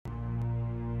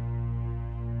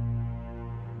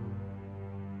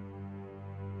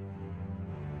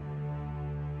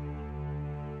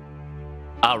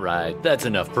All right, that's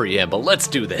enough preamble. Let's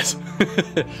do this.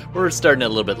 We're starting a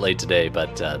little bit late today,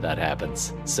 but that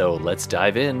happens. So let's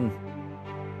dive in.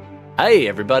 Hey,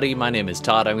 everybody. My name is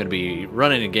Todd. I'm going to be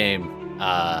running a game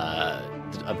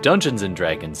of Dungeons and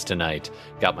Dragons tonight.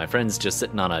 Got my friends just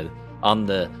sitting on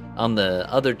the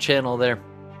other channel there.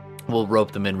 We'll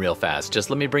rope them in real fast. Just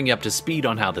let me bring you up to speed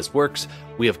on how this works.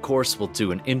 We, of course, will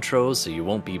do an intro, so you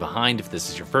won't be behind if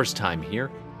this is your first time here.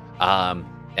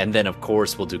 And then, of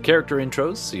course, we'll do character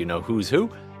intros, so you know who's who.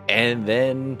 And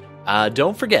then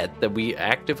don't forget that we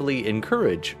actively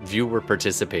encourage viewer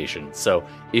participation. So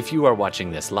if you are watching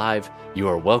this live, you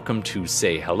are welcome to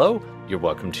say hello. You're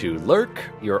welcome to lurk.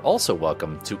 You're also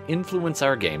welcome to influence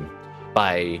our game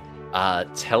by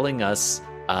telling us,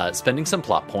 spending some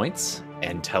plot points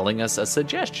and telling us a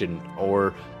suggestion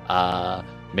or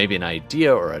maybe an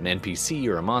idea or an NPC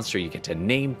or a monster. You get to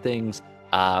name things.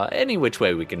 Any which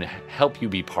way we can help you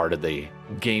be part of the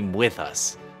game with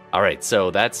us. All right, so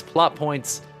that's plot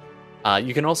points.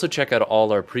 You can also check out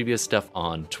all our previous stuff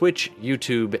on Twitch,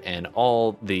 YouTube, and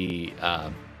all the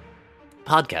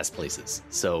podcast places.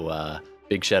 So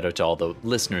big shout out to all the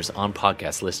listeners on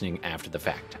podcast listening after the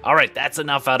fact. All right, that's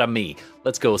enough out of me.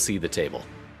 Let's go see the table.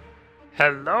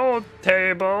 Hello,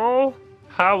 table.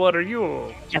 How are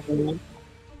you?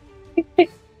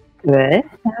 Good.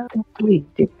 How do we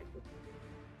do?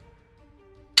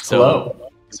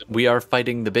 So we are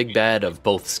fighting the big bad of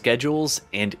both schedules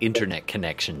and internet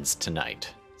connections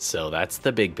tonight. So that's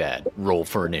the big bad. Roll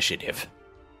for initiative.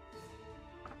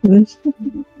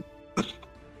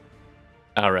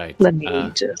 All right. Let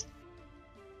me just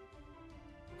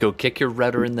go kick your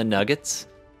rudder in the nuggets.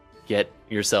 Get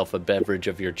yourself a beverage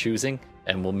of your choosing,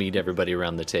 and we'll meet everybody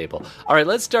around the table. All right,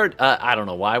 let's start. I don't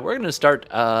know why. We're going to start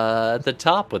at the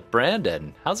top with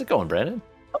Brandon. How's it going, Brandon?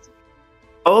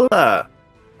 Hola.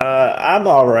 I'm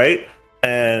all right,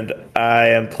 and I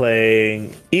am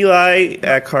playing Eli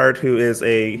Eckhart, who is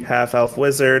a half-elf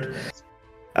wizard.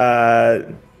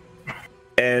 And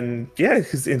yeah,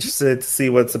 he's interested to see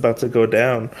what's about to go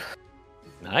down.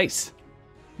 Nice.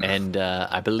 And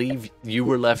I believe you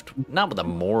were left not with a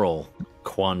moral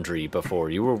quandary before.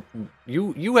 You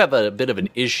have a bit of an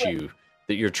issue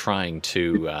that you're trying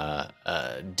to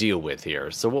deal with here.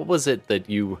 So what was it that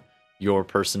your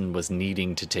person was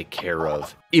needing to take care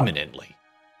of imminently?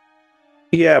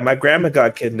 Yeah, my grandma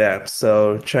got kidnapped,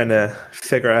 so trying to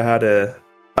figure out how to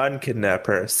unkidnap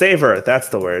her. Save her, that's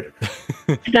the word.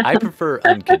 I prefer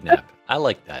unkidnap. I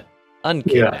like that.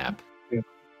 Unkidnap. Yeah.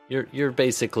 You're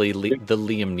basically the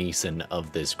Liam Neeson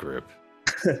of this group.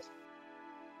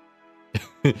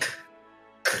 I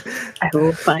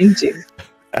will find you.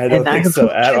 I don't think so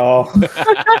at all.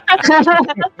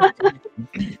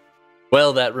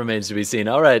 Well, that remains to be seen.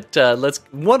 All right,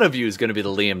 one of you is going to be the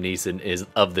Liam Neeson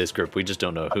of this group. We just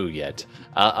don't know who yet.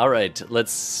 All right,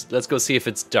 let's go see if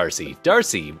it's Darcy.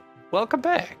 Darcy, welcome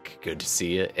back. Good to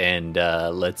see you. And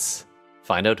let's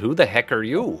find out who the heck are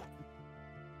you.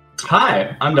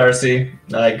 Hi, I'm Darcy. You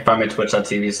can find me at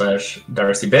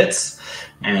twitch.tv/DarcyBits,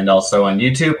 and also on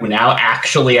YouTube. We're now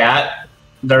actually at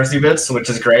DarcyBits, which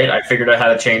is great. I figured out how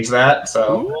to change that,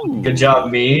 so good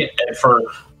job, me, for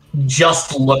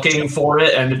just looking for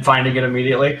it and finding it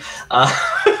immediately.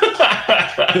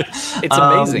 It's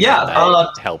amazing.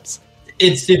 That helps.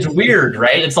 It's weird,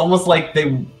 right? It's almost like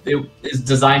it is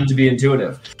designed to be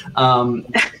intuitive.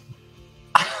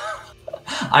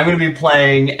 I'm going to be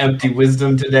playing Empty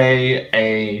Wisdom today,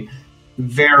 a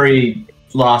very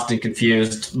lost and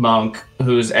confused monk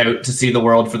who's out to see the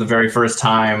world for the very first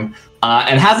time,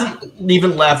 and hasn't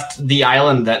even left the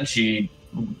island that she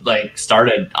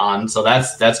started on, so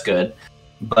that's good.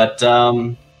 But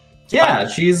yeah,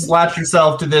 she's latched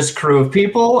herself to this crew of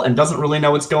people and doesn't really know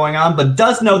what's going on, but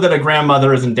does know that a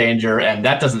grandmother is in danger, and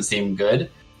that doesn't seem good.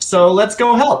 So let's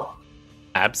go help.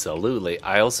 Absolutely.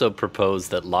 I also propose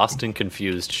that Lost and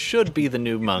Confused should be the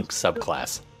new monk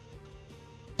subclass.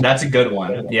 That's a good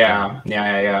one. Yeah.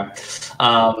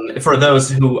 For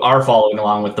those who are following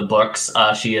along with the books,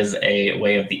 she is a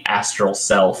way of the astral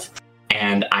self.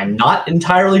 And I'm not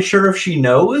entirely sure if she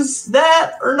knows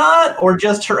that or not, or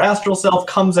just her astral self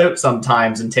comes out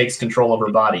sometimes and takes control of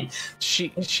her body.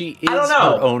 She is I don't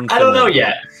know. her own I don't know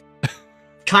familiar. yet.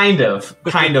 Kind of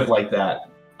like that.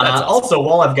 Awesome. Also,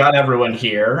 while I've got everyone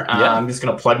here, I'm just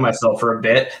going to plug myself for a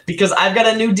bit, because I've got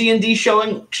a new D&D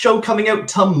show coming out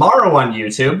tomorrow on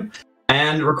YouTube,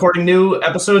 and recording new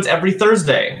episodes every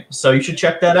Thursday. So you should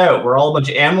check that out. We're all a bunch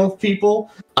of animal people.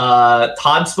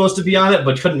 Todd's supposed to be on it,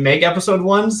 but couldn't make episode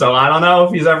 1, so I don't know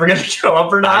if he's ever going to show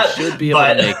up or not. I should be able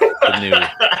to make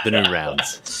the new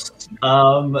rounds.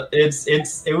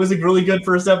 It was a really good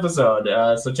first episode.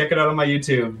 So check it out on my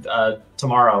YouTube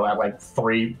tomorrow at like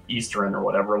 3 Eastern or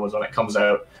whatever it was when it comes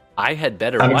out. I had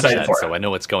better I'm watch excited that for so it. I know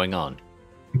what's going on.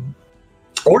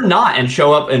 Or not, and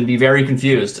show up and be very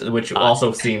confused, which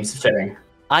also seems fitting.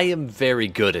 I am very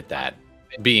good at that.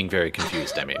 Being very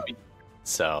confused, I mean.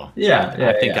 So Yeah,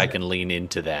 I think I can lean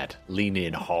into that. Lean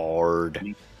in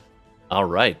hard. All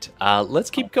right.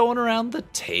 Let's keep going around the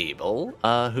table.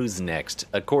 Who's next?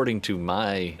 According to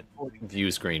my view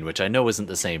screen, which I know isn't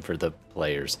the same for the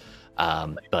players.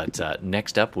 But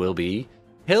next up will be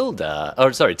Hilda. Oh,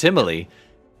 sorry, Timely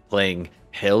playing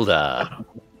Hilda.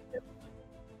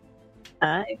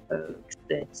 Hi, folks.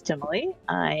 It's Timely.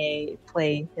 I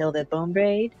play Hilda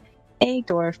Bonebraid, a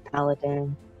dwarf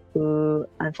paladin who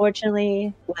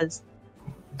unfortunately was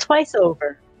twice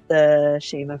over the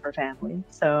shame of her family.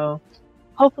 So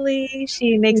hopefully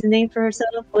she makes a name for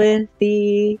herself with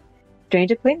the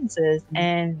strange acquaintances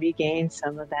and regains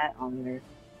some of that honor.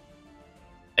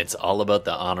 It's all about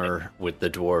the honor with the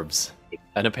dwarves.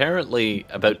 And apparently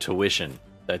about tuition.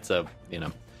 That's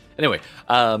Anyway,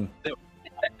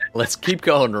 let's keep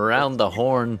going around the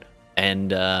horn and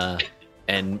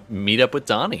meet up with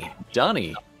Donnie.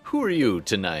 Donnie, who are you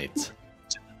tonight?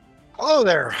 Hello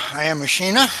there, I am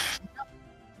Ashina.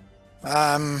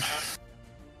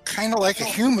 Kind of like a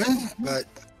human, but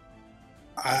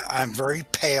I'm very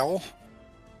pale.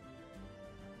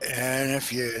 And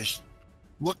if you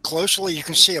look closely, you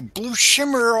can see a blue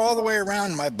shimmer all the way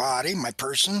around my body, my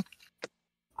person.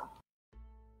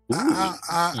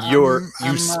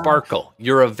 You sparkle.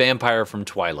 You're a vampire from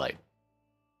Twilight.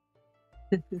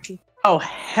 Oh,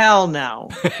 hell no.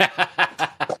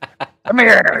 Come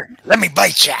here, let me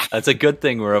bite ya. That's a good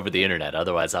thing we're over the internet.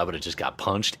 Otherwise, I would have just got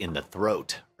punched in the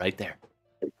throat right there.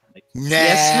 Nah,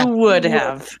 Yes, you would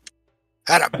have.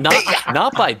 I'd have bit ya.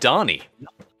 Not by Donnie,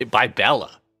 by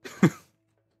Bella.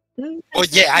 Well,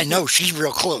 yeah, I know she's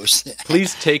real close.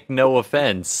 Please take no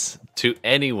offense to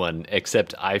anyone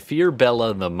except I fear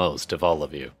Bella the most of all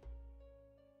of you.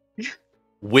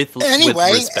 With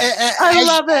respect. I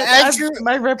love it.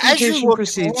 My reputation look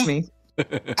precedes at me.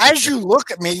 As you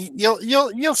look at me,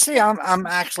 you'll see I'm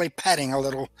actually petting a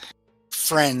little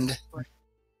friend.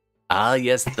 Ah,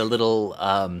 yes, the little,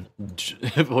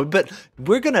 but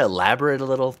we're going to elaborate a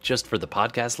little just for the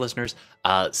podcast listeners.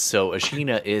 So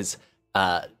Ashina is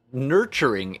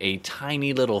nurturing a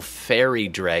tiny little fairy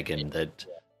dragon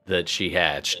that she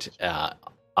hatched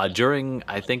during,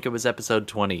 I think it was episode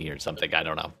 20 or something. I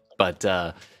don't know. But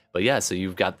yeah, so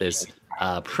you've got this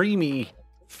preemie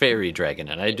fairy dragon,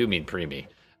 and I do mean preemie,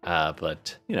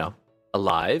 but,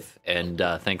 alive, and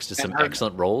thanks to some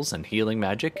excellent rolls and healing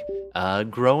magic,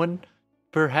 growing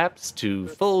perhaps to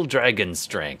full dragon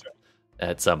strength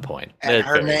at some point. And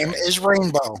her name is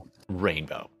Rainbow.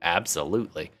 Rainbow,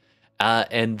 absolutely.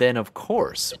 And then, of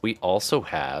course, we also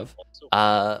have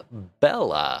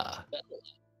Bella.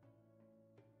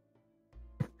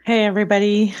 Hey,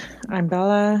 everybody. I'm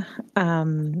Bella.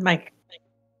 My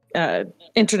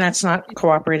internet's not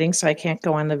cooperating, so I can't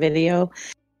go on the video.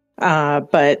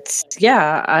 But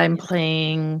yeah, I'm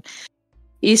playing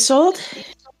Isolde,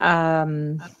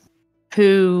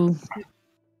 who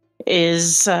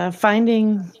is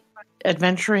finding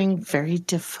adventuring very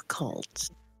difficult.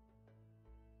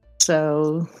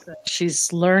 So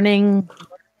she's learning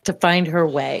to find her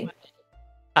way.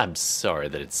 I'm sorry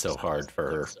that it's so hard for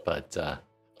her, but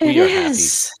It we are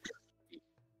is. happy.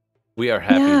 We are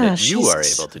happy Yeah, that you are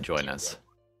she's- able to join us.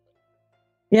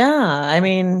 Yeah, I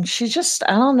mean, she just,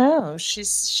 I don't know.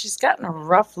 She's gotten a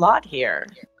rough lot here.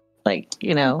 Like,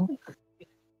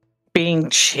 being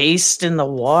chased in the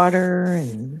water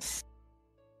and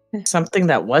something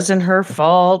that wasn't her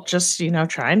fault, just,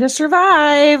 trying to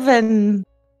survive. And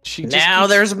She just now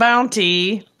there's a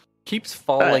bounty. keeps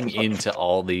falling into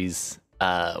all these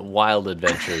wild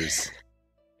adventures,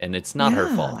 and it's not her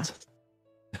Yeah. fault.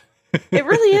 It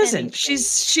really isn't.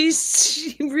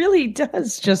 She really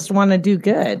does just want to do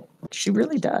good. She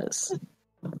really does.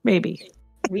 Maybe.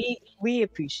 We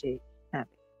appreciate that.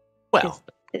 Well,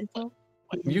 Isle.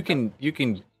 you can you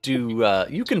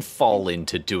can fall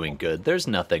into doing good. There's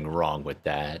nothing wrong with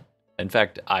that. In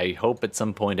fact, I hope at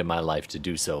some point in my life to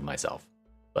do so myself.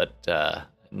 But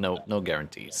no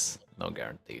guarantees. No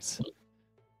guarantees.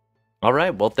 All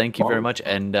right. Well, thank you very much.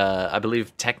 And I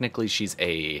believe technically she's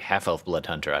a half-elf blood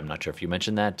hunter. I'm not sure if you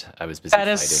mentioned that. I was busy That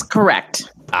is fighting.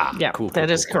 correct. Ah, Yeah, cool.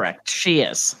 that is correct. She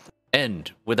is.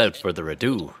 And without further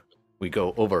ado, we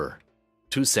go over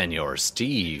to Senor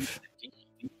Steve.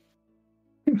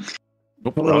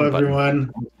 Oop, Hello, wrong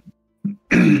button.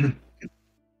 everyone.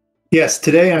 Yes,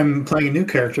 today I'm playing a new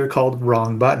character called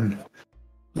Wrong Button.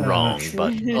 Wrong,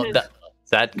 but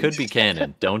that could be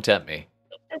canon. Don't tempt me.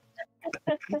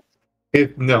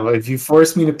 If you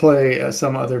force me to play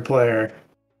some other player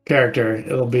character,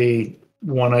 it'll be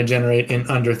one I generate in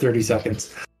under 30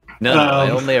 seconds. No, I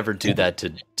only ever do that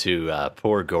to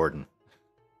poor Gordon,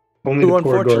 Only who the poor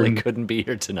unfortunately Gordon. couldn't be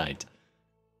here tonight.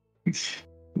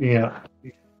 Yeah.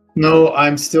 No,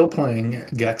 I'm still playing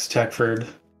Gex Techford,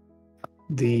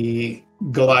 the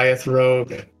Goliath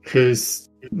rogue, who's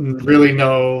really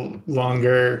no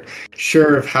longer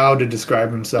sure of how to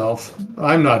describe himself.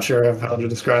 I'm not sure of how to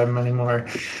describe him anymore.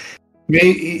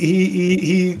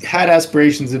 He had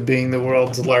aspirations of being the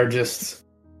world's largest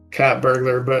cat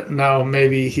burglar, but now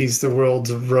maybe he's the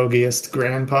world's roguiest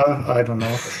grandpa. I don't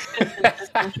know.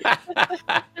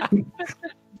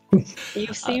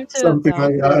 You seem to Something have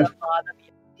like met that. a lot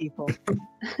of people.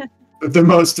 The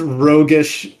most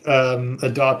roguish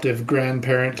adoptive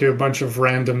grandparent to a bunch of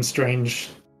random strange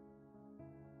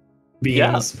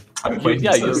beings. But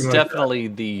yeah, you're Something like definitely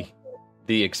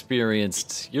the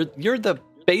experienced. You're the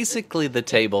basically the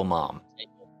table mom.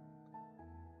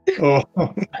 that.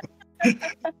 Oh.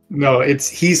 No,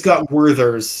 he's got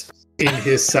Werthers in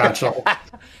his satchel.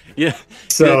 Yeah,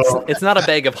 So it's not a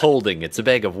bag of holding; it's a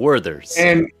bag of Werthers.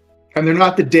 and they're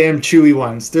not the damn chewy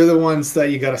ones. They're the ones that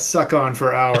you gotta suck on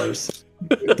for hours.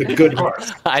 The good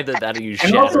ones. Either that or you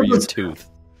And also shatter your those- tooth.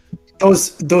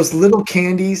 Those little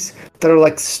candies that are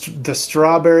like the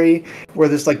strawberry, where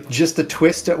there's like just a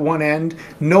twist at one end.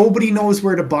 Nobody knows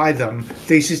where to buy them.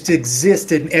 They just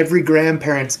exist in every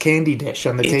grandparent's candy dish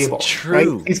on the It's table.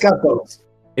 true. Right? He's got those.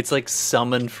 It's like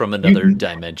summoned from another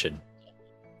dimension.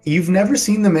 You've never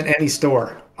seen them in any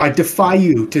store. I defy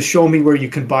you to show me where you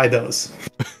can buy those.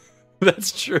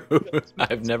 That's true.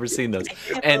 I've never seen those.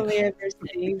 I've And only ever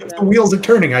seen The them. wheels are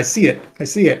turning. I see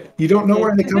it. You don't know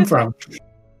where they come from,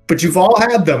 but you've all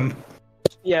had them.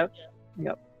 Yep.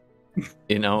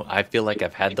 you know, I feel like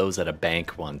I've had those at a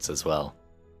bank once as well.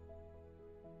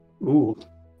 Ooh.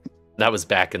 That was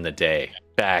back in the day.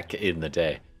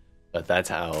 But that's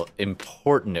how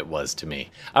important it was to me.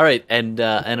 All right, and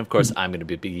of course I'm gonna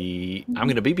be the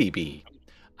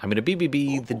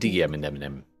DM in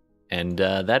M&M. And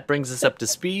that brings us up to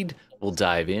speed. We'll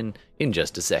dive in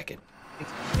just a second.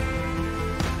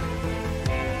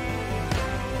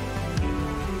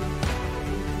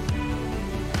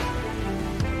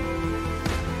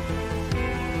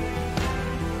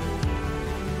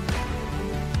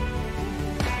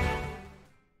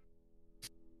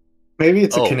 Maybe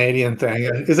it's a Oh. Canadian thing.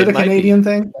 Is it It a might be. Canadian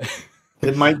thing?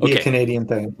 It might be Okay. a Canadian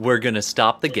thing. We're gonna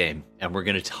stop the game and we're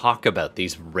gonna talk about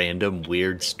these random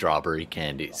weird strawberry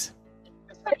candies.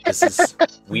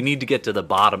 We need to get to the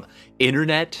bottom.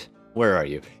 Internet, where are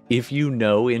you? If you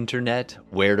know, internet,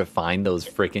 where to find those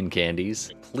frickin'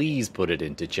 candies, please put it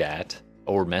into chat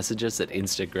or message us at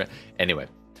Instagram. Anyway.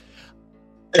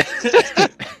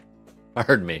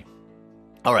 Pardon me.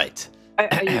 All right.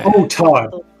 Are you Oh,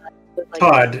 Todd. like,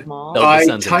 Todd. small? Oh, this I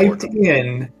sounds typed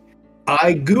important.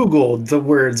 I googled the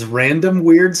words "random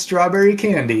weird strawberry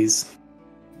candies,"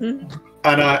 Hmm.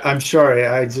 and I'm sorry.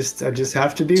 I just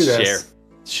have to do this.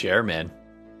 Share, man.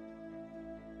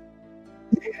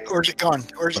 Where's it going?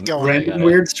 Where's it going? Random Yeah.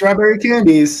 weird strawberry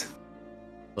candies.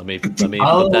 Let me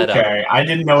Oh, put that up. okay. I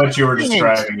didn't know what you were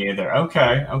describing either.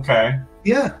 Okay.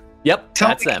 Yeah. Yep, Tell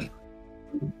that's me. them.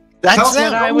 That's That's What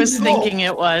it. I was Oh. thinking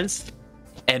it was.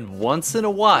 And once in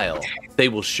a while, they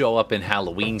will show up in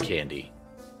Halloween candy.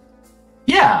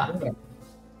 Yeah.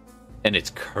 And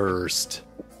it's cursed.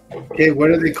 Okay, what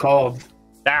are they called?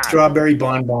 Ah. Strawberry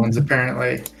bonbons,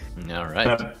 apparently. All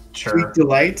right. Sure. Sweet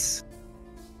delights.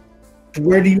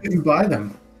 Where do you even buy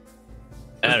them?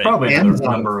 All right. Probably Amazon.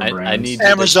 a number of I brands. need you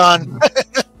Amazon.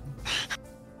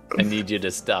 I need you to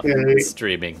stop Okay.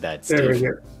 streaming that, There we Steve.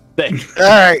 go. Thank All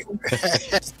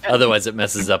right. Otherwise, it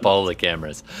messes up all the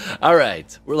cameras. All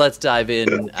right, well, let's dive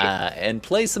in and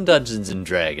play some Dungeons and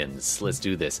Dragons. Let's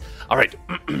do this. All right.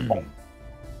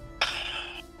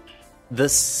 The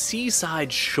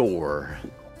seaside shore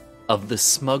of the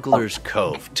Smuggler's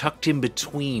Cove, tucked in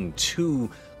between two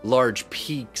large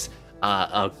peaks,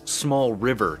 a small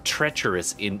river,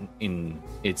 treacherous in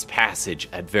its passage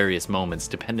at various moments,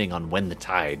 depending on when the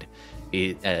tide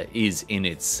is in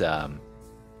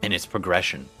its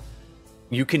progression.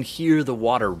 You can hear the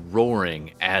water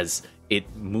roaring as it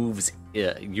moves,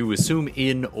 you assume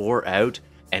in or out,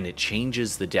 and it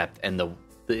changes the depth, and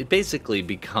it basically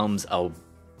becomes a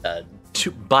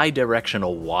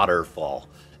bi-directional waterfall.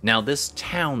 Now, this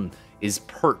town is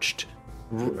perched,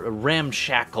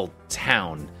 ramshackle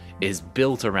town is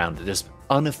built around this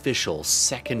unofficial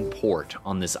second port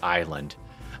on this island,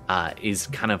 is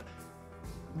kind of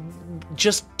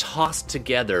just tossed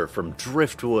together from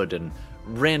driftwood and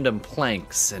random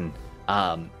planks and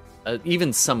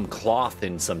even some cloth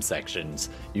in some sections.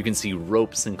 You can see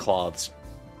ropes and cloths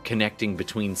connecting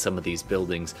between some of these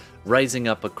buildings, rising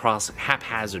up across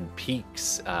haphazard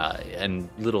peaks and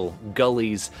little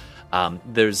gullies.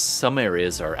 There's some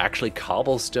areas are actually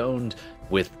cobblestoned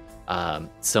with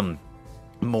some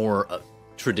more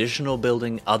traditional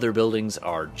building. Other buildings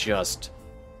are just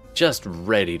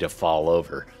ready to fall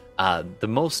over. The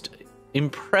most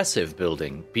impressive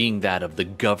building being that of the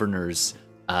governor's,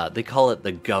 they call it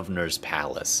the governor's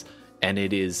palace, and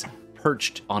it is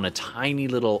perched on a tiny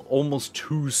little, almost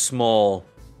too small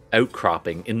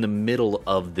outcropping in the middle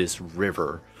of this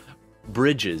river.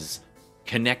 Bridges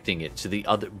connecting it to the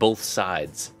both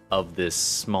sides of this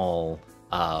small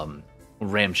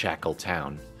ramshackle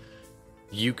town.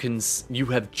 You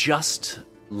have just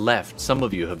left, some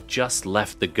of you have just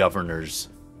left the governor's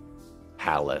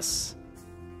palace,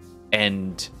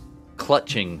 and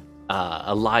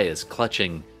Elias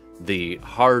clutching the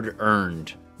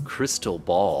hard-earned crystal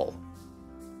ball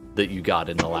that you got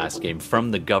in the last game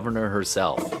from the governor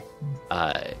herself.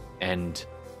 And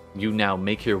you now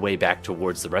make your way back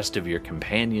towards the rest of your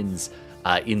companions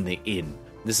in the inn.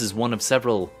 This is one of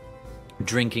several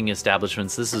drinking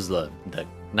establishments. This is the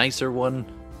nicer one,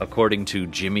 according to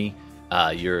Jimmy,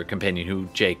 your companion, who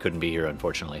Jay couldn't be here,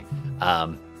 unfortunately.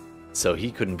 So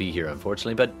he couldn't be here,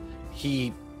 unfortunately, but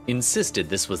he insisted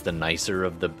this was the nicer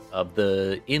of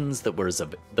the inns that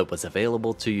was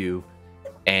available to you,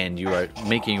 and you are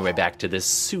making your way back to this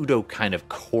pseudo kind of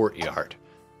courtyard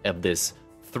of this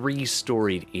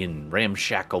 3-storied inn,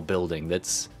 ramshackle building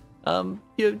that's 4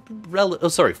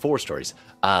 stories,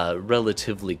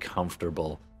 relatively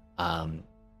comfortable. I'm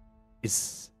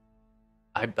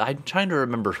trying to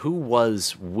remember who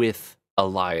was with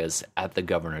Elias at the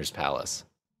governor's palace.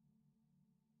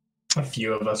 A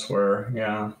few of us were,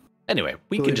 yeah. Anyway,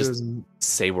 we can just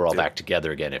say we're all back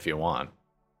together again if you want.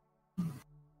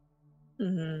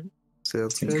 Mm-hmm.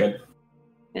 Sounds Seems good. good.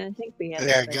 And I think we have.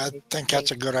 Yeah, I think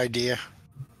that's a good idea.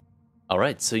 All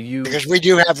right, so you... Because we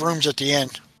do have rooms at the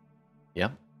end. Yeah.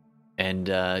 And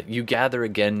you gather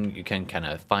again. You can kind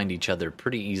of find each other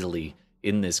pretty easily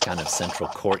in this kind of central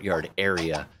courtyard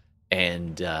area.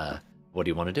 And what do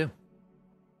you want to do?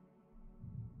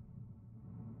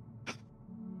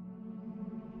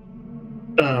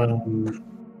 I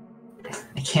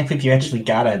can't believe you actually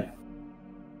got a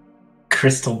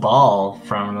crystal ball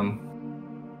from them.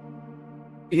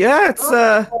 Yeah,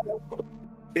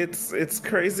 it's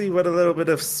crazy what a little bit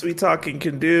of sweet talking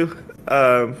can do,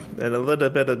 and a little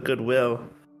bit of goodwill.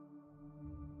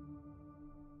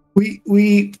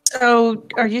 We So,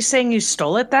 are you saying you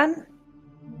stole it then?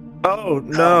 Oh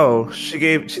no, she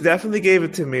definitely gave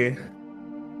it to me.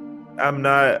 I'm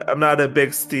not a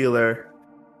big stealer.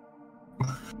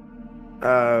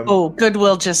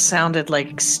 Goodwill just sounded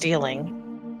like stealing.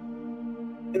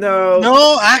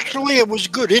 No, Actually, it was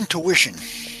good intuition.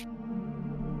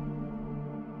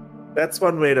 that's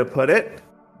one way to put it.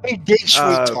 Hey, big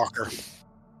sweet talker.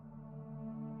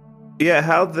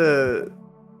 Yeah,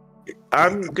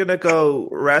 I'm gonna go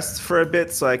rest for a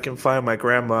bit so I can find my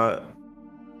grandma.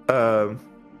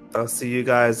 I'll see you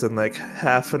guys in like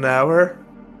half an hour.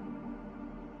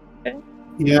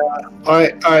 Yeah,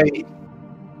 I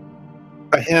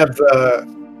have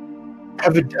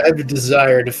a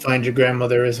desire to find your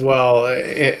grandmother as well,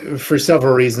 for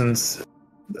several reasons,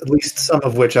 at least some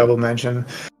of which I will mention.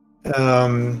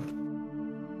 The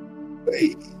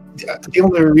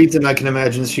only reason I can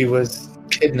imagine she was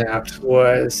kidnapped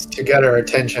was to get our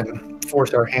attention,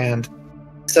 force our hand,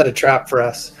 set a trap for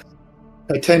us.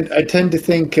 I tend to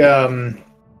think when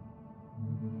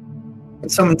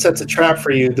someone sets a trap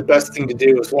for you, the best thing to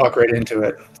do is walk right into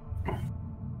it.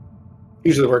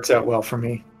 Usually works out well for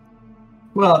me.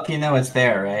 Well, if you know it's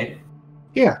there, right?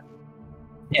 Yeah.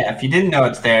 Yeah, if you didn't know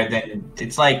it's there, then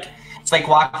it's like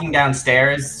walking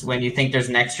downstairs when you think there's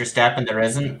an extra step and there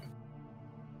isn't.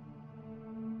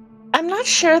 I'm not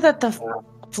sure that the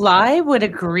fly would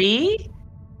agree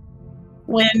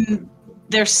when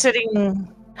they're sitting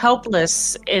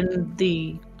helpless in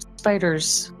the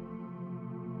spider's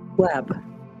web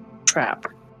trap.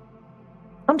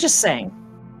 I'm just saying.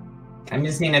 I'm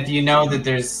just saying, if you know that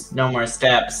there's no more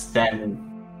steps,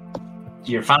 then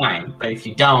you're fine. But if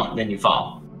you don't, then you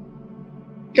fall.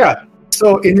 Yeah.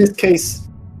 So in this case,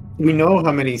 we know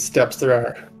how many steps there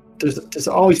are. There's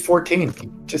always 14.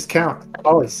 Just count.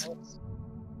 Always.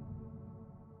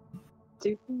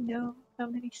 Do we know how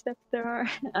many steps there are?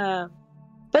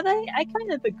 But I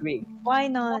kind of agree. Why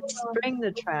not spring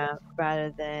the trap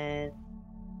rather than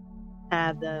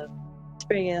have them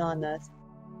spring it on us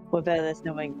without us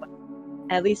knowing what.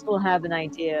 At least we'll have an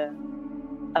idea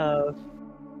of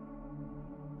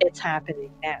it's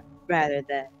happening now, rather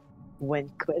than when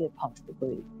could it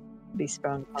possibly be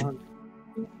sprung on.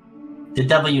 The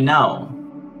devil you know,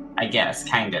 I guess,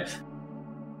 kind of.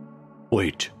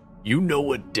 Wait, you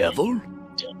know a devil?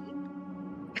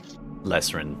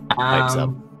 Lesrin pipes up.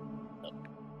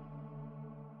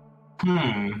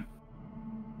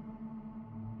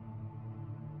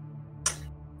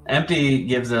 Empty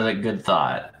gives it a good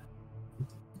thought.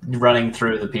 Running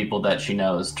through the people that she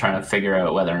knows, trying to figure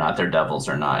out whether or not they're devils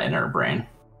or not in her brain.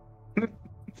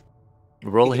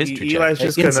 Roll a history check. Eli's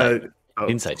just Insight. gonna. Oh.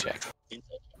 Insight check.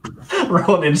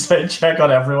 Roll an insight check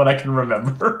on everyone I can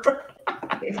remember.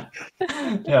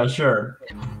 Yeah, sure.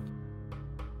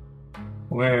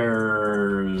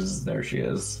 There she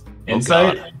is.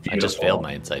 Insight? Oh God, I just failed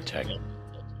my insight check.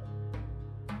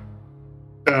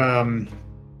 Only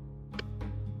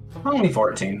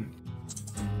 14.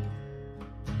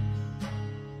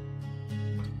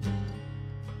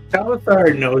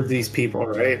 Talithar knows these people,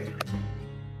 right?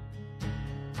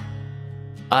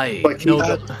 I Like, know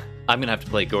that I'm gonna have to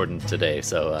play Gordon today,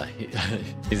 so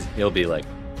he'll be like,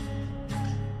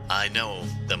 I know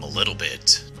them a little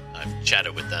bit. I've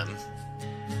chatted with them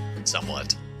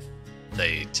somewhat.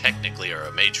 They technically are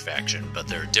a mage faction, but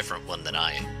they're a different one than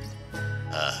I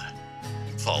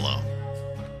follow.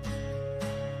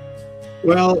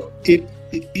 Well,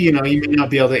 you may not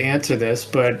be able to answer this,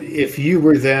 but if you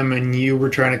were them and you were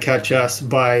trying to catch us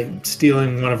by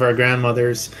stealing one of our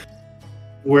grandmothers,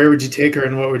 where would you take her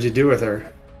and what would you do with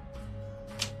her?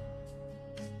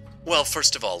 Well,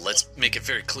 first of all, let's make it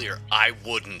very clear. I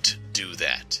wouldn't do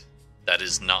that. That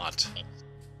is not.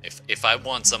 If I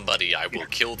want somebody, I will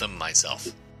kill them myself.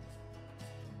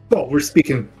 Well, we're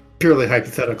speaking purely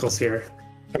hypotheticals here.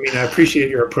 I mean, I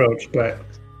appreciate your approach, but...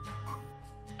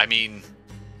 I mean,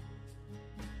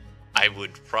 I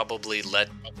would probably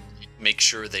make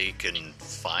sure they can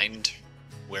find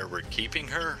where we're keeping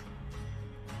her,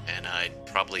 and I'd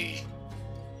probably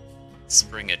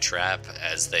spring a trap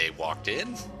as they walked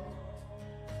in,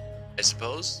 I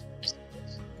suppose.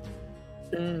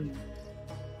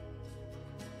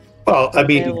 Well, I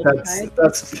mean,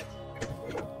 that's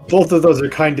both of those are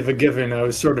kind of a given. I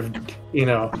was sort of,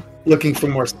 looking for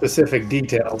more specific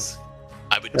details.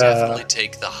 I would definitely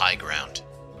take the high ground.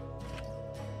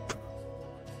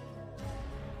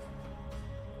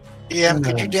 Yeah,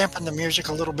 could you dampen the music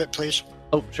a little bit, please?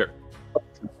 Oh, sure.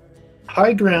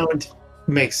 High ground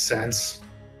makes sense.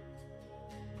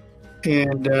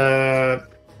 And,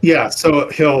 so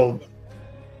he'll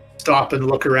stop and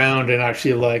look around and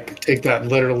actually, take that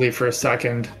literally for a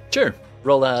second. Sure.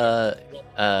 Roll a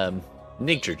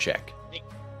nature check.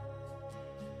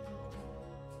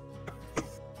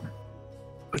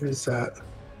 What is that?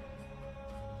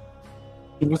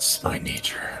 What's my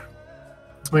nature?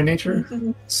 What's my nature?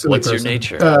 Silly What's person. your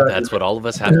nature? That's what all of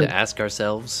us have to ask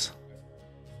ourselves.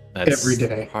 That's every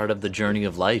day. Part of the journey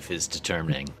of life is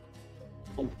determining.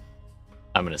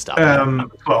 I'm going to stop.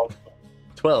 12.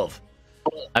 12.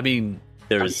 I mean,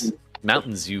 there's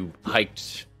mountains you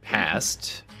hiked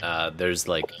past. There's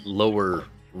lower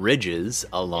ridges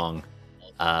along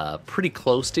pretty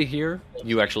close to here.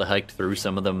 You actually hiked through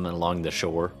some of them along the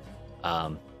shore.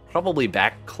 Probably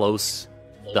back close.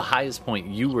 The highest point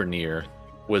you were near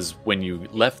was when you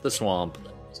left the swamp,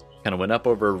 kind of went up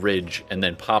over a ridge, and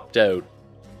then popped out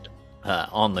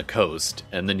on the coast.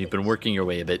 And then you've been working your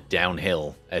way a bit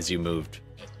downhill as you moved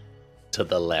to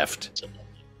the left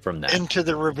from that. Into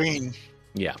the ravine.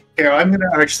 Yeah. Yeah, I'm going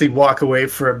to actually walk away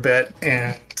for a bit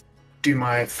and do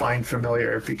my find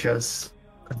familiar because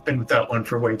I've been with that one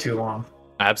for way too long.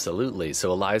 Absolutely.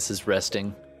 So Elias is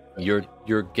resting. You're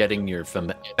getting your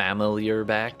familiar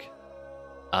back.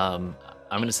 I'm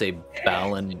going to say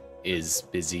Balin is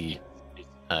busy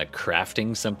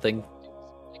crafting something.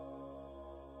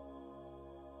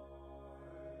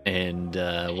 And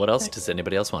what else does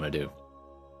anybody else want to do?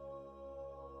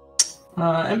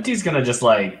 Empty's gonna just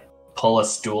pull a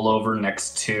stool over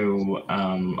next to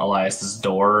Elias's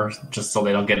door, just so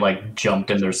they don't get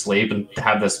jumped in their sleep and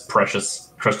have this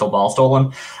precious crystal ball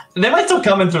stolen. They might still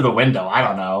come in through the window. I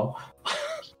don't know.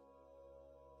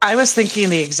 I was thinking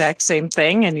the exact same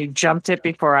thing, and you jumped it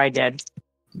before I did.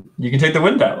 You can take the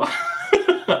window.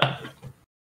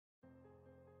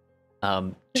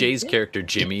 Jay's character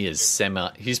Jimmy is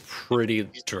he's pretty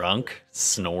drunk,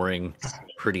 snoring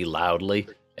pretty loudly,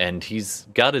 and he's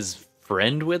got his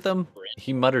friend with him.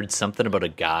 He muttered something about a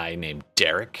guy named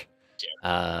Derek,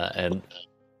 and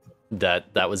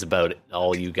that was about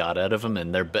all you got out of him.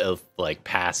 And they're both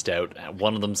passed out.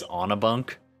 One of them's on a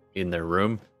bunk in their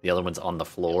room, the other one's on the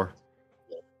floor.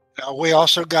 We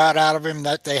also got out of him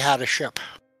that they had a ship.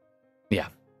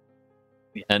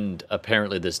 And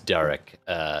apparently this Derek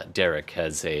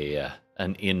has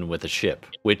an inn with a ship,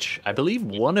 which I believe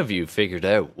one of you figured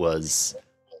out was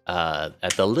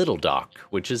at the Little Dock,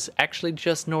 which is actually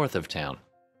just north of town.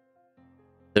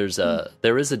 There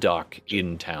is a dock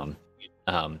in town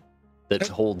that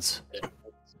holds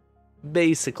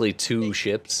basically 2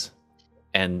 ships,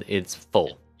 and it's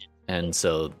full. And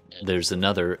so there's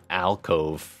another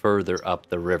alcove further up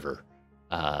the river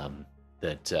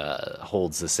that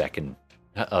holds the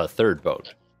third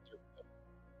boat.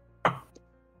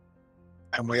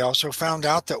 And we also found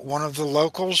out that one of the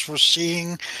locals was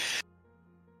seeing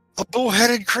a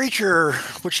bull-headed creature,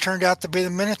 which turned out to be the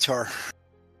Minotaur.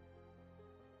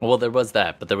 Well, there was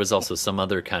that, but there was also some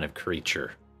other kind of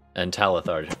creature. And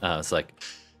Talithar was like,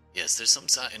 yes, there's some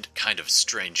kind of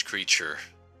strange creature,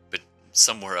 but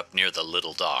somewhere up near the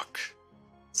Little Dock.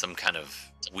 Some kind of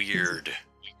weird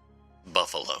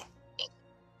buffalo.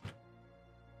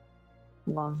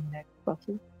 Long-necked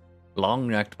buffalo.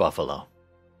 Long-necked buffalo.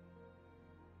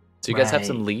 So you guys have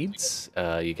some leads.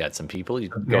 You got some people. You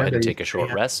can go ahead and take a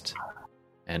short rest.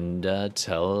 And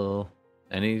tell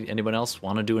anyone else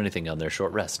want to do anything on their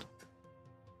short rest.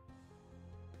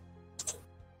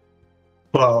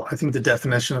 Well, I think the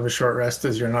definition of a short rest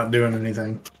is you're not doing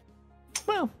anything.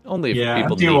 Well, only if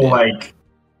people Empty need will it.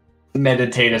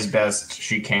 Meditate as best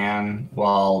she can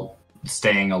while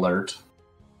staying alert.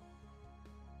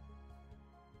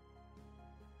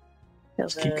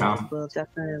 Keep calm. We'll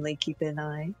definitely keep an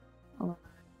eye on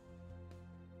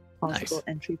possible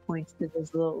entry points to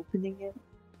this little opening.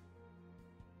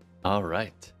 All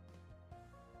right.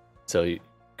 So you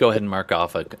go ahead and mark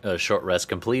off a short rest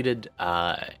completed,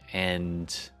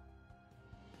 and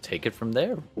take it from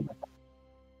there.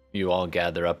 You all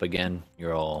gather up again.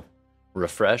 You're all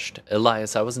refreshed.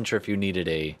 Elias, I wasn't sure if you needed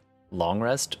a long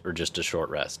rest or just a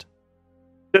short rest.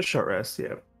 Just short rest,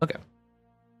 yeah. Okay.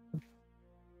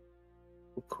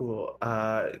 Cool.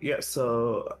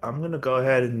 So I'm gonna go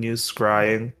ahead and use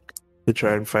scrying to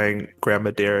try and find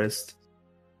Grandma Dearest.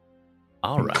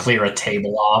 All right. Clear a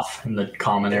table off in the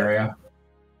common area.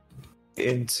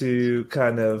 And to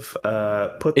kind of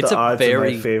put It's the a odds in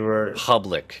very my favor.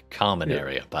 public common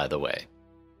area, by the way.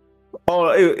 Oh,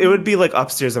 it would be like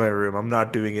upstairs in my room. I'm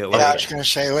not doing it like Yeah, I was going to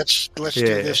say, let's do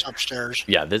this upstairs.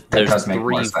 Yeah, there's does make 3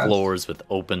 more sense. floors with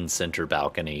open center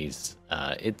balconies.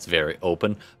 It's very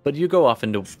open, but you go off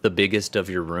into the biggest of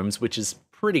your rooms, which is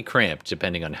pretty cramped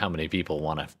depending on how many people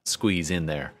want to squeeze in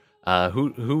there.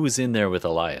 Who was in there with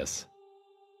Elias?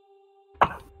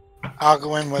 I'll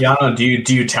go in with... Yana, do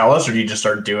you tell us, or do you just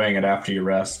start doing it after you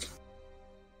rest?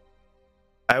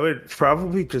 I would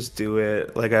probably just do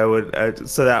it. Like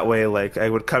so that way, like I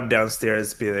would come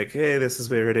downstairs, be like, "Hey, this is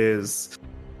where it is."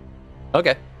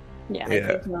 Okay. Yeah, Yeah.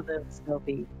 I think they'll still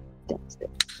be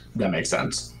downstairs. That makes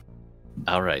sense.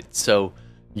 All right. So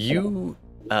you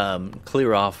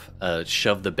clear off,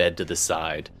 shove the bed to the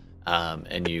side,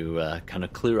 and you kind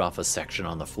of clear off a section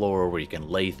on the floor where you can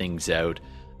lay things out.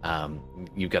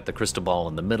 You've got the crystal ball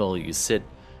in the middle. You sit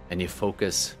and you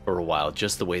focus for a while,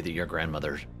 just the way that your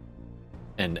grandmother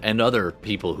and other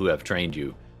people who have trained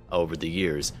you over the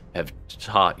years have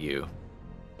taught you.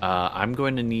 I'm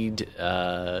going to need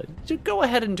to go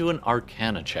ahead and do an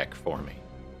Arcana check for me.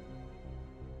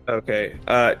 Okay.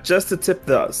 Just to tip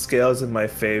the scales in my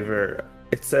favor,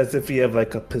 it says if you have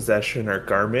like a possession or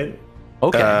garment,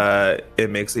 it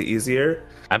makes it easier.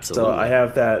 Absolutely. So I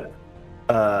have that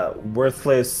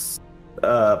worthless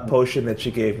potion that she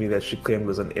gave me that she claimed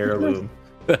was an heirloom.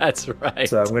 That's right.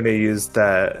 So I'm going to use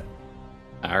that.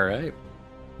 All right.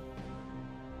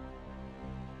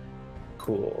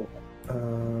 Cool.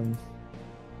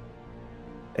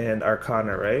 And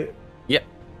Arcana, right? Yep.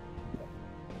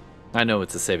 I know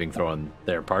it's a saving throw on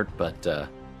their part, but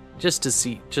just to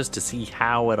see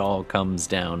how it all comes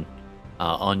down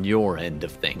on your end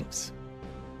of things.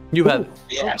 You have.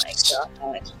 Yes. Oh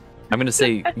my god. I'm going to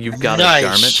say you've got Nice. a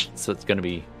garment, so it's going to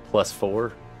be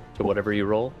 +4 to whatever you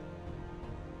roll.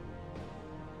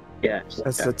 Yeah.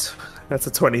 That's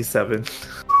a 27.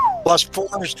 Plus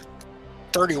 4 is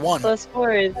 31.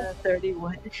 +4 is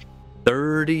 31.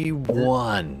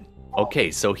 31.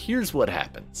 Okay, so here's what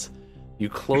happens. You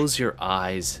close your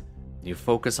eyes, you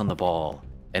focus on the ball,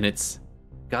 and it's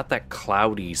got that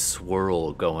cloudy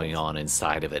swirl going on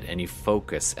inside of it, and you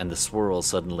focus, and the swirl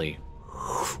suddenly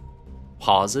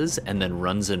pauses and then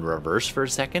runs in reverse for a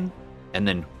second, and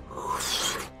then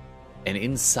and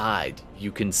inside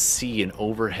you can see an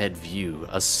overhead view,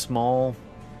 a small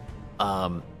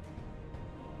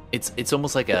it's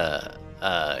almost like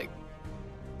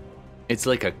it's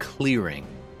like a clearing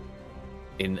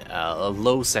in a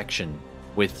low section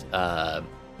with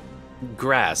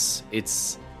grass.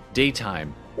 It's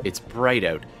daytime. It's bright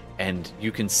out, and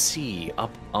you can see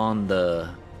up on the...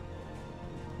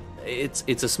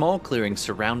 It's a small clearing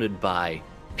surrounded by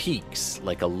peaks,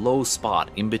 like a low spot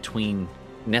in between,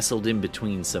 nestled in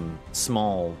between some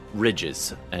small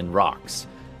ridges and rocks.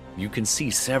 You can see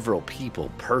several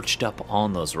people perched up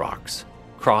on those rocks,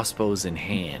 crossbows in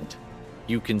hand.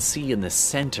 You can see in the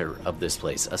center of this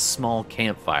place a small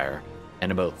campfire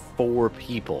and about 4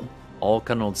 people all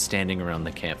kind of standing around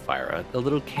the campfire. A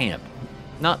little camp.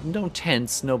 No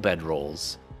tents, no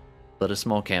bedrolls, but a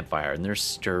small campfire, and they're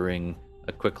stirring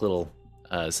a quick little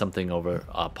something over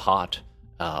a pot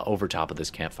over top of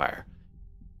this campfire.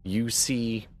 You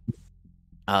see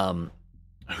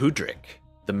Hudrick,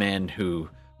 the man who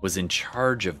was in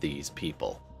charge of these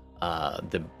people,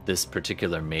 this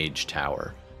particular mage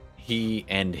tower. He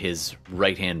and his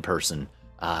right-hand person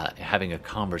having a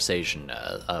conversation,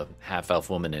 a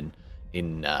half-elf woman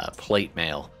in plate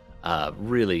mail.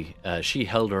 Really, she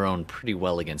held her own pretty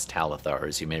well against Talithar,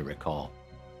 as you may recall.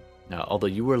 Now, although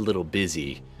you were a little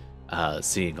busy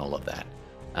seeing all of that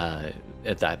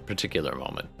at that particular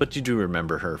moment, but you do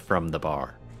remember her from the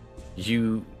bar.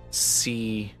 You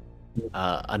see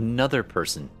another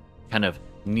person kind of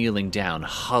kneeling down,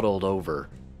 huddled over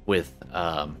with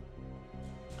kind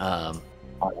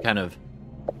of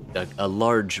a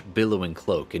large billowing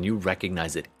cloak, and you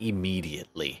recognize it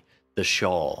immediately. The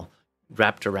shawl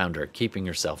wrapped around her, keeping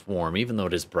herself warm, even though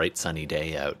it is bright sunny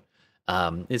day out.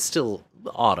 It's still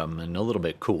autumn and a little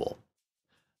bit cool.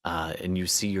 And you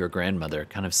see your grandmother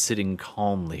kind of sitting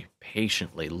calmly,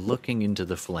 patiently, looking into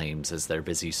the flames as they're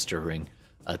busy stirring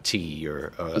a tea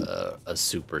or a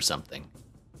soup or something.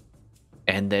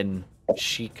 And then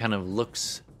she kind of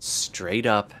looks straight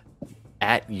up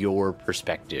at your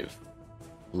perspective,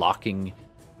 locking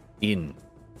in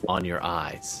on your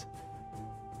eyes.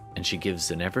 And she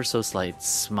gives an ever so slight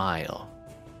smile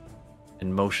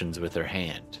and motions with her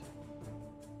hand.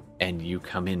 And you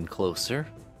come in closer,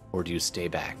 or do you stay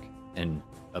back and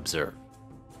observe?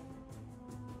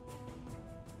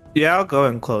 Yeah, I'll go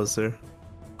in closer.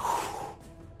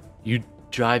 You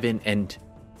drive in, and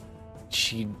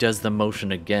she does the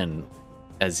motion again,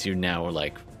 as you now are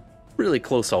like really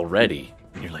close already.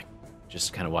 And you're like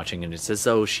just kind of watching, and it's as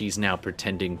though she's now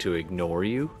pretending to ignore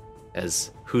you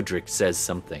as Hudrick says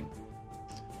something.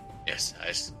 Yes,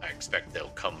 I expect they'll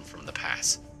come from the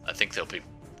pass. I think they'll be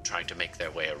trying to make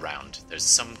their way around. There's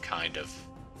some kind of...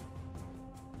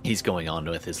 He's going on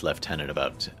with his lieutenant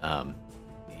about...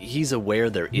 he's aware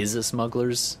there is a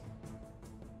smuggler's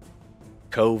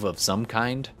cove of some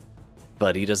kind,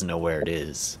 but he doesn't know where it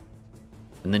is.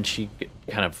 And then she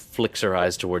kind of flicks her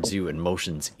eyes towards you and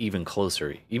motions even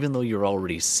closer, even though you're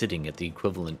already sitting at the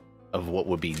equivalent of what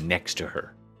would be next to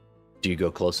her. Do you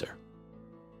go closer?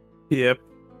 Yep.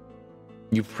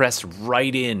 You press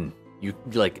right in. You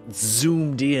like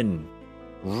zoomed in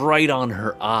right on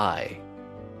her eye.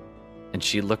 And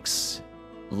she locks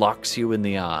you in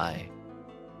the eye.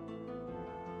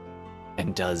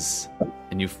 And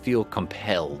you feel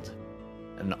compelled.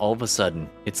 And all of a sudden,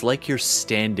 it's like you're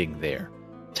standing there,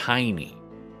 tiny,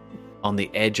 on the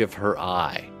edge of her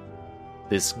eye.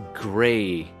 This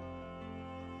gray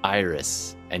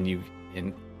iris, and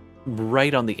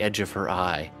right on the edge of her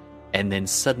eye. And then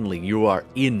suddenly you are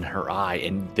in her eye,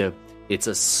 and it's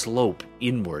a slope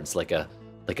inwards, like a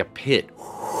pit,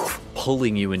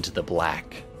 pulling you into the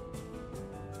black.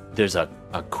 There's a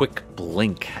quick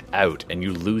blink out, and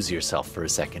you lose yourself for a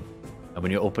second. And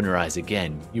when you open your eyes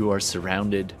again, you are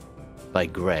surrounded by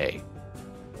gray.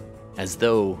 As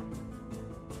though,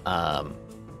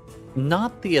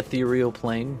 not the ethereal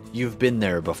plane, you've been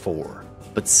there before,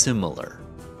 but similar.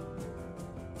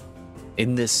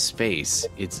 In this space,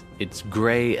 it's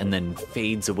gray and then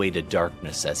fades away to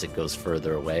darkness as it goes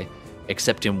further away,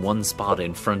 except in one spot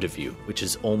in front of you, which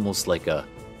is almost like a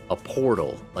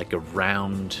portal, like a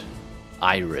round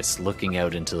iris looking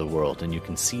out into the world, and you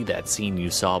can see that scene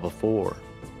you saw before.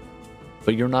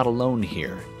 But you're not alone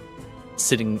here.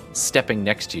 Stepping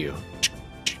next to you,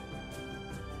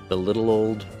 the little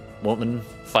old woman,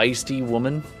 feisty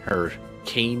woman, her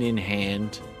cane in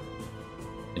hand,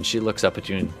 and she looks up at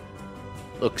you and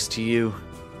looks to you.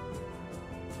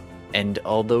 And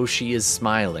although she is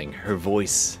smiling, her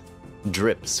voice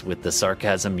drips with the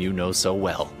sarcasm you know so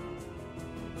well.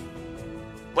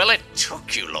 Well, it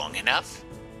took you long enough.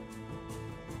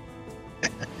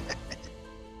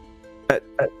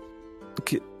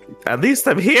 At least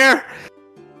I'm here.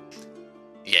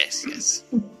 Yes.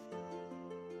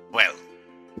 Well,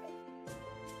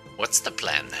 what's the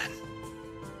plan then?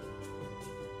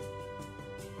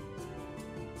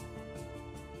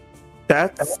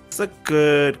 That's a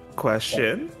good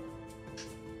question.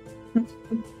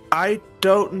 I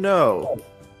don't know.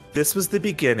 This was the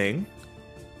beginning,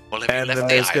 Well, have you and left then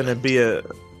the there's going to island? be a.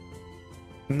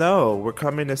 No, we're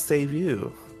coming to save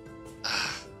you.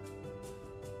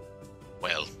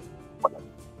 Well,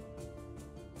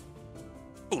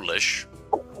 foolish,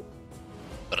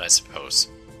 but I suppose.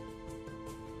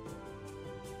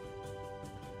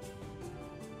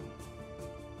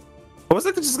 I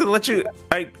wasn't just going to let you.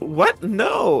 What?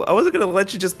 No, I wasn't going to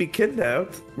let you just be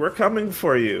kidnapped. We're coming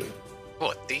for you.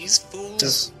 What, these fools?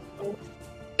 Just-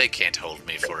 They can't hold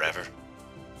me forever.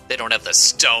 They don't have the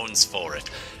stones for it.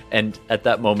 And at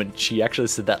that moment, she actually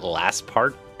said that last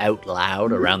part out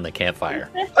loud around the campfire.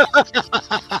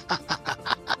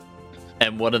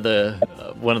 And one of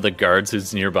the guards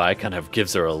who's nearby kind of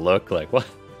gives her a look like, "What?"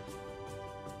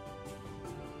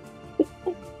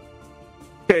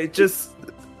 Okay, just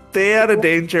stay out of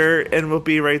danger, and we'll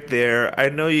be right there. I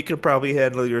know you can probably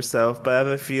handle yourself, but I have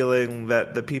a feeling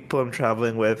that the people I'm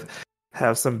traveling with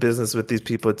have some business with these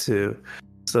people too.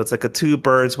 So it's like a two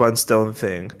birds, one stone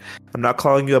thing. I'm not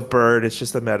calling you a bird, it's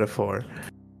just a metaphor.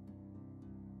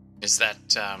 Is that,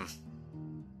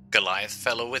 Goliath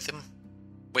fellow with him?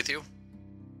 With you?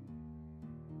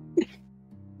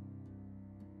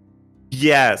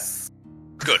 Yes.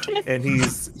 Good. And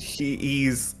he's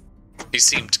He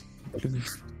seemed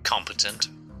competent.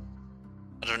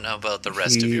 I don't know about the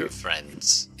rest of your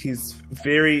friends. he's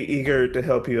very eager to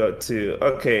help you out too.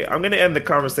 Okay, I'm gonna end the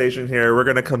conversation here. We're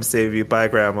gonna come save you. Bye,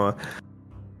 Grandma.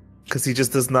 Because he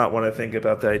just does not want to think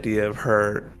about the idea of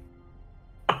her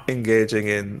engaging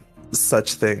in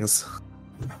such things.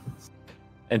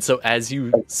 And so as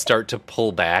you start to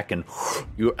pull back and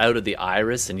you're out of the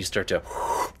iris and you start to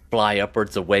fly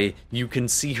upwards away, you can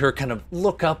see her kind of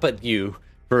look up at you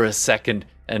for a second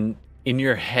and in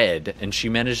your head, and she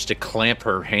managed to clamp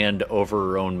her hand over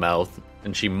her own mouth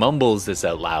and she mumbles this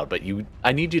out loud, but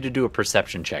I need you to do a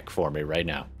perception check for me right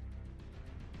now.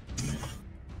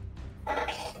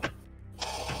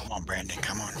 Come on, Brandon.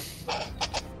 Come on.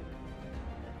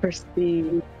 For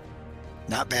speed.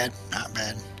 Not bad. Not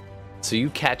bad. So you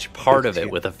catch part of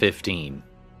it with a 15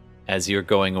 as you're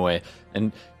going away,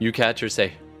 and you catch her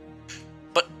say,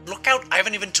 But look out, I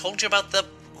haven't even told you about the...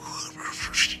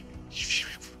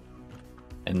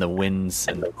 and the winds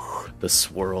and the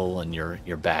swirl and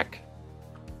your back.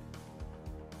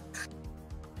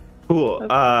 Cool.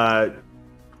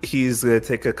 He's gonna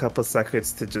take a couple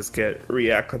seconds to just get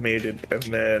reacclimated, and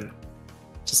then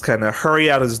just kind of hurry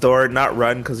out his door. Not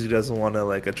run because he doesn't want to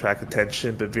like attract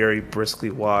attention, but very briskly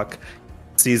walk.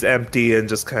 Sees empty and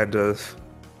just kind of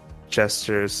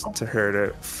gestures to her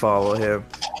to follow him,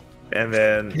 and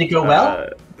then Did it go well?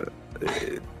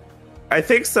 I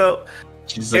think so.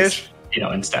 She's like, Ish.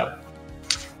 in step.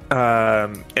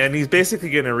 And he's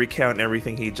basically gonna recount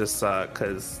everything he just saw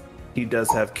because he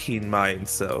does have keen mind.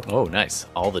 So Oh, nice.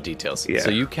 All the details. Yeah. So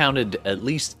you counted at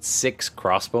least 6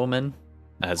 crossbowmen,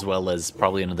 as well as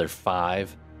probably another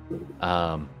 5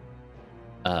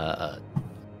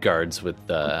 guards with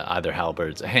either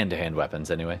halberds, hand-to-hand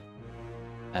weapons anyway.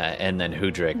 And then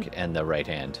Hudrick and the right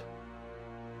hand.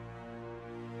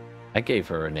 I gave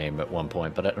her a name at one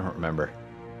point, but I don't remember.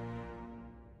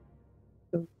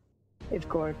 If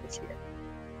Gorb is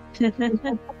here.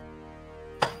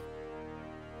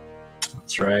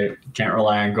 That's right. Can't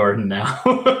rely on Gordon now.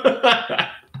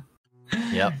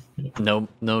 Yep. No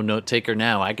note taker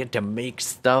now. I get to make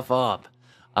stuff up.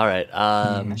 All right.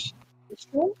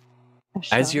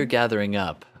 As you're gathering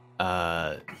up,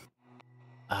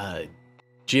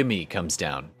 Jimmy comes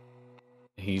down.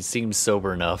 He seems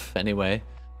sober enough anyway,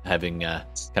 having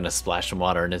kind of splashed some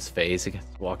water in his face,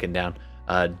 walking down.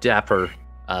 Dapper,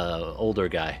 older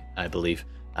guy, I believe.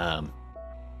 And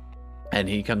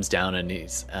he comes down and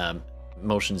he's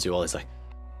motions you all. He's like,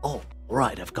 "Oh,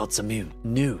 right, I've got some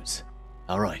news.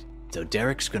 All right, so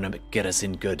Derek's gonna get us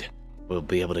in good. We'll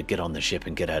be able to get on the ship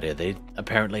and get out of here. They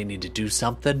apparently need to do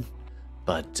something,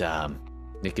 but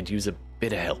they could use a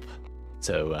bit of help.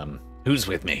 So, who's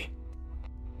with me?"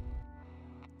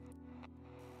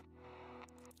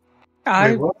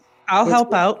 I'll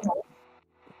help out.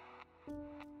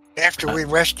 After we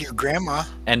rescue Grandma,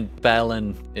 And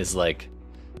Balin is like,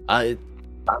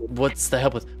 what's the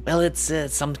help with? Well, it's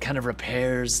some kind of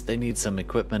repairs. They need some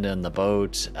equipment in the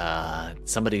boat.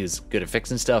 Somebody who's good at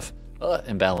fixing stuff.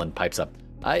 And Balin pipes up,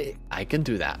 I can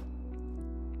do that.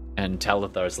 And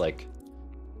Talathar's like,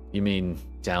 you mean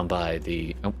down by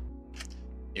the... Oh,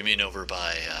 You mean over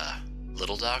by,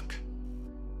 Little Dock?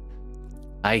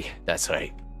 aye, that's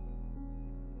right.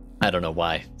 I don't know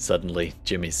why suddenly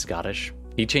Jimmy's Scottish.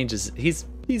 He changes. He's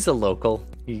He's a local.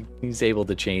 He's able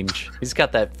to change. He's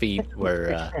got that feat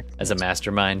where, as a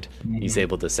mastermind, he's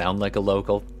able to sound like a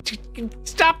local.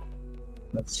 Stop!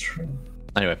 That's true.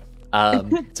 Anyway,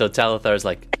 so Talathar's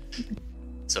like,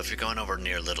 So if you're going over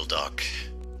near Little Dock,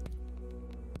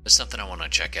 there's something I want to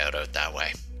check out that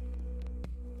way.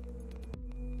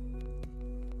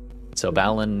 so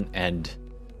Balin and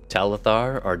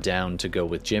Talathar are down to go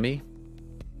with Jimmy.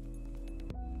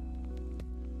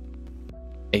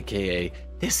 AKA,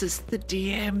 this is the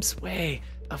DM's way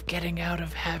of getting out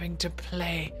of having to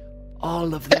play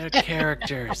all of their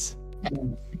characters.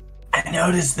 I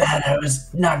noticed that. I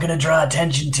was not going to draw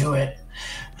attention to it.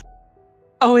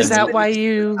 Oh, is that why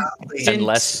you didn't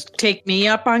Unless- take me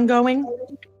up on going?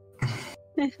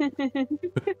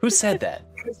 Who said that?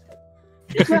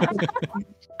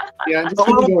 Yeah, I'm just Oh,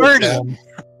 gonna go with Birdie. them.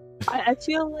 I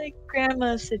feel like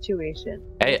grandma's situation.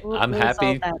 Hey, I'm We'll happy.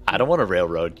 solve that. I don't want to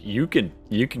railroad. You can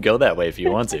go that way if you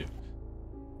want to.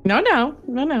 No.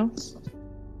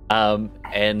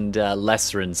 And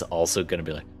Lesrin's also gonna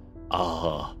be like,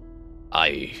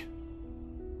 I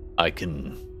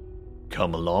can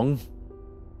come along.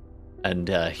 And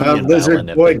he and Lizard Balin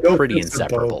have boy, been go pretty fix the boat.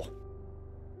 inseparable.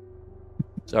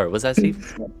 Sorry, was that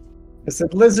Steve? I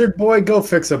said, Lizard boy, go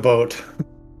fix a boat.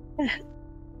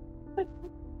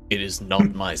 It is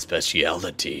not my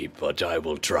speciality, but I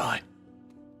will try.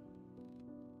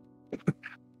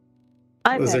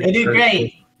 I'm Lizard happy. You do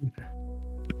great.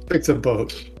 Fix a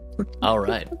boat. All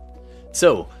right.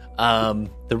 So,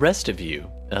 the rest of you,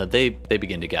 they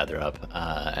begin to gather up,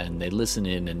 and they listen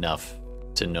in enough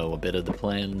to know a bit of the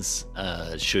plans.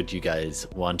 Should you guys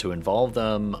want to involve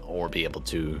them or be able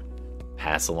to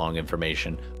pass along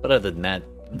information, but other than that,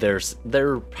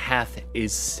 their path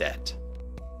is set.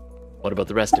 What about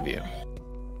the rest of you?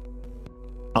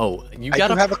 Oh, you I got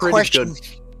do have a pretty question. good.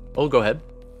 Oh, go ahead.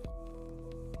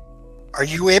 Are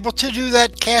you able to do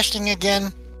that casting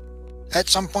again at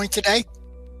some point today?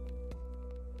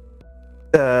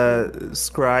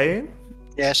 Scrying.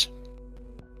 Yes.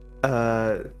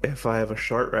 If I have a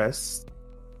short rest.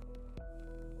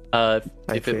 If I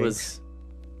it think. was,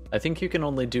 I think you can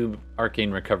only do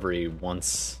arcane recovery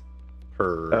once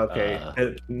per.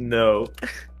 Okay. No.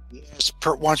 Yes,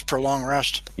 once per long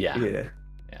rest. Yeah. Yeah.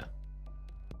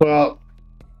 Well,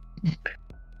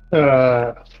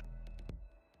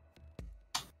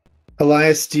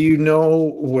 Elias, do you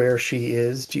know where she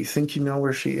is? Do you think you know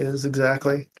where she is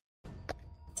exactly?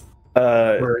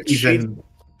 Or even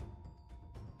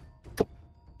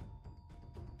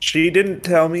She didn't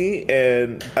tell me,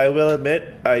 and I will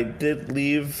admit I did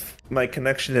leave my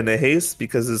connection in a haste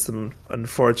because of some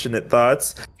unfortunate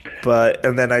thoughts.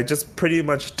 And then I just pretty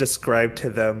much described to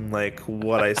them like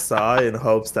what I saw in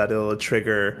hopes that it'll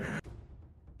trigger,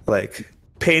 like,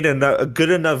 paint a good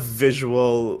enough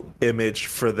visual image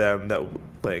for them that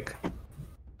like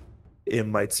it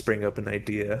might spring up an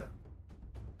idea.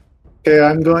 Okay,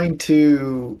 I'm going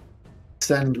to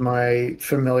send my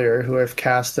familiar, who I've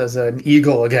cast as an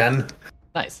eagle again,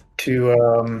 Nice.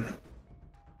 to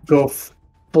go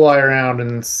fly around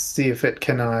and see if it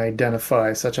can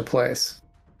identify such a place.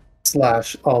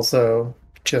 / also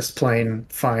just plain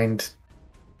find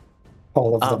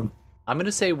all of them. I'm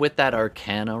gonna say with that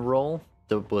Arcana roll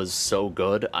that was so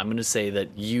good, I'm gonna say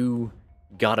that you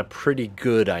got a pretty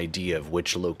good idea of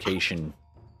which location,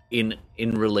 in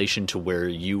relation to where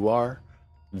you are,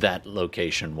 that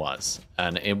location was,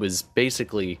 and it was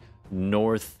basically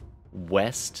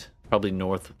northwest, probably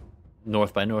north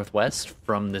by northwest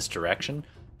from this direction,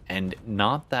 and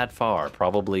not that far.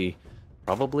 Probably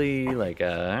like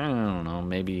I don't know,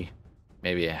 maybe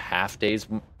a half day's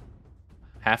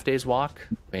walk,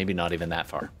 maybe not even that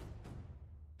far.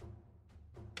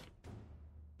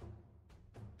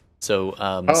 So,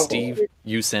 Steve,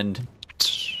 you send.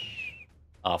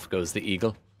 Off goes the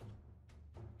eagle.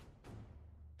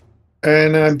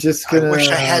 And I'm just gonna I wish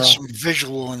I had some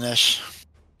visual in this.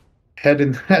 head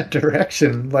in that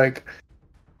direction. Like,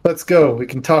 let's go. We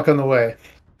can talk on the way.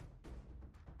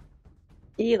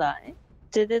 Eli,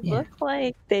 did it Yeah. look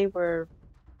like they were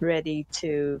ready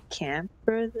to camp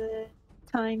for the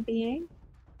time being?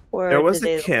 Or There was did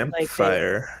they a look like they-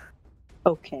 campfire.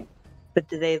 Okay. But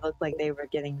did they look like they were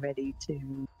getting ready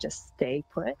to just stay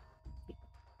put?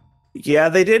 Yeah,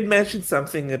 they did mention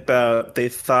something about they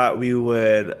thought we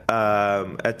would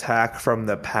attack from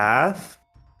the path.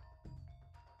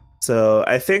 So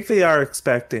I think they are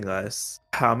expecting us.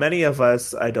 How many of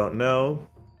us, I don't know.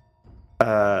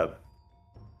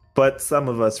 But some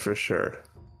of us for sure.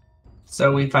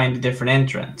 So we find a different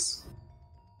entrance.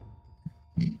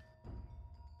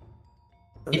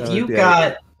 If you Yeah.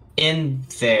 got in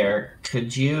there,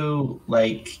 could you,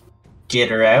 like, get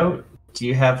her out? Do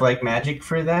you have like magic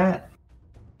for that?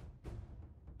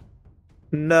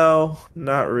 No,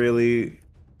 not really.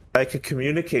 I could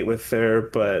communicate with her,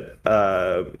 but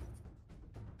that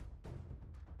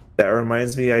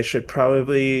reminds me I should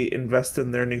probably invest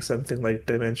in learning something like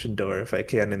Dimension Door if I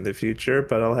can in the future,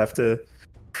 but I'll have to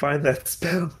find that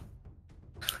spell.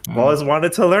 I've always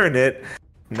wanted to learn it.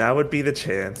 Now would be the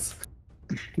chance.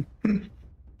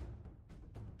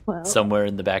 Well, Somewhere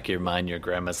in the back of your mind, your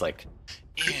grandma's like,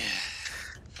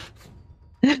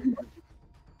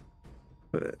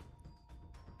 But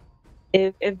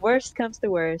if worst comes to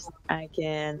worst, I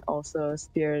can also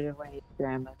spirit away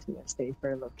grandma to a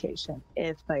safer location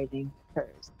if fighting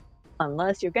occurs.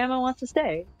 Unless your grandma wants to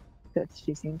stay, because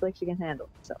she seems like she can handle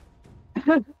it.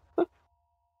 So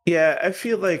yeah, I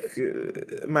feel like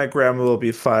my grandma will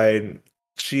be fine.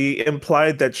 She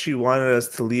implied that she wanted us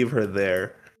to leave her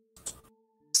there.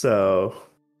 So,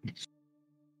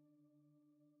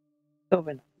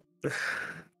 over.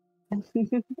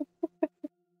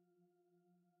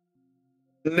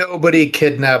 Nobody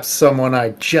kidnaps someone I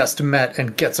just met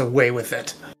and gets away with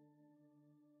it.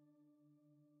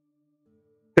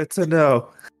 good to know.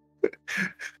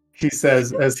 He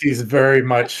says as he's very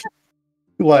much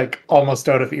like almost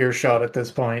out of earshot at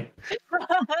this point.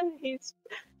 he's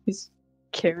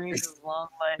carrying his long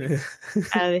leg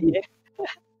out of here.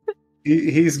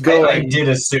 He's I going. did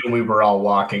assume we were all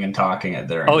walking and talking at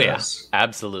there. oh yeah,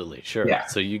 absolutely, sure. Yeah.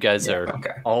 So you guys Yeah, are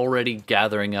okay. already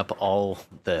gathering up all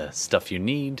the stuff you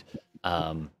need,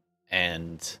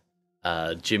 and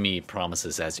Jimmy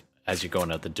promises as you're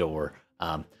going out the door,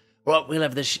 well, we'll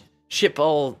have the ship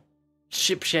all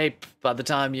ship shape by the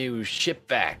time you ship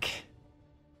back.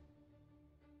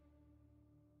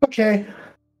 Okay.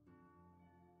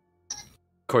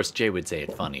 Of course, Jay would say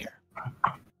it funnier.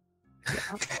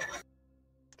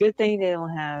 Good thing they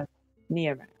don't have me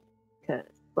around, because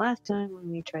last time when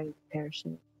we tried to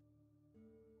parachute,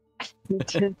 it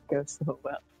didn't go so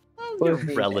well. You're With me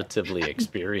there. relatively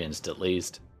experienced, at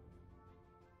least.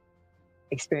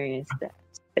 Experienced that.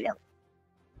 But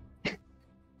yeah,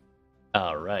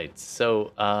 All right,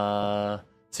 so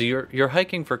so you're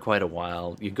hiking for quite a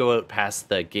while. You go out past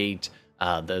the gate.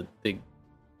 The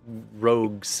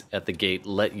rogues at the gate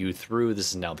let you through.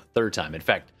 This is now the third time. In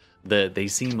fact, they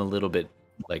seem a little bit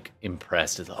like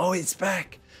impressed. Oh, it's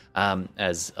back!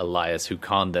 As Elias, who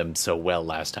conned them so well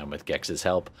last time with Gex's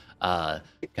help, kind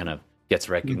of gets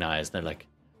recognized. They're like,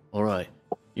 "All right,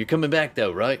 you're coming back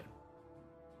though, right?"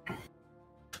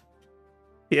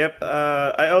 Yep,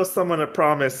 I owe someone a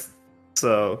promise,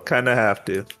 so kind of have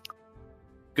to.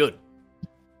 Good.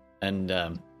 And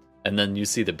then you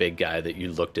see the big guy that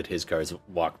you looked at his cars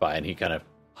walk by, and he kind of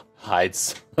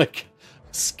hides, like,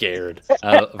 scared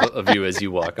of you as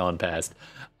you walk on past.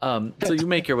 So you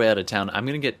make your way out of town. I'm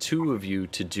going to get two of you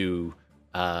to do...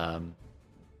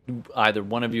 either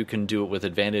one of you can do it with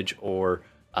advantage, or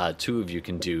two of you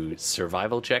can do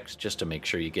survival checks, just to make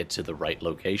sure you get to the right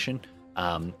location.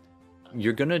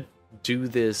 You're going to do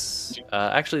this...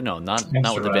 actually, no, not with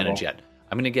Survival. advantage yet.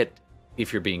 I'm going to get...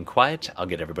 If you're being quiet, I'll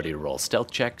get everybody to roll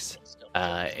stealth checks,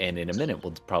 and in a minute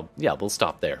we'll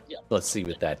stop there. Let's see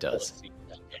what that does.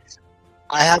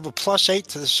 I have a +8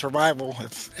 to the survival,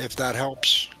 if that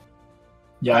helps.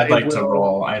 Yeah, I'd I like to will-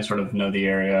 roll. I sort of know the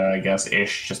area, I guess,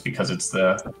 ish, just because it's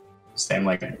the same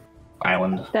like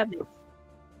island. that makes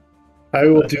I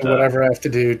will But, do whatever I have to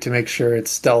do to make sure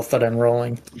it's stealth that I'm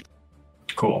rolling.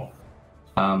 Cool.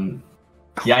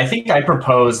 Yeah, I think I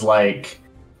propose like,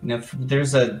 if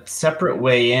there's a separate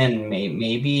way in,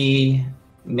 maybe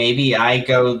I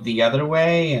go the other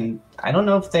way, and I don't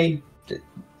know if they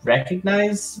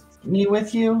recognize me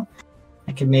with you.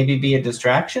 I could maybe be a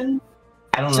distraction.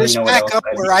 I don't Is really this know what back else up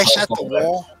I'd be where I set the helpful with.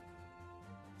 wall?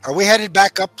 Are we headed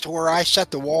back up to where I set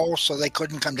the wall so they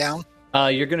couldn't come down?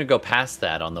 You're going to go past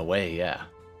that on the way, yeah.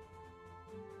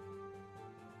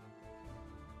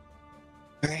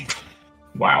 Okay.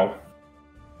 Wow.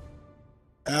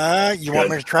 You want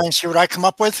me to try and see what I come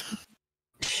up with?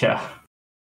 Yeah.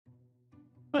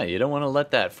 Well, you don't want to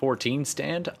let that 14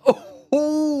 stand?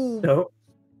 Oh! No.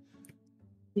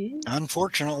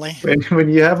 Unfortunately. When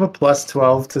you have a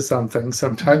 +12 to something,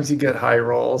 sometimes you get high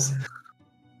rolls.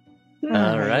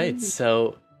 All right,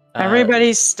 so...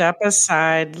 Everybody step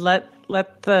aside. Let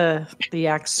the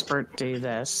expert do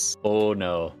this. Oh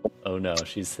no,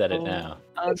 she said it Oh. now.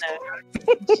 Oh no.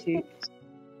 she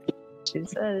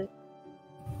said it.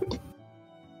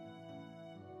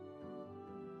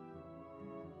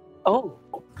 Oh,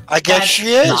 I guess That's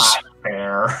she is. Not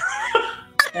fair.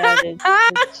 that is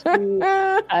true.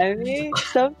 I mean,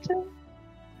 sometimes.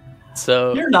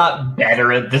 So You're not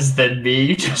better at this than me.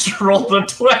 You just rolled a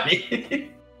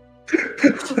 20.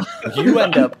 you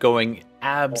end up going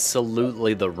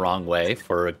absolutely the wrong way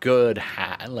for a good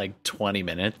 20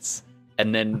 minutes,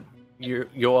 and then you're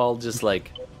all just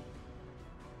like,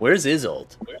 "Where's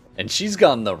Isolde?" And she's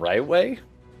gone the right way,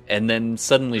 and then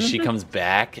suddenly she comes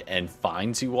back and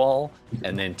finds you all,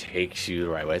 and then takes you the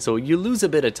right way. So you lose a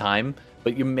bit of time,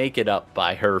 but you make it up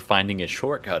by her finding a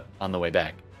shortcut on the way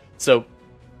back. So,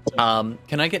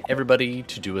 can I get everybody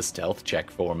to do a stealth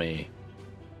check for me?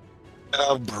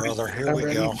 Oh, brother, here we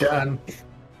Already go. done.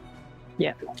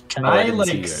 Can Oh, I I didn't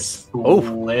see like yours.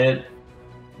 split?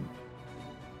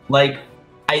 Like,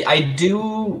 I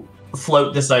do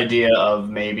float this idea of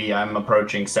maybe I'm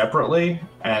approaching separately,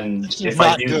 and if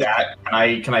I Not do good. that,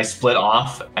 can I split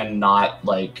off and not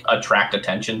like attract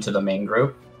attention to the main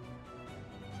group?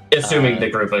 Assuming the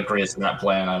group agrees to that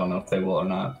plan, I don't know if they will or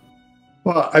not.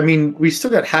 Well, I mean, we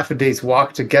still got half a day's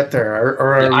walk to get there.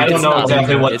 Or are we I don't just know not exactly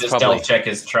leaving? what It's this probably- stealth check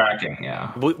is tracking.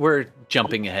 Yeah. We're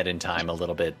jumping ahead in time a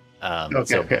little bit.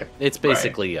 Okay. It's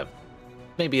basically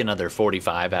maybe another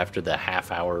 45 after the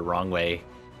half-hour wrong way,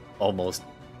 almost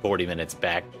 40 minutes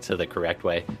back to the correct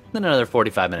way, then another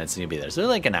 45 minutes and you'll be there. So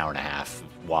like an hour and a half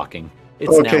walking.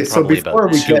 It's Okay, now so probably before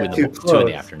about we 2 get in, too the, 2 in close-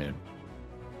 the afternoon.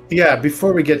 Yeah,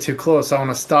 before we get too close, I want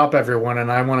to stop everyone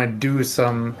and I want to do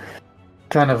some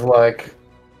kind of like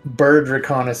bird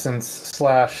reconnaissance /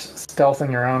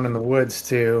 stealthing around in the woods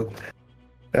to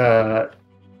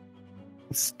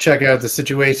check out the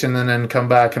situation and then come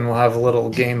back and we'll have a little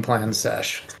game plan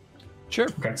sesh. Sure.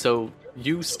 Okay. So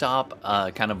you stop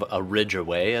kind of a ridge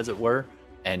away, as it were,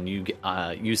 and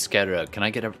you scatter out. Can I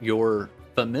get your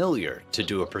familiar to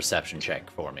do a perception check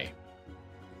for me?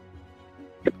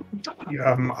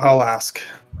 I'll ask.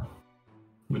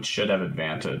 Which should have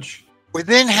advantage.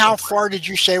 Within how far did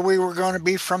you say we were going to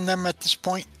be from them at this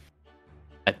point?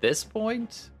 At this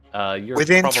point, you're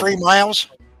Within probably, 3 miles?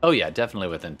 Oh yeah, definitely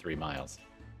within 3 miles.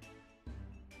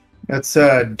 That's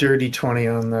a dirty 20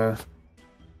 on the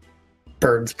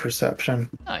bird's perception.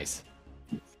 Nice.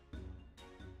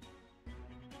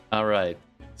 All right.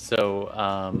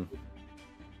 So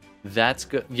that's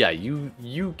good. Yeah,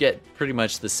 you get pretty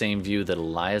much the same view that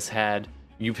Elias had.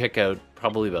 You pick out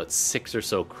probably about 6 or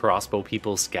so crossbow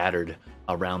people scattered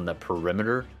around the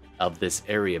perimeter of this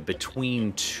area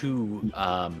between two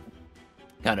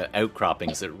kind of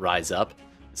outcroppings that rise up.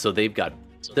 So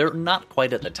they're not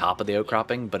quite at the top of the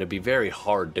outcropping, but it'd be very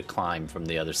hard to climb from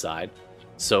the other side.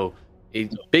 So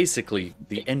basically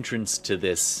the entrance to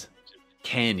this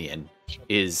canyon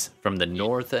is from the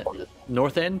north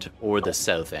end or the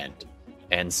south end.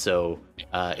 And so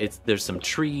there's some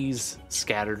trees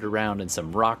scattered around and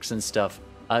some rocks and stuff.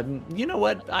 You know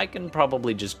what? I can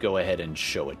probably just go ahead and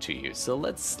show it to you. So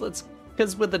let's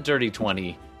because with the dirty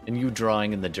 20 and you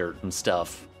drawing in the dirt and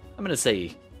stuff, I'm gonna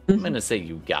say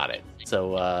you got it.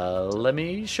 So let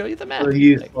me show you the map. We'll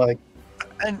use like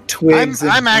And twigs. I'm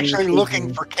and actually branches looking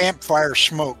and- for campfire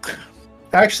smoke.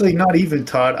 Actually, not even,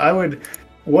 Todd.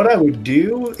 What I would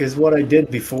do is what I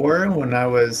did before when I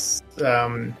was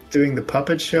doing the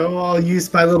puppet show. I'll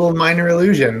use my little minor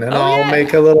illusion, and I'll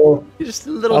make a little. Just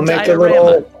a little I'll make a diorama.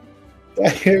 little.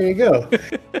 Here you go.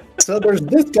 So there's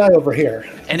this guy over here,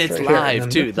 And it's right here, live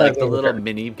and too. this guy Like the over little here.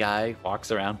 mini guy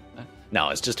walks around. No,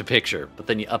 it's just a picture, but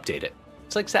then you update it.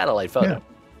 It's like satellite photo.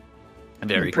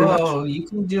 Very Pretty cool. much. Whoa, you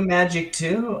can do magic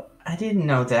too? I didn't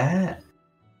know that.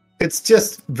 It's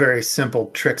just very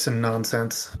simple tricks and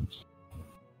nonsense.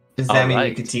 Does that mean you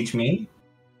Alright. could teach me?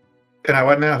 Can I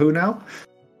what now? Who now?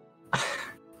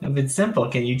 If it's simple,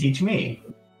 can you teach me?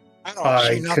 I don't I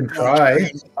see can nothing on try.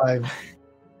 screen.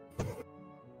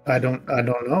 I don't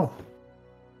know.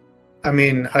 I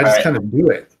mean, I just Alright. kind of do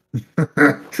it.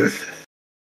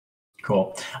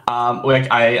 Cool.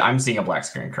 I'm seeing a black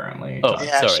screen currently. Oh.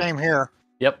 Yeah, sorry. same here.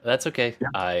 Yep, that's okay.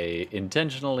 I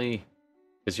intentionally,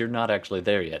 because you're not actually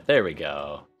there yet. There we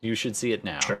go. You should see it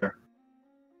now. Sure.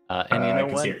 And you I know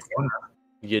can what? see a corner.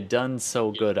 You done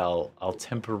so good. I'll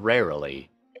temporarily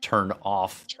turn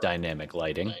off dynamic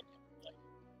lighting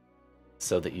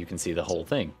so that you can see the whole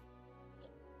thing.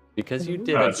 Because you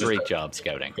did Oh, a it's just great a- job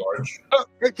scouting. George. Oh,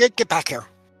 get back here.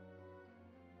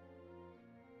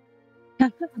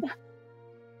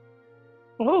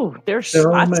 Oh, there's So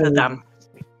lots many. of them.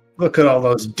 Look at all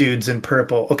those dudes in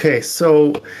purple. Okay,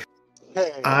 so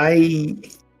Hey, I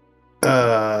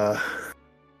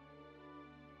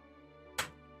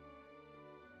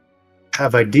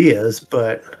have ideas,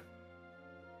 but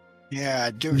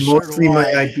yeah, do sort of mostly my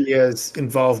why. ideas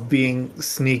involve being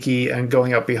sneaky and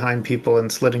going up behind people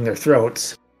and slitting their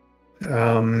throats.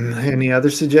 Any other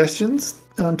suggestions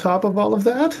on top of all of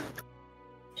that?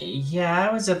 Yeah,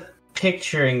 I was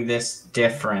picturing this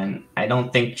different. I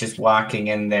don't think just walking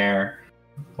in there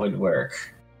would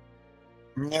work.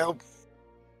 Nope.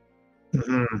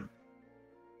 Mhm.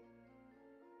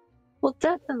 Well,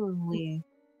 definitely,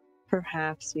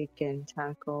 perhaps we can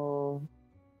tackle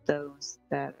those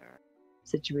that are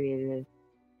situated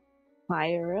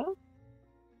higher up.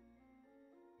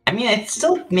 I mean, it's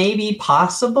still maybe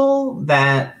possible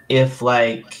that if,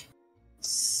 like,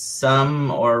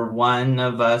 some or one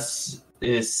of us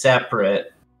is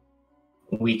separate,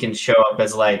 we can show up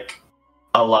as, like,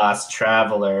 a lost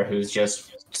traveler who's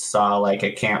just saw, like,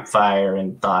 a campfire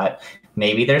and thought,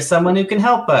 maybe there's someone who can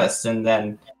help us, and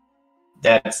then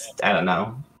that's, I don't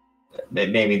know.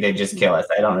 Maybe they just kill us.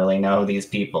 I don't really know these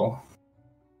people.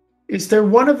 Is there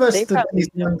one of us They that probably these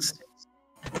don't. ones...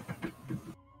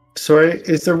 Sorry,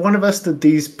 is there one of us that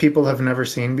these people have never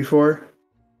seen before?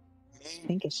 I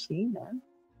think it's Sheena.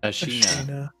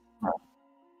 Ashina.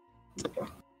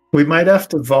 We might have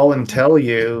to volunteer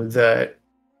you that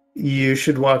you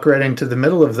should walk right into the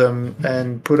middle of them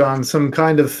and put on some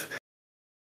kind of,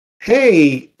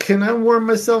 hey, can I warm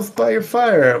myself by your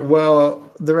fire?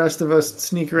 While the rest of us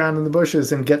sneak around in the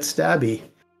bushes and get stabby.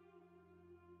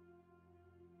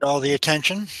 All the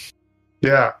attention.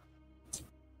 Yeah.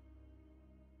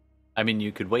 I mean,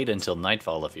 you could wait until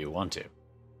nightfall if you want to.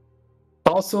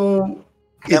 Also,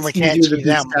 Then we it's can't easier to see be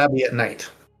them. stabby at night.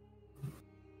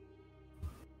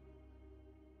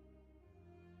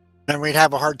 And we'd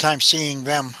have a hard time seeing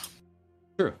them.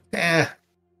 True. Eh.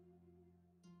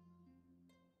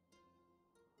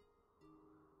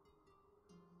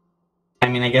 I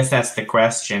mean, I guess that's the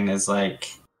question, is,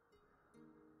 like,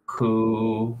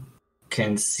 who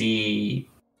can see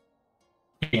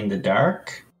in the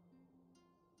dark?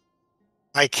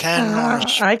 I can. on a I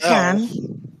spell. can.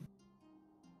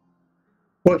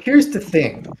 Well, here's the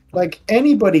thing. Like,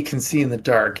 anybody can see in the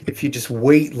dark if you just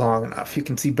wait long enough. You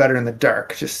can see better in the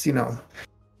dark. Just,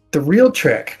 the real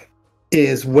trick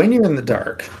is when you're in the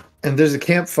dark and there's a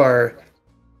campfire,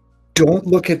 don't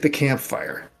look at the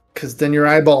campfire, because then your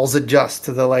eyeballs adjust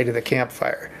to the light of the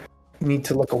campfire. You need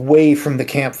to look away from the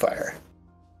campfire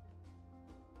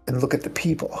and look at the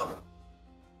people.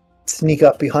 Sneak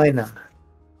up behind them.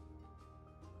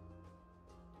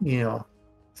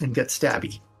 And get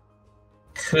stabby.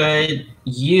 Could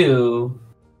you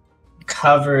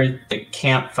cover the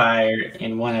campfire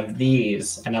in one of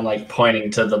these? And I'm, like, pointing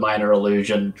to the minor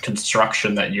illusion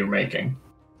construction that you're making.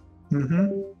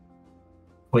 Mm-hmm.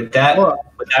 Would that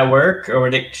work, or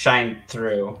would it shine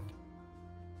through?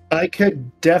 I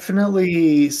could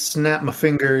definitely snap my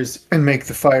fingers and make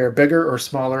the fire bigger or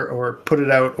smaller, or put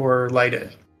it out or light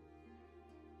it.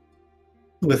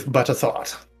 With but a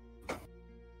thought.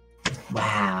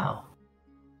 Wow.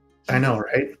 I know,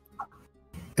 right?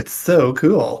 It's so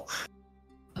cool.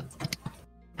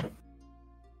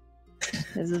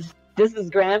 This is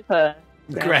Grandpa.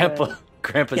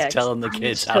 Grandpa's Yeah, telling the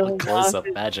kids how showing close off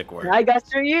up magic works. I got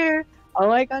your ear.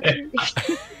 Oh, I got your ear.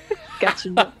 Got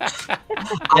you.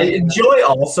 I enjoy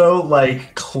also,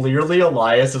 like, clearly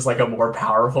Elias is, like, a more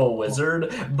powerful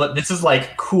wizard, but this is,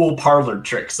 like, cool parlor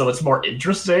trick, so it's more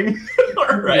interesting.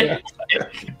 Right?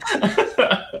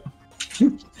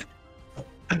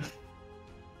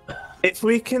 If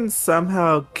we can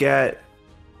somehow get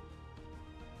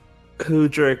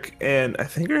Hudrick and I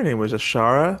think her name was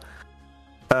Ashara,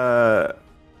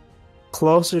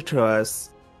 closer to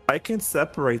us, I can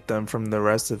separate them from the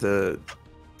rest of the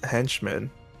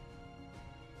henchmen.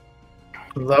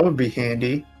 That would be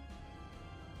handy.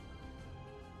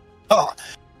 Oh,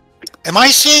 am I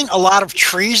seeing a lot of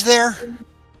trees there?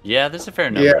 Yeah, there's a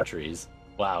fair number of trees.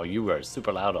 Wow, you were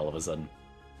super loud all of a sudden.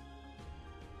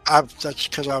 That's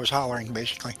because I was hollering,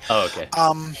 basically. Oh, okay.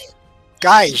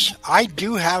 Guys, I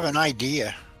do have an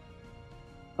idea.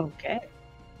 Okay.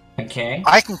 Okay.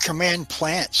 I can command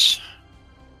plants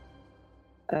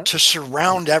Oh. to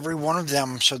surround every one of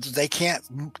them so that they can't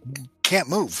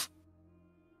move.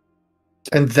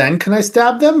 And then can I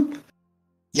stab them?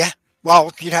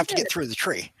 Well, you'd have to get through the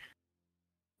tree.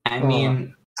 I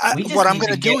mean, we just What I'm need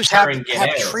going to to do get is her have and get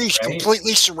out, trees right?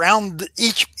 completely surround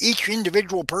each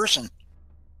individual person.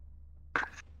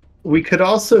 We could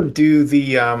also do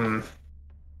the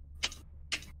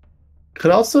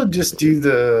could also just do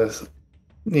the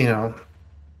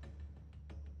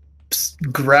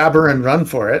grab her and run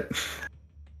for it.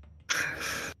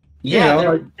 Yeah, You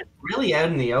know, they're really out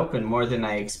in the open more than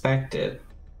I expected.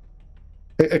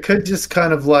 It could just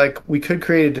kind of like, we could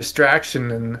create a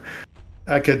distraction and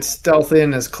I could stealth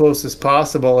in as close as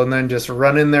possible and then just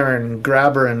run in there and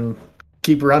grab her and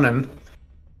keep running.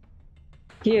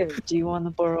 Here, do you want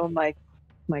to borrow my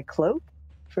cloak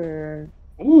for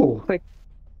Ooh. Quick.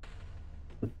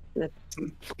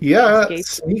 Yeah,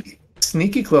 Escape.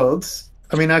 sneaky clothes.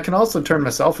 I mean, I can also turn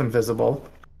myself invisible.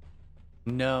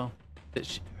 No.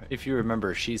 If you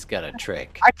remember, she's got a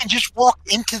trick. I can just walk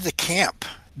into the camp.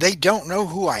 They don't know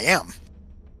who I am.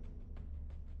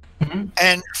 Mhm.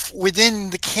 And within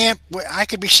the camp, I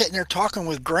could be sitting there talking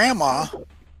with Grandma,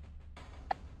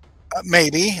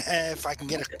 maybe, if I can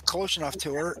get close enough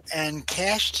to her, and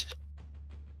cast.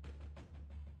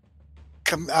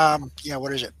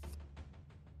 What is it?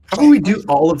 How about we do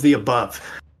all of the above?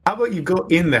 How about you go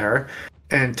in there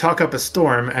and talk up a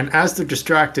storm, and as they're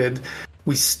distracted,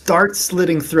 we start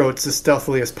slitting throats as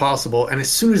stealthily as possible, and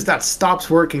as soon as that stops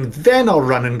working, then I'll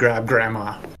run and grab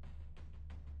Grandma.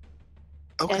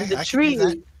 Okay, And the I can do tree.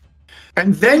 that.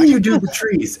 And then you do the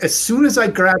trees. As soon as I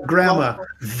grab Grandma,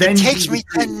 then It you takes do the me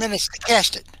 10 trees. minutes to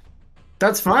cast it.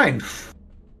 That's fine.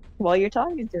 While you're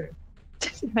talking to her.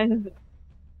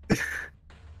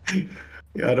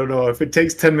 Yeah, I don't know. If it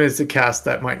takes 10 minutes to cast,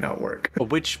 that might not work. But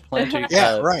which plant are you,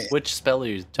 Yeah, right. Which spell are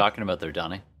you talking about there,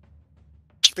 Donnie?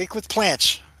 Speak with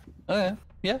plants. Oh yeah,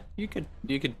 yeah. You could.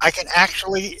 I can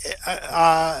actually.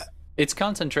 It's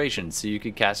concentration, so you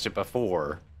could cast it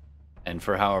before, and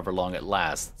for however long it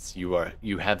lasts,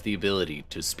 you have the ability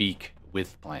to speak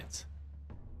with plants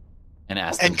and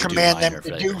ask them And to command do them minor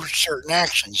to favors. do certain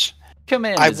actions.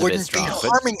 Command I is a bit wouldn't strong, be but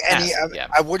harming any. ask, yeah.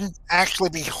 I wouldn't actually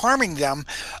be harming them.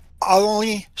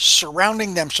 Only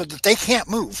surrounding them so that they can't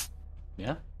move.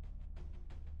 Yeah.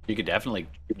 You could definitely.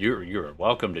 You're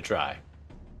welcome to try.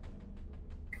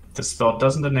 The spell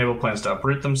doesn't enable plants to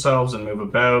uproot themselves and move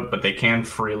about, but they can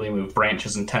freely move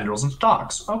branches and tendrils and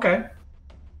stalks. Okay.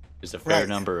 There's a fair Right.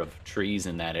 number of trees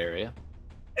in that area.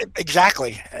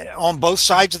 Exactly, on both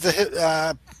sides of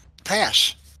the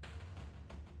pass.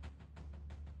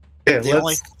 Yeah,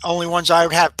 The only ones I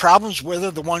would have problems with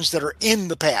are the ones that are in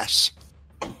the pass.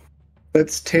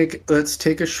 let's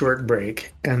take a short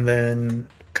break and then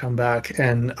come back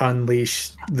and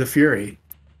unleash the fury.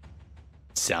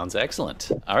 Sounds excellent.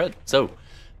 All right, so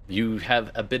you have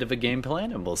a bit of a game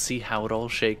plan, and we'll see how it all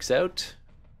shakes out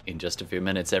in just a few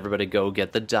minutes. Everybody, go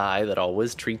get the die that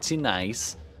always treats you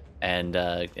nice, and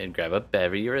grab a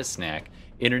berry or a snack.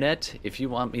 Internet, if you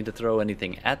want me to throw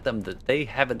anything at them that they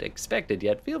haven't expected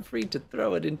yet, feel free to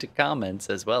throw it into comments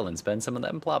as well and spend some of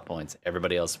them plot points.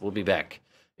 Everybody else will be back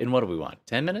in, what do we want,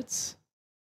 10 minutes?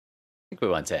 I think we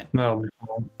want 10. No,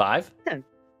 5?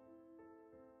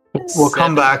 we'll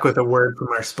come 7? back with a word from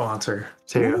our sponsor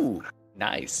too. Ooh,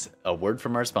 nice. A word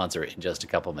from our sponsor in just a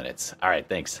couple minutes. All right,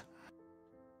 thanks.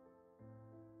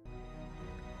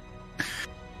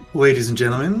 Ladies and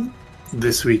gentlemen,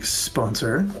 this week's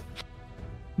sponsor,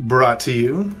 brought to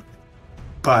you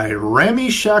by Rami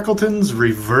Shackleton's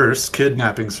Reverse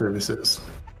Kidnapping Services.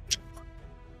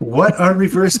 What are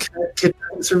reverse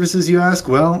kidnapping services, you ask?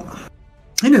 Well,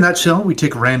 in a nutshell, we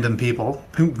take random people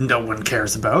who no one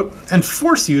cares about and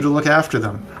force you to look after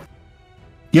them.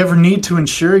 You ever need to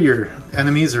ensure your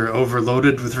enemies are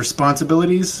overloaded with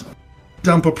responsibilities?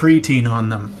 Dump a preteen on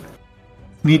them.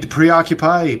 Need to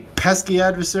preoccupy pesky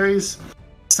adversaries?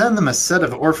 Send them a set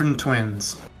of orphan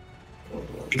twins.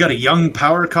 You got a young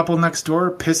power couple next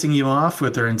door pissing you off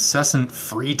with their incessant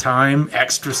free time,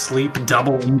 extra sleep,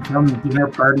 double income, dinner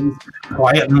parties,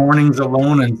 quiet mornings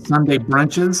alone, and Sunday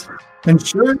brunches?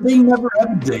 Ensure they never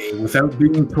have a day without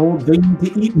being told they need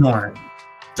to eat more.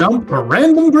 Dump a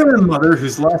random grandmother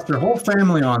who's lost her whole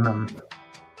family on them.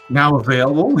 Now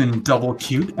available in double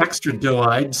cute, extra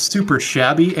doe-eyed, super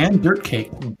shabby, and dirt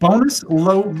cake. Bonus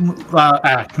lower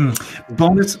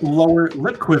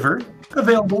lip quiver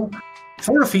available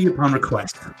for a fee upon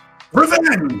request.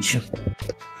 Revenge!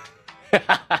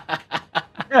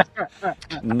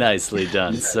 Nicely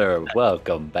done, sir.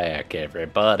 Welcome back,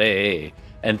 everybody.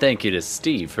 And thank you to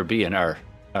Steve for being our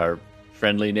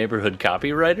friendly neighborhood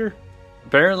copywriter,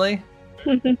 apparently.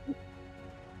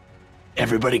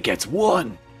 Everybody gets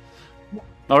one.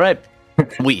 All right.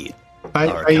 We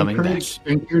are I coming back.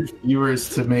 encourage viewers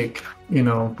to make,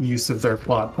 use of their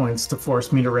plot points to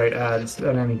force me to write ads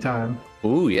at any time.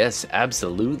 Ooh, yes,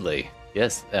 absolutely.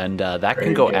 Yes, and that can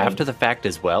Very go good. after the fact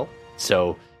as well.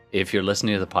 So if you're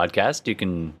listening to the podcast, you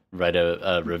can write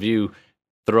a review,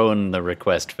 throw in the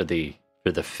request for the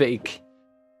fake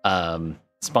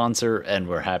sponsor, and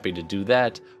we're happy to do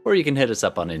that. Or you can hit us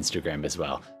up on Instagram as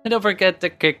well. And don't forget to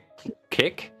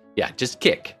kick? Yeah, just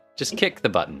kick. Just kick the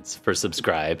buttons for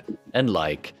subscribe and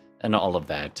like and all of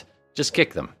that. Just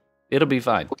kick them. It'll be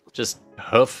fine. Just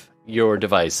hoof your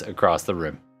device across the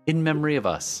room in memory of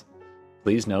us.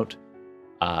 Please note,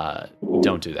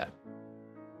 don't do that.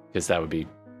 Because that would be,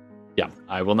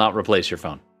 I will not replace your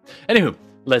phone. Anywho,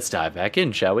 let's dive back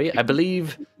in, shall we? I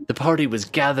believe the party was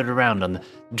gathered around on the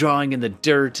drawing in the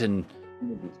dirt and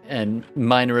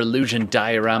minor illusion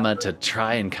diorama to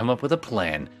try and come up with a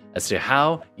plan as to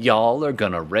how y'all are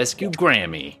gonna rescue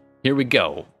Grammy. Here we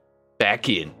go. Back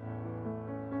in.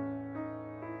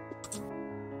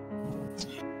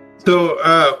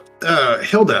 So,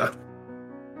 Hilda,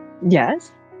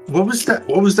 Yes. what was that?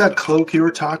 What was that cloak you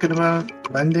were talking about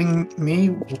lending me?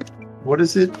 What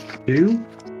does it do?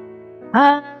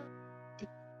 Not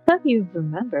you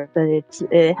remember, but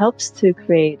it helps to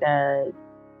create a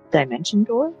dimension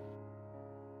door.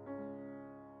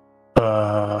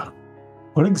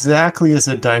 What exactly is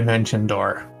a dimension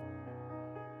door?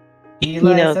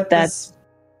 Eli, You know, is that that's- this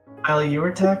file you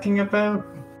were talking about?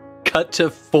 Cut to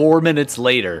 4 minutes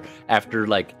later after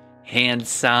like hand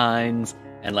signs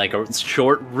and like a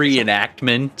short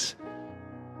reenactment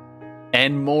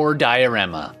and more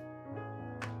diorama.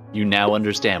 You now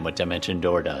understand what Dimension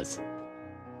Door does.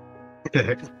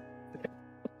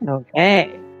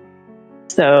 Okay.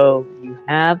 So you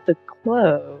have the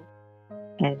cloak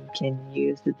and can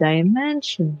use the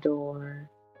dimension door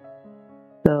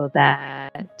so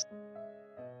that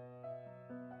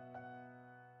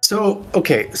So,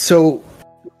 okay, so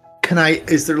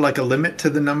is there like a limit to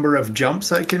the number of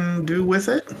jumps I can do with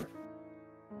it?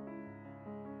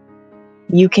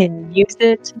 you can use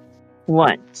it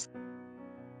once.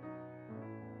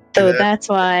 So Okay. that's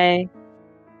why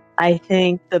I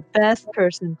think the best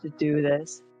person to do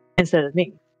this, instead of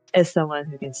me, is someone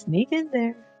who can sneak in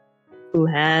there, who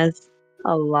has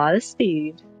a lot of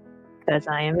speed, because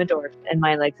I am a dwarf and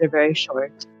my legs are very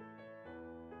short.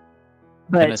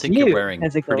 But And I think you're wearing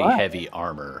as a pretty Goliath- heavy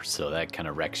armor, so that kind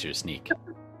of wrecks your sneak.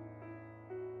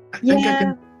 I think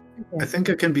Yeah. I think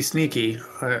I can be sneaky.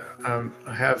 I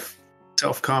have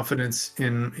self-confidence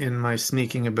in my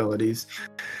sneaking abilities.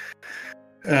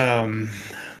 And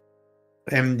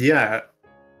yeah.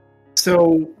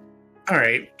 So, all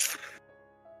right.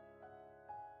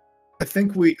 I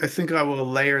think I will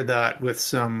layer that with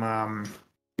some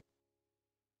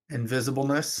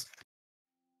invisibleness.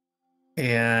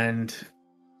 And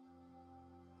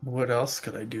what else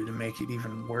could I do to make it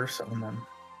even worse on them?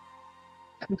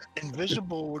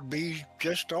 Invisible would be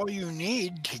just all you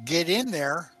need to get in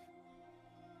there.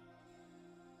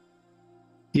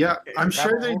 Yeah, I'm Grab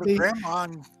sure a they'd hold of be. grandma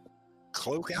and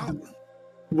cloak out.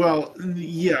 Well,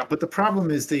 yeah, but the problem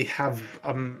is they have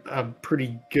a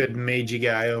pretty good magey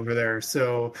guy over there.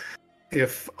 So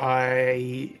if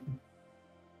then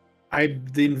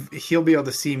he'll be able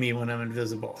to see me when I'm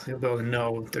invisible. He'll be able to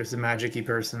know if there's a magic-y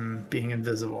person being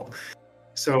invisible.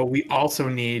 So we also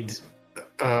need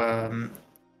a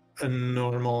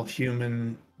normal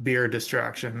human beer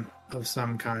distraction of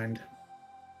some kind.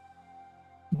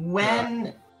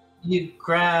 When you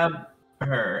grab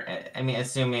her, I mean,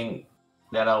 assuming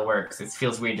that all works, it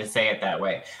feels weird to say it that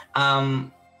way.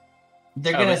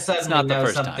 They're gonna it's suddenly not the know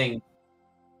first time. something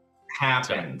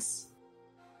happens.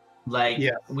 Like,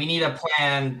 Yeah. we need a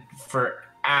plan for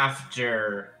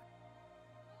after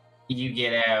you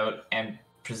get out, and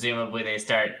presumably they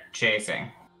start chasing.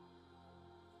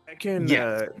 I can.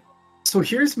 Yeah. So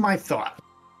here's my thought.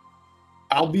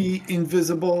 I'll be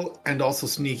invisible and also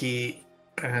sneaky,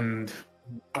 and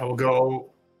I will go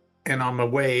and on my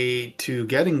way to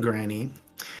getting Granny,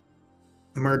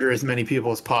 murder as many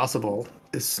people as possible,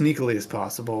 as sneakily as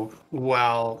possible,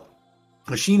 while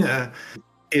Machina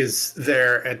is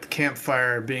there at the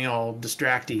campfire being all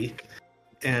distracty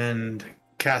and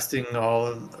casting all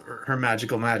of her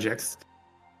magical magics.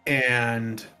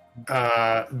 And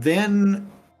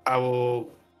then I will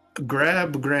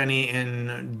grab Granny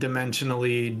and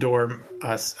dimensionally door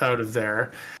us out of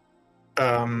there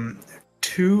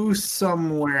to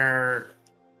somewhere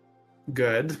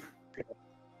good.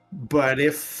 But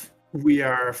if we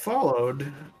are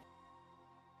followed,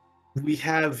 we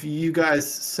have you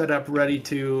guys set up ready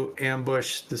to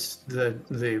ambush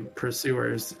the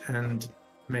pursuers and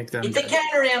make them. It's a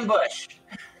counter ambush.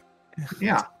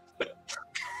 Yeah,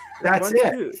 that's One,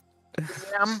 it. two.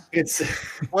 It's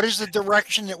What is the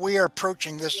direction that we are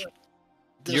approaching this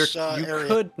You area?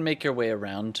 could make your way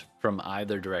around from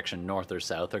either direction, north or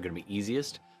south, are going to be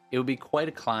easiest. It would be quite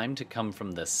a climb to come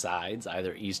from the sides,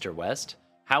 either east or west.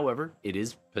 However, it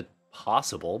is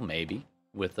possible, maybe,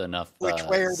 with enough. Which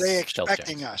way are they stealth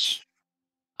expecting checks.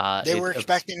 us? They were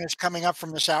expecting us coming up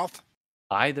from the south?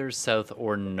 Either south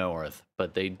or north,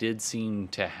 but they did seem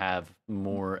to have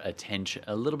more attention,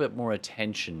 a little bit more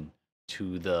attention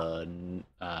to the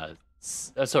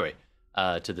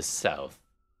to the south.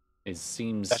 It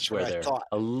seems That's where what I they're thought.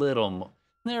 a little more,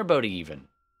 they're about even.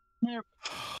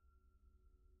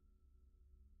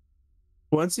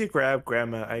 Once you grab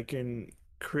Grandma, I can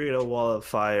create a wall of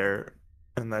fire,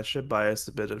 and that should buy us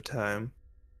a bit of time.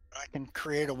 I can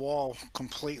create a wall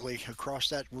completely across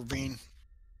that ravine.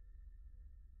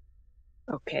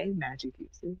 Okay, magic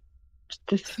usage.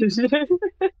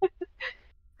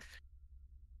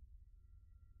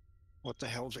 What the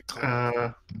hell is it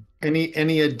called?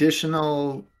 Any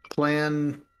additional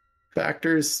plan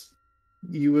factors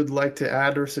you would like to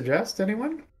add or suggest?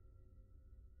 Anyone?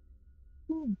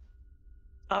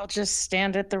 I'll just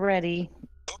stand at the ready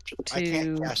I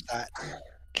can't to cast that.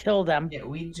 kill them. Yeah,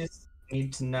 we just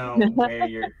need to know where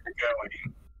you're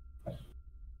going.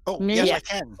 Oh, Me? yes, Yeah. I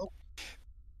can.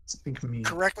 Think me.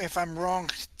 Correct me if I'm wrong,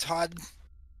 Todd.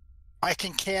 I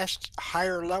can cast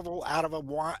higher level out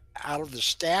of the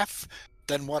staff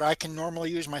than what I can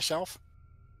normally use myself.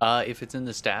 If it's in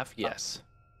the staff, yes.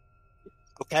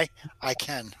 Okay, I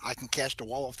can. I can cast a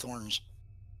wall of thorns.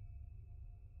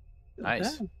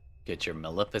 Nice. Okay. Get your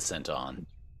Maleficent on.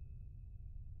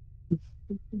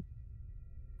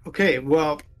 Okay,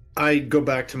 well, I go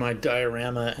back to my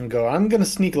diorama and go, I'm going to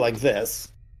sneak like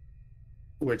this.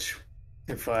 Which,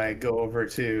 if I go over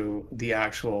to the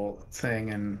actual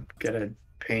thing and get a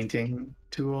painting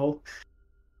tool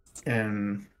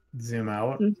and zoom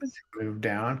out, move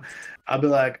down, I'll be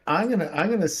like, I'm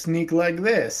gonna sneak like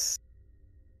this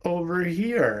over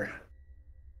here.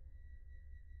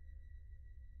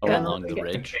 Oh, Yeah. along the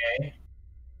ridge. Okay.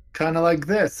 Kind of like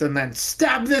this, and then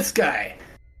stab this guy.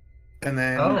 And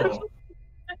then Oh.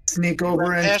 sneak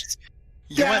over and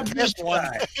You went stab past this one.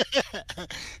 guy.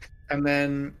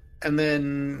 and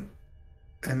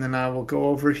then I will go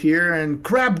over here and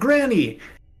grab Granny,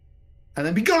 and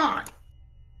then be gone.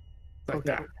 Like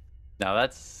that. Now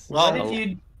that's... What if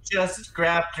you just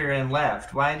grabbed her and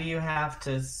left? Why do you have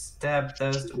to stab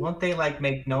those? Won't they like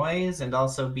make noise and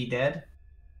also be dead?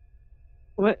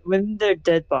 When their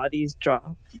dead bodies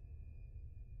drop.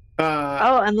 Uh,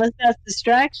 Oh, unless that's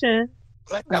distraction.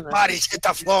 Let the bodies hit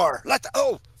the floor.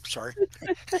 Sorry.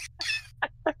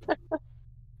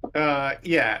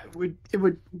 yeah,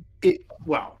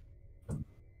 well,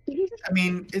 I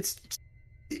mean,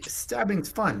 stabbing's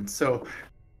fun, so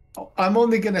I'm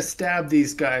only gonna stab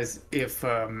these guys if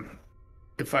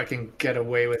I can get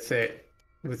away with it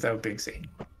without being seen.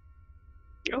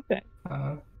 Okay.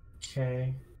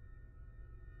 Okay.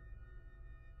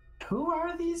 Who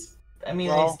are these? I mean,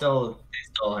 Well- they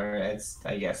stole her.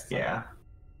 I guess, yeah.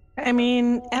 I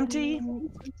mean, empty.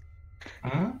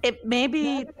 Huh? It may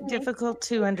be difficult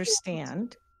to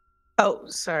understand. Oh,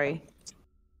 sorry.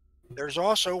 There's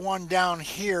also one down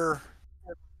here.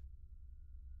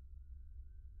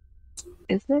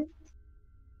 Is it?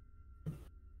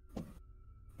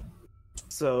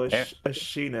 So, Yeah.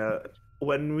 Ashina,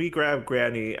 when we grab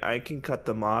Granny, I can cut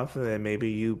them off, and then maybe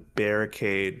you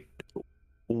barricade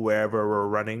wherever we're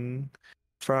running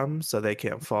from so they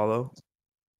can't follow.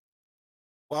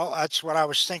 Well, that's what I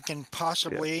was thinking.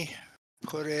 Possibly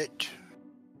put it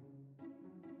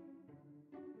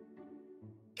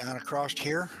down across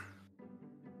here.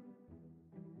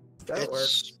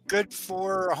 It's good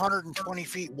for 120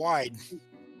 feet wide,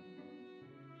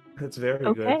 That's very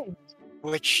good. Okay.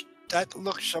 which that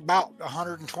looks about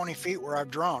 120 feet where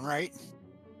I've drawn, right?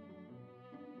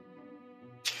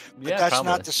 But Yeah, that's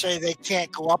probably. not to say they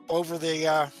can't go up over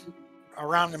the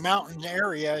around the mountain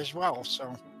area as well.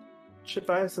 So Should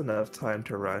buy us enough time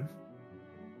to run.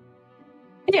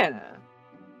 Yeah.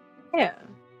 Yeah.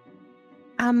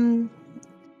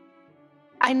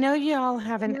 I know you all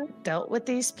haven't dealt with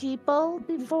these people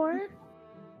before,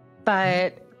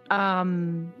 but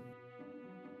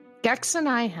Gex and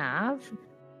I have.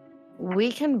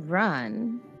 We can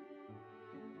run,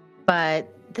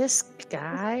 but this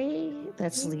guy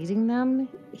that's leading them,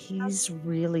 he's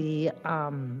really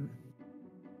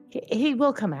he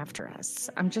will come after us.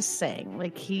 I'm just saying,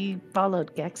 like he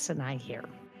followed Gex and I here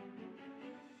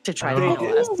to try They to did.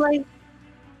 kill us. Like,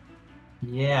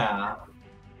 Yeah.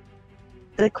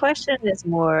 the question is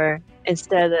more,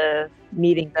 instead of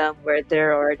meeting them where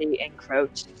they're already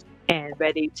encroached and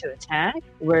ready to attack,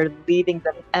 we're leading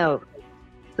them out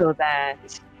so that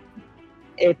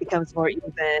it becomes more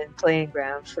even playing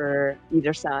ground for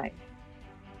either side.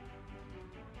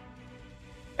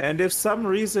 And if some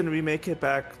reason we make it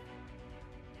back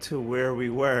to where we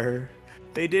were,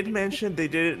 they did mention they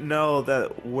didn't know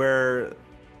that where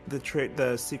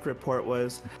the secret port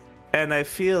was, and I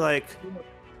feel like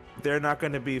they're not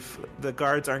going to be the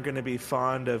guards aren't going to be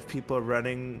fond of people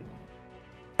running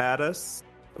at us,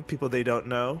 people they don't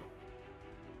know.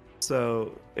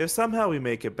 So if somehow we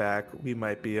make it back, we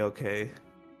might be okay.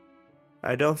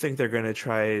 I don't think they're going to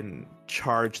try and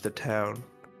charge the town.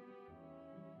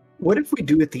 What if we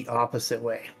do it the opposite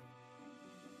way?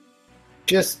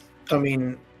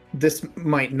 This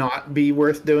might not be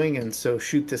worth doing, and so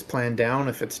shoot this plan down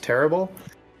if it's terrible.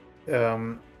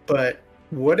 But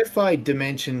what if I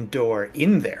dimension door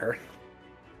in there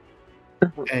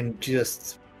and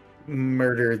just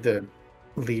murder the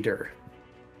leader?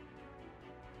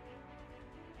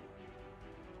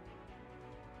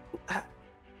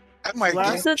 That might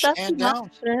Last- get That's stand an down.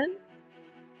 option.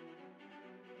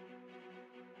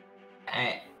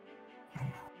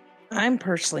 I'm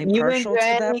personally You and partial to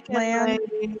Granny that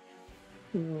plan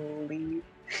can leave.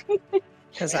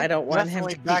 because I don't want him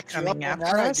Definitely to keep back you up coming on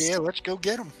after that us. idea. Let's go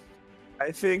get him.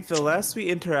 I think the less we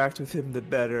interact with him, the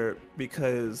better,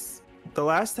 because the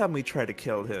last time we tried to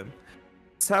kill him,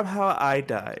 somehow I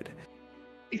died.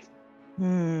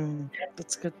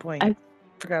 That's a good point. I-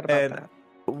 Forgot about And that.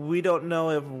 we don't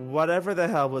know if whatever the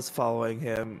hell was following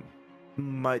him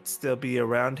might still be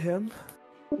around him.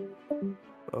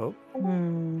 Oh,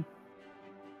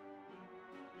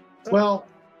 Well,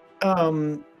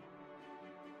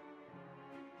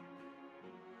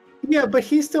 yeah, but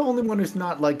he's the only one who's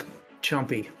not like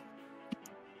chumpy.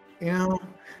 You know,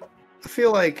 I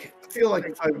feel like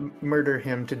if I murder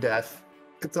him to death,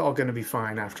 it's all going to be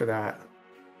fine after that.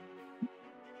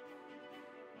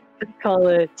 Let's call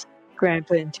it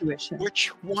Grandpa Intuition. Which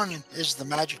one is the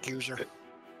magic user?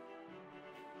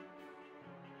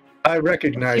 I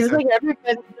recognize Seems him. like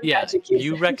everybody's a Yeah, magic user.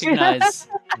 you recognize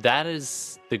that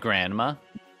is the grandma.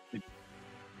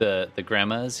 The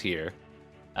grandma is here,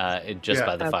 just Yeah.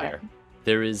 by the Okay. fire.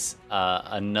 There is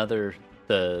another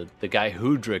the guy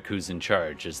Hudrick who's in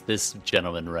charge is this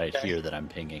gentleman right here that I'm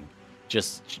pinging,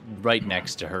 just right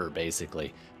next to her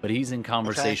basically. But he's in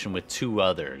conversation with two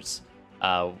others.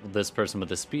 This person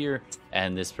with a spear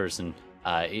and this person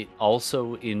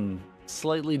also in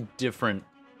slightly different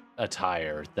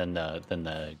attire than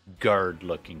the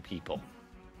guard-looking people.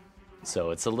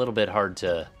 So it's a little bit hard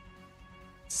to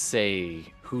say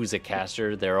who's a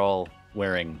caster. They're all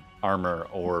wearing armor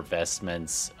or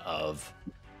vestments of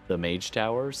the Mage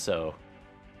Tower, so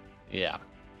yeah.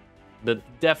 But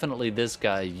definitely this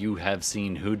guy you have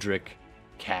seen Hudrick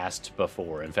cast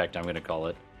before. In fact, I'm going to call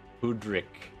it Hudrick.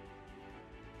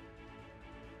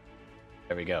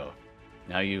 There we go.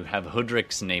 Now you have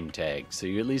Hudrick's name tag, so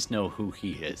you at least know who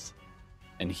he is.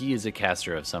 And he is a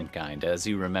caster of some kind. As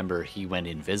you remember, he went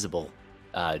invisible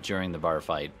during the bar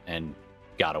fight and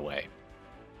got away.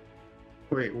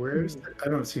 Wait, where's? I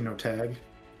don't see no tag.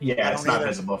 Yeah, I it's don't not either.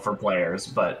 visible for players,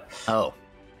 but Oh,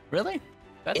 really?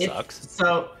 That if, sucks.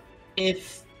 So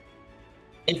if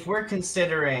we're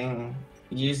considering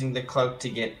using the cloak to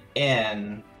get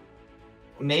in,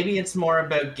 maybe it's more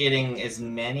about getting as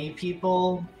many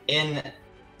people in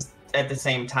at the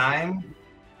same time.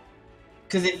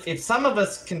 Because if some of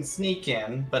us can sneak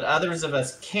in, but others of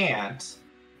us can't,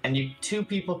 and two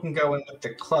people can go in with the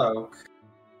cloak,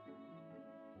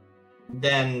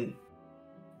 then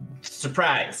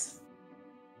surprise.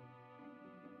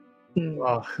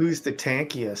 Well, who's the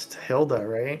tankiest? Hilda,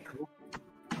 right?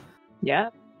 Yeah.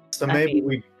 So I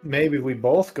maybe we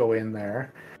both go in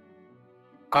there.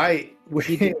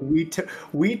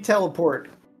 We teleport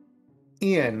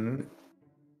in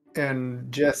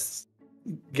and just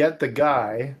get the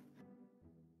guy,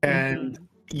 and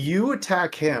you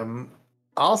attack him.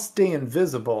 I'll stay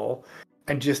invisible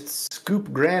and just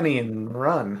scoop Granny and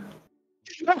run.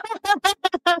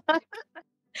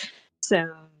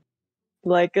 Sounds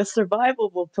like a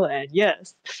survivable plan,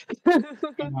 yes.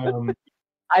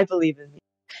 I believe in you.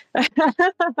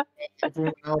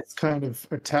 Everyone else kind of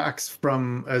attacks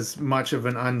from as much of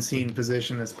an unseen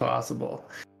position as possible.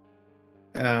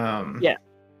 Yeah.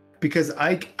 Because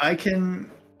I can.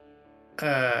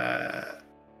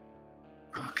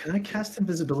 Can I cast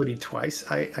invisibility twice?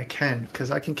 I can,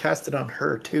 because I can cast it on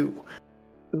her too.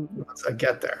 Once I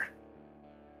get there.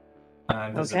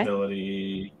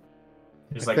 Invisibility.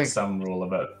 There's I like think- some rule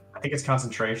about. I think it's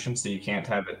concentration, so you can't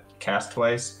have it cast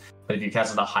twice. But if you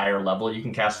cast it at a higher level, you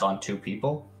can cast it on two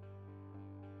people.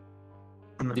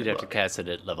 You'd have to cast it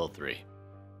at level 3.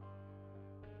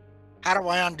 How do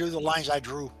I undo the lines I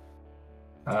drew?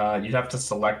 You'd have to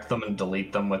select them and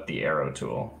delete them with the arrow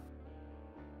tool.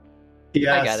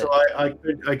 Yeah, I got so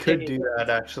I could do that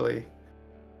actually.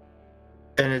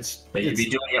 And But you'd be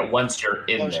doing it once you're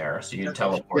in there, so you can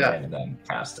teleport Yeah. in and then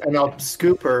cast it. and I'll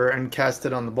scoop her and cast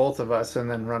it on the both of us and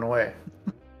then run away.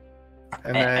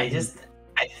 And I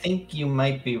think you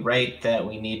might be right that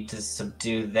we need to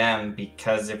subdue them,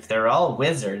 because if they're all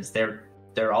wizards,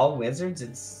 they're all wizards.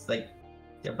 It's like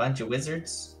a bunch of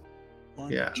wizards.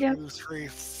 One, Yeah. two, three,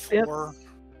 four.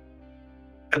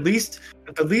 At least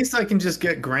I can just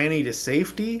get Granny to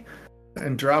safety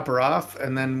and drop her off,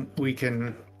 and then we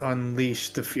can unleash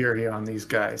the fury on these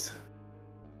guys.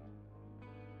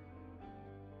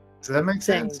 Does that make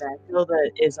Saying sense? that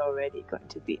Hilda is already going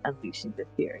to be unleashing the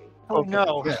fury. Oh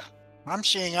no. Yeah. I'm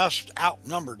seeing us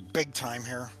outnumbered big time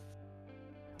here.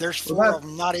 There's four Well, of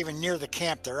them not even near the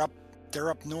camp. They're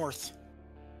up north.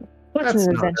 What's That's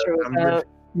an not adventure outnumbered.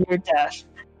 without near death?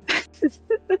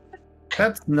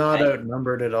 That's not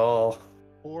outnumbered at all.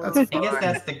 Four, That's I fine. guess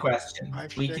that's the question.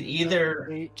 five, We six, could either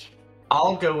seven, 8.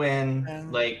 all go in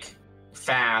And- like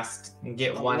fast and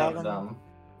get one of 11. them,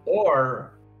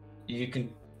 or you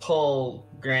can pull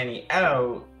Granny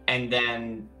out and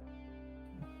then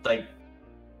like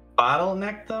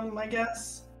bottleneck them, I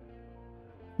guess.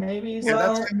 Maybe. Yeah, so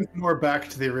that's kind of more back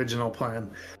to the original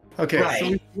plan. Okay, Right. so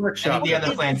we I workshop. think the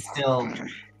other plan's still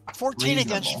 14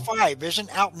 against Reasonable. 5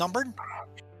 isn't outnumbered.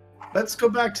 Let's go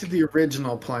back to the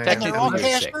original plan. And they're all Technically,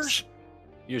 you're six. casters.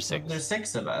 You're six. There's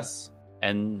 6 of us.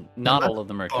 And not Let's all of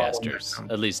them are follow casters, them.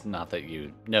 at least not that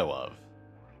you know of.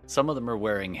 Some of them are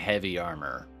wearing heavy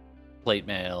armor, plate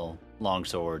mail, long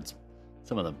swords,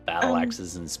 some of them battle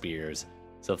axes and spears.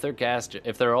 So if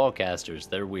they're all casters,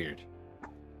 they're weird.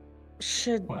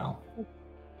 Shouldn't Well,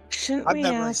 I've we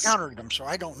never ask? encountered them, so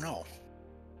I don't know.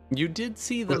 You did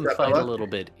see Was them that fight a Bella? little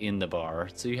bit in the bar,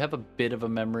 so you have a bit of a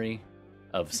memory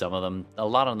of some of them. A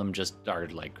lot of them just are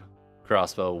like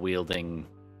crossbow wielding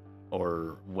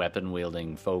or weapon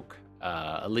wielding folk,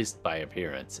 at least by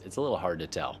appearance. It's a little hard to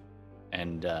tell.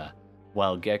 And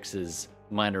while Gex's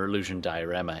minor illusion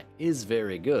diorama is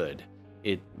very good,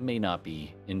 it may not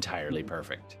be entirely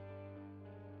perfect.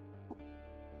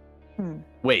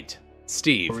 Wait,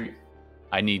 Steve, we-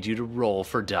 I need you to roll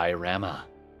for diorama.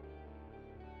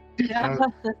 I'm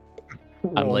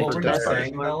late what to were the you party.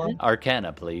 saying, Bella?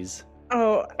 Arcana, please.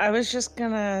 Oh, I was just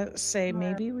gonna say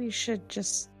maybe we should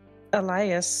just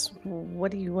Elias,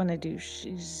 what do you want to do?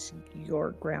 She's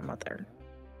your grandmother.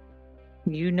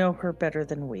 You know her better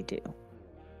than we do.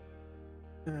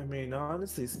 I mean,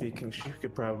 honestly speaking, she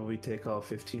could probably take all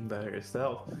 15 by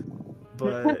herself.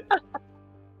 But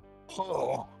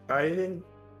Oh, I think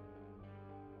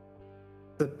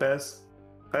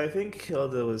I think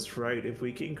Hilda was right. If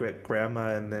we can get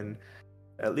Grandma and then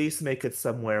at least make it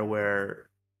somewhere where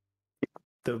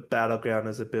the battleground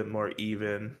is a bit more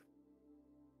even,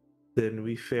 then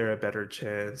we fare a better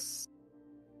chance.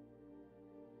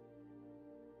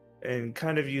 And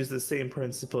kind of use the same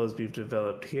principles we've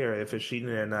developed here. If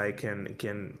Ashina and I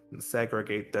can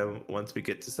segregate them once we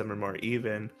get to somewhere more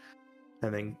even,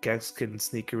 and then Gex can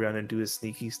sneak around and do his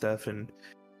sneaky stuff, and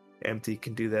Empty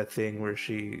can do that thing where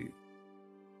she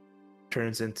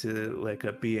turns into like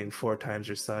a being 4 times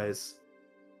her size.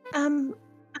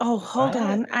 Oh, hold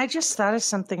on. I just thought of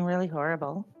something really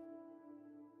horrible.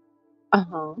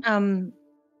 Uh-huh.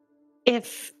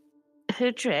 If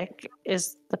Hudrick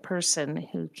is the person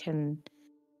who can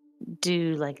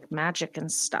do like magic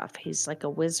and stuff, he's like a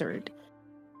wizard.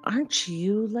 Aren't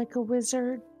you like a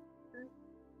wizard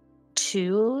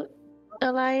too,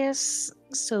 Elias?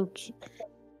 So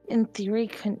in theory,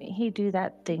 couldn't he do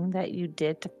that thing that you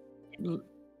did to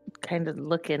kind of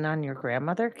look in on your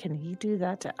grandmother? Can he do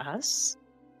that to us?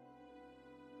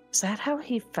 Is that how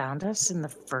he found us in the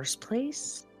first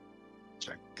place? it's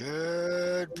a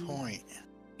good point.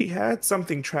 He had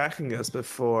something tracking us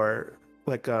before,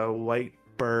 like a white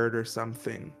bird or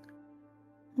something.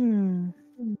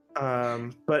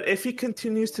 But if he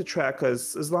continues to track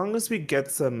us, as long as we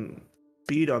get some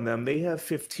speed on them, they have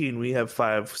 15, we have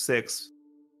 5, 6.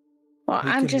 Well, We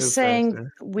I'm can just move saying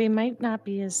faster. we might not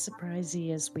be as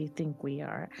surprisey as we think we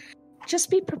are. Just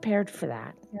be prepared for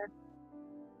that.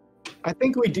 I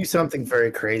think we do something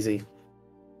very crazy.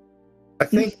 I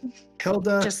think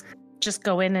Hilda. Just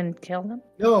go in and kill them.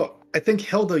 No, I think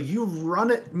Hilda, you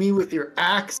run at me with your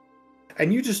axe,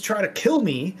 and you just try to kill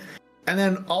me, and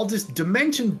then I'll just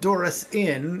dimension door us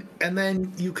in, and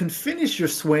then you can finish your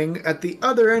swing at the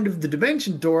other end of the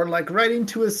dimension door, like right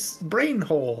into a brain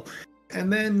hole,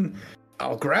 and then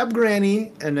I'll grab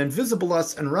Granny and invisible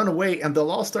us and run away, and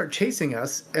they'll all start chasing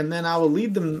us, and then I will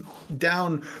lead them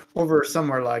down over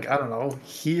somewhere like, I don't know,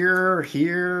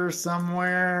 here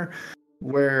somewhere,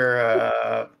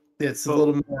 where it's a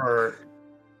little more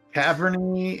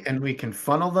caverny, and we can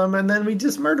funnel them, and then we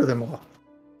just murder them all.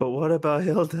 But what about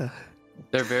Hilda?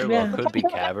 There very well Yeah. could be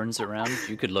caverns around.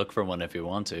 You could look for one if you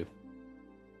want to.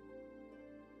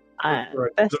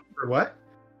 Best For what?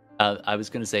 I was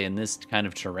going to say, in this kind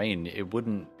of terrain, it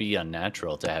wouldn't be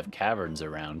unnatural to have caverns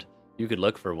around. You could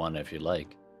look for one if you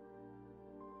like.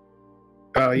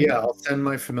 Oh yeah, I'll send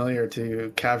my familiar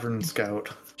to Cavern Scout.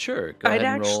 Sure, go I'd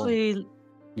ahead and roll. actually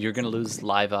You're going to lose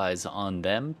live eyes on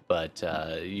them, but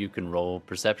you can roll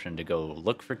perception to go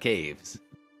look for caves.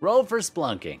 Roll for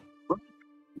splunking.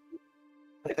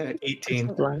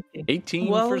 18. 18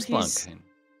 Well, for he's- splunking.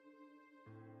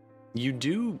 You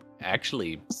do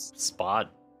actually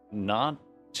spot not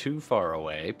too far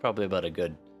away, probably about a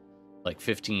good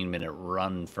 15-minute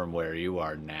run from where you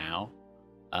are now.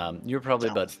 You're probably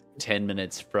about 10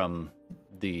 minutes from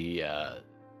the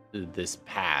this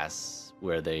pass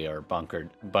where they are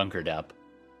bunkered up.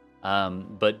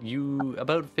 But you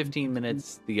about 15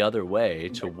 minutes the other way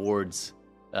towards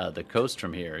the coast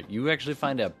from here, you actually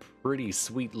find a pretty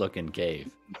sweet looking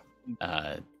cave.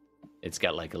 It's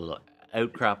got like a little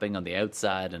outcropping on the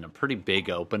outside and a pretty big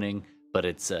opening, but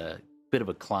it's a bit of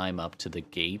a climb up to the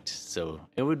gate, so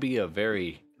it would be it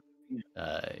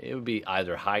would be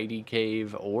either Heidi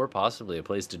Cave or possibly a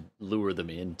place to lure them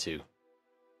into.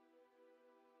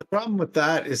 The problem with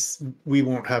that is we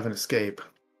won't have an escape.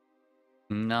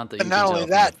 Not that you And can not tell only from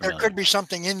that, the there familiar. could be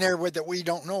something in there that we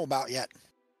don't know about yet.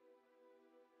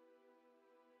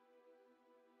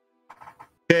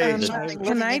 Okay, Something Can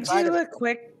living I inside do of a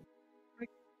quick?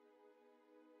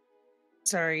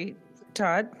 Sorry,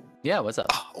 Todd. Yeah, what's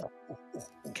up?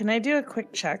 Can I do a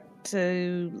quick check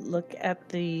to look at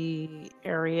the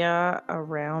area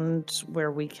around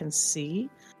where we can see,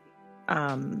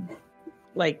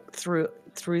 like through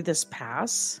this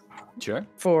pass, Sure.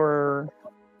 for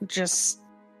just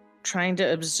trying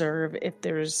to observe if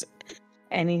there's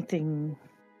anything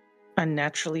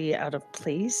unnaturally out of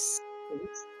place,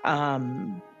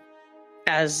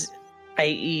 as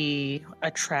i.e.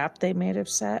 a trap they may have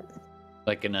set.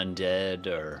 Like an undead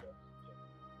or...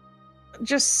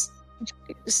 Just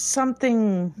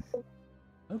something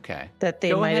Okay. that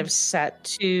they Go might ahead. have set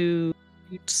to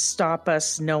stop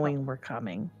us knowing we're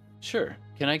coming. Sure.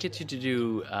 Can I get you to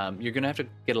do... you're going to have to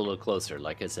get a little closer.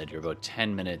 Like I said, you're about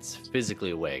 10 minutes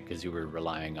physically away because you were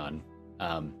relying on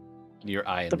your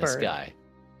eye in The the bird. sky.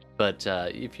 But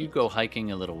if you go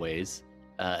hiking a little ways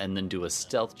and then do a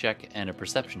stealth check and a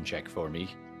perception check for me,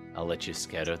 I'll let you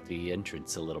scout out the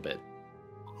entrance a little bit.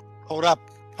 Hold up.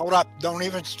 Don't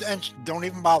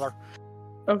even bother.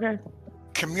 Okay.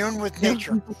 Commune with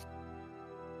nature.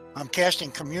 I'm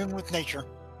casting Commune with nature.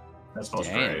 That smells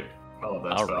Dang. great. I love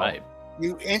that All spell. right.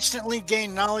 You instantly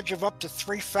gain knowledge of up to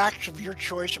 3 facts of your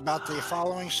choice about the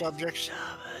following subjects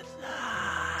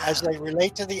as they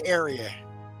relate to the area: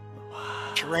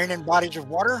 terrain and bodies of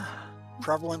water,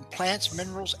 prevalent plants,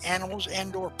 minerals, animals,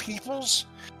 and/or peoples,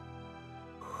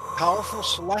 powerful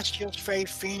celestials, fae,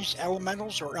 fiends,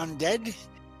 elementals, or undead,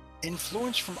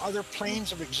 influence from other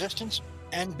planes of existence,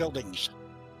 and buildings.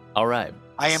 All right.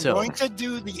 I am So- going to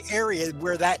do the area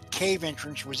where that cave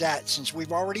entrance was at, since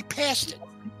we've already passed it,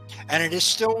 and it is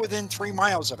still within 3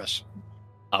 miles of us.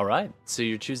 All right. So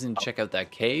you're choosing to check out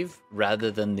that cave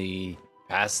rather than the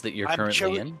pass that you're I'm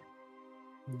currently choo- in?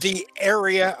 The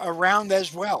area around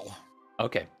as well.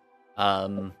 Okay.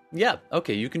 Yeah.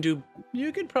 Okay. You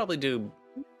can probably do.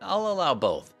 I'll allow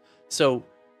both. So,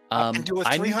 I can do a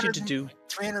I need you 300 to do.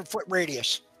 300-foot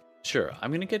radius. Sure. I'm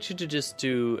going to get you to just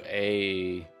do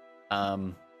a.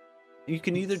 You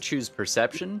can either choose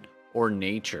perception or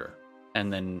nature,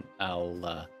 and then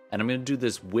and I'm going to do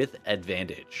this with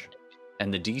advantage,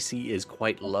 and the DC is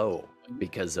quite low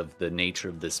because of the nature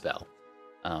of the spell.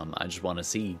 I just want to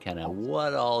see kind of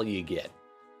what all you get.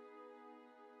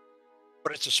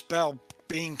 But it's a spell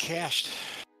being cast.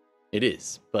 It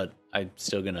is, but I'm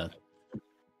still gonna.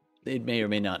 It may or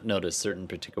may not notice certain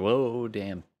particular. Whoa,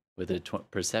 damn! With a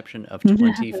perception of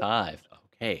 25.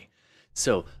 Okay,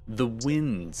 so the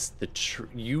winds,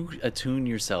 you attune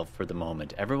yourself for the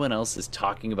moment. Everyone else is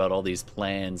talking about all these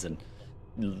plans and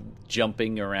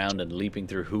jumping around and leaping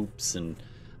through hoops and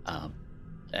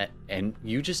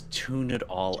you just tune it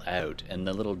all out. And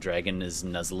the little dragon is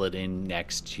nuzzled in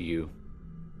next to you,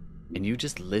 and you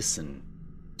just listen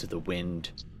to the wind.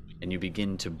 And you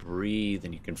begin to breathe,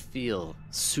 and you can feel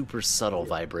super subtle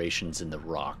vibrations in the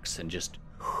rocks, and just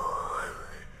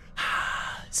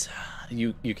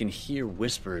you can hear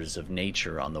whispers of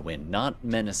nature on the wind, not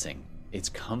menacing. It's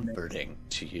comforting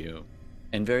to you,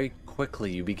 and very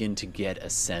quickly you begin to get a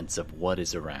sense of what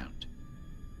is around.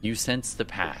 You sense the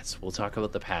pass. We'll talk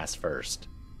about the pass first.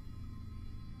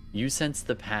 You sense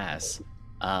the pass,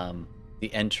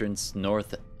 the entrance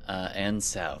north and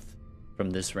south from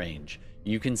this range.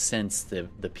 You can sense the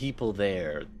people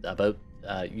there. About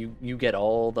you get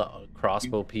all the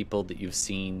crossbow people that you've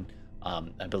seen.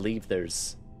 I believe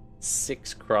there's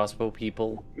 6 crossbow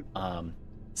people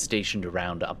stationed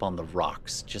around up on the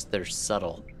rocks. Just they're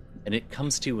subtle, and it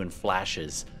comes to you in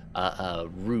flashes. A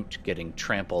root getting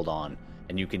trampled on,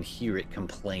 and you can hear it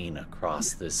complain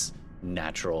across this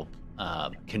natural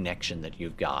connection that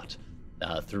you've got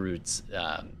through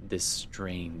this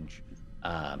strange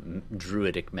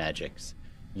druidic magics.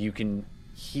 You can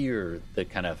hear the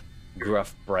kind of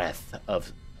gruff breath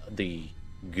of the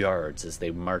guards as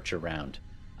they march around.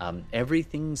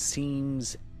 Everything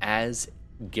seems as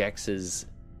Gex's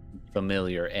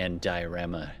familiar and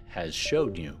diorama has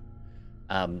showed you.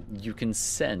 You can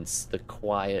sense the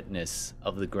quietness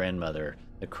of the grandmother,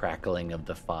 the crackling of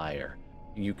the fire.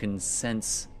 You can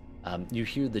sense, you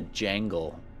hear the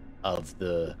jangle of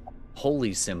the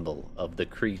holy symbol of the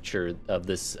creature, of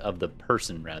the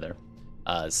person rather,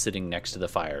 sitting next to the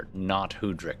fire. Not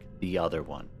Hudrick, the other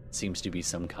one. Seems to be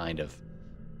some kind of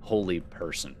holy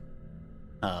person.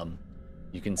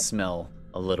 You can smell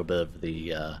a little bit of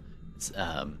the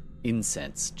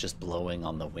incense just blowing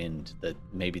on the wind, that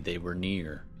maybe they were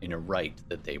near in a rite,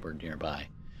 that they were nearby.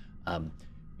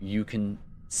 You can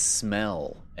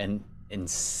smell and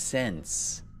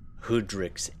sense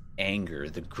Hudrick's anger,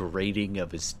 the grating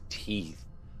of his teeth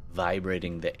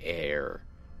vibrating the air.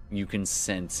 You can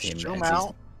sense him as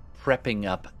he's prepping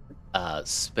up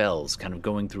spells, kind of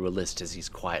going through a list as he's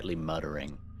quietly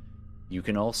muttering. You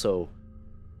can also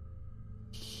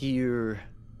hear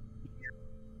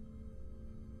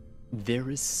there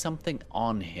is something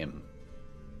on him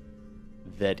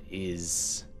that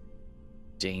is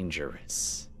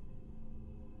dangerous,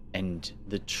 and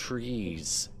the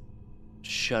trees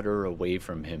shudder away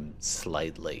from him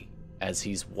slightly as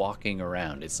he's walking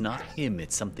around. It's not him,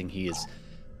 it's something he is,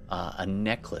 a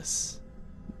necklace,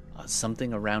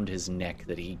 something around his neck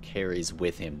that he carries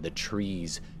with him. The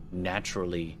trees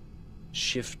naturally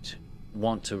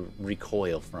want to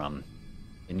recoil from,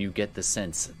 and you get the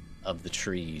sense of the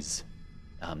trees.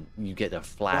 You get a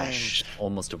flash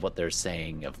almost of what they're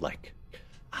saying, of like,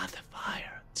 the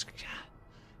fire,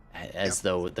 as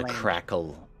though the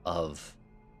crackle of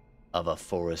a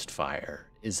forest fire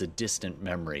is a distant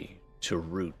memory to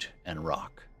Root and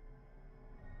Rock.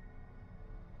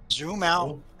 Zoom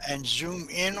out and zoom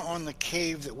in on the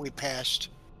cave that we passed.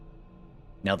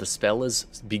 Now the spell is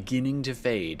beginning to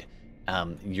fade.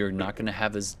 You're not going to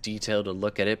have as detailed a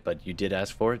look at it, but you did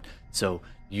ask for it. So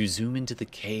you zoom into the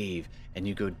cave and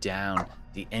you go down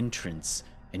the entrance,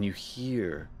 and you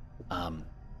hear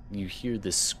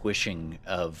the squishing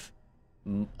of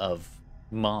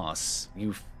moss.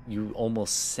 You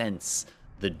almost sense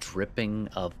the dripping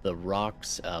of the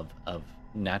rocks of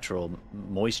natural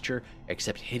moisture,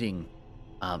 except hitting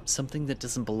something that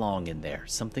doesn't belong in there,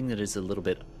 something that is a little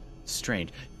bit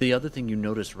strange. The other thing you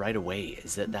notice right away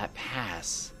is that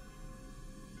pass,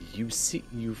 you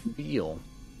feel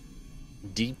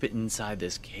deep inside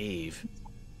this cave,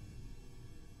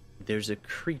 there's a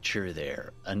creature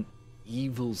there, an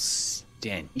evil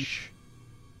stench,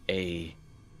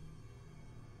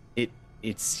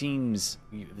 it seems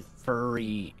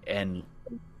furry, and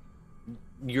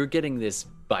you're getting this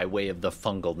by way of the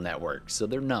fungal network, so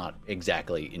they're not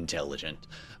exactly intelligent,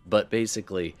 but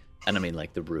basically, and I mean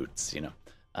like the roots,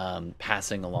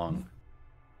 passing along,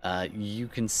 you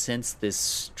can sense this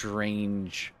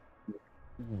strange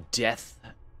death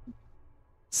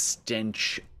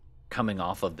stench coming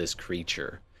off of this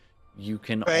creature. You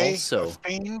can also...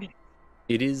 Fiend?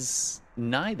 It is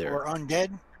neither. Or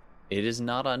undead? It is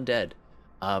not undead.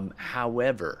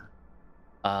 However,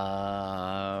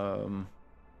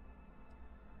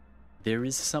 there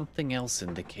is something else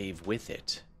in the cave with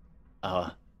it.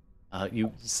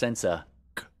 You sense a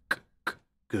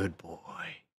good boy,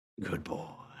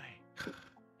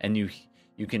 and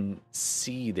you can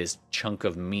see this chunk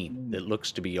of meat that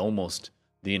looks to be almost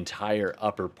the entire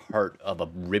upper part of a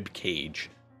rib cage,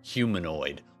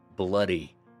 humanoid,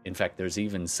 bloody. In fact, there's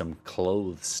even some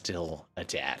clothes still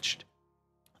attached,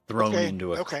 thrown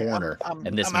into a corner,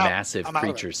 and this massive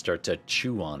creature starts to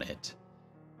chew on it.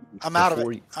 I'm out of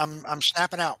it. I'm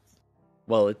snapping out.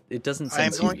 Well, it doesn't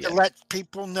sense you yet. I'm going to let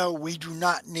people know we do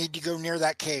not need to go near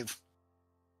that cave.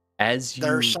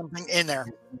 There's something in there.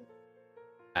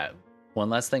 One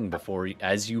last thing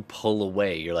as you pull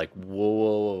away, you're like,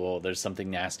 whoa, there's something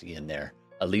nasty in there.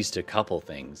 At least a couple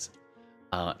things.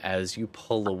 As you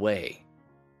pull away,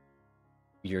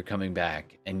 you're coming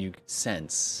back, and you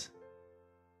sense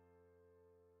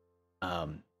a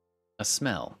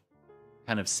smell,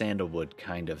 kind of sandalwood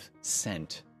kind of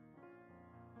scent,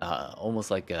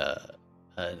 almost like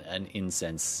an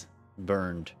incense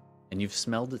burned, and you've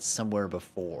smelled it somewhere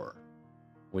before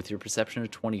with your perception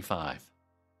of 25.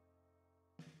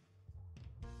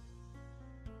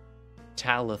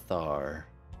 Talithar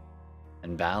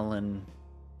and Balin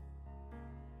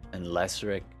and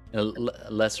Lesrin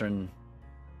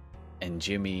and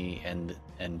Jimmy and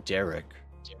Derek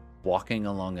walking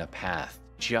along a path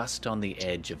just on the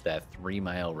edge of that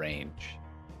 3-mile range.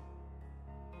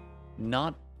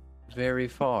 Not very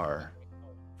far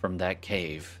from that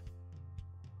cave.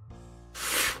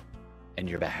 And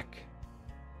you're back.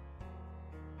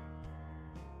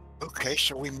 Okay,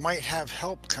 so we might have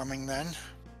help coming then.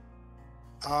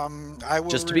 I will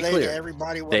Just to be relay clear, to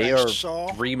everybody what they I are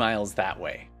saw. 3 miles that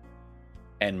way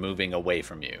and moving away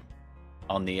from you.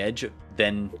 On the edge,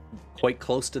 then quite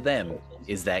close to them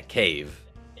is that cave.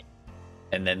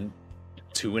 And then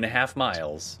 2.5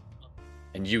 miles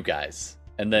and you guys.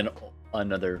 And then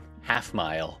another half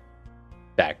mile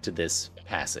back to this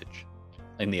passage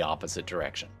in the opposite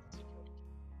direction.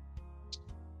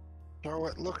 So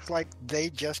it looks like they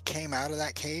just came out of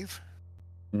that cave?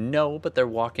 No, but they're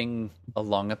walking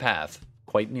along a path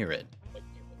quite near it.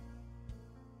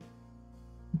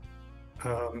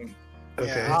 Okay.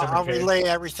 Yeah, I'll relay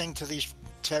everything to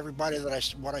everybody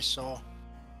that what I saw.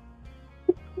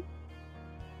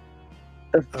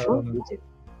 Um,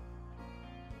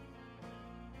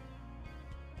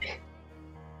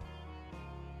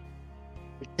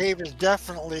 The cave is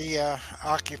definitely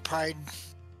occupied.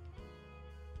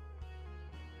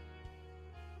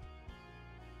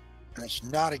 And it's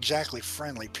not exactly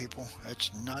friendly, people.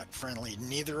 It's not friendly.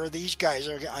 Neither are these guys.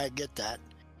 I get that.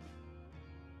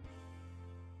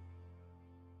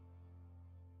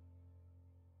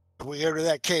 If we go to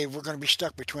that cave, we're going to be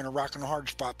stuck between a rock and a hard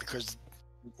spot because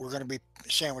we're going to be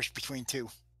sandwiched between two.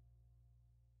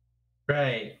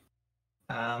 Right.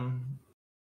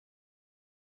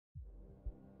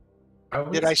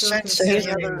 Did I sense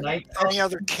any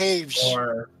other caves?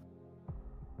 Or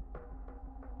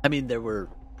I mean, there were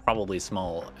probably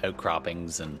small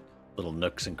outcroppings and little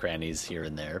nooks and crannies here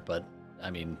and there, but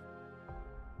I mean,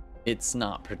 it's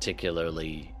not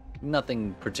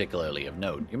nothing particularly of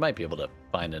note. You might be able to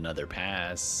find another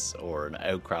pass or an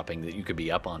outcropping that you could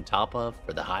be up on top of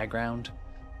for the high ground.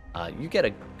 You get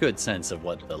a good sense of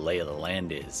what the lay of the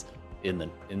land is in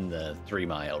the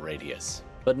 3-mile radius,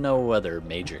 but no other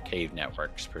major cave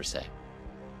networks per se.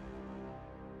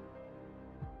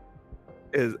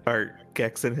 Are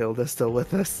Gex and Hilda still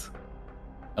with us?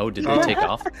 Oh, did they take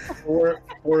off? for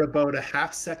about a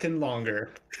half second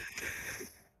longer.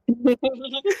 so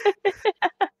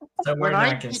we're When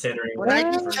I not considering. When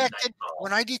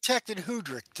I detected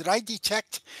Hoodrick, did I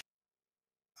detect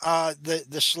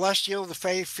the celestial, the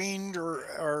Fey Fiend,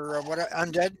 or what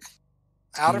undead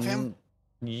out of him?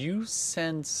 You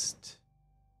sensed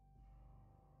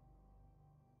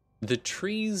the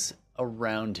trees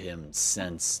around him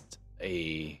sensed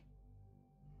a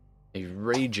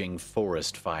raging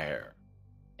forest fire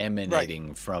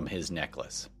emanating from his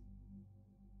necklace.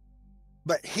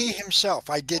 But he himself,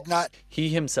 I did not He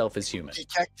himself is human.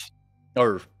 detect.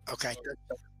 Or Okay.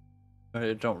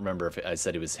 I don't remember if I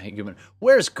said he was human.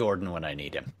 Where's Gordon when I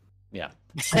need him? Yeah.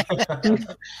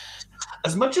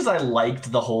 As much as I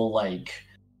liked the whole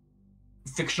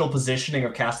fictional positioning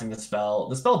of casting the spell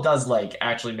does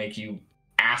actually make you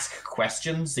ask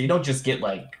questions, so you don't just get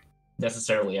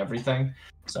necessarily everything.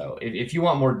 So if you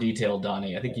want more detail,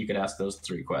 Donnie, I think you could ask those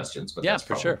 3 questions. But Yeah, that's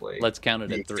for sure. Let's count it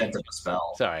the at 3. extent of the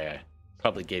spell. Sorry, I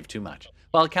probably gave too much.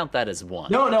 Well, I'll count that as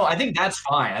 1. No, I think that's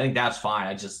fine.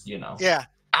 I just Yeah.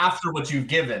 after what you've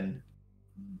given,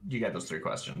 you get those 3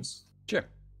 questions. Sure.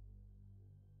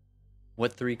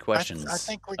 What 3 questions I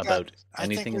think we about got,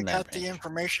 anything in that got the range?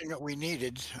 information that we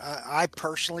needed. I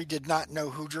personally did not know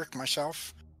Hoodrick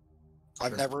myself.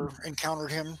 I've never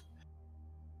encountered him.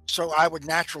 So I would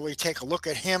naturally take a look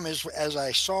at him as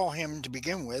I saw him to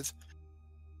begin with.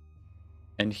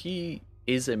 And he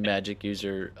is a magic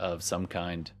user of some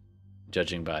kind,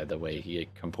 judging by the way he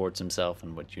comports himself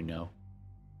and what you know.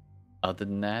 Other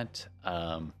than that,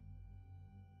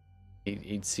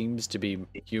 he seems to be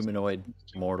humanoid,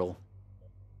 mortal.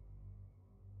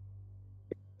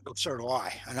 So do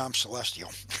I, and I'm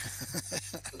celestial.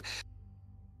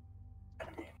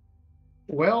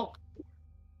 Well,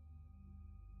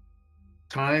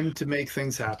 time to make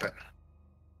things happen.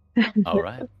 All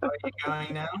right. Are you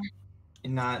going now?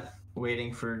 You're not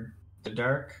waiting for the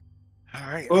dark? All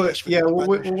right. Well, I guess we yeah, can well,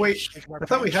 let wait, wait. shake my I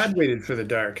thought we pants. had waited for the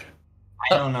dark.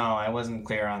 I don't know. I wasn't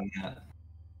clear on that.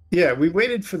 Yeah, we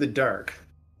waited for the dark.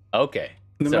 Okay.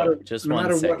 No So, matter, just no one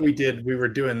matter what second. we did, we were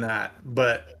doing that.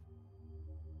 But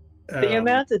The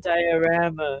amount of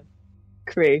diorama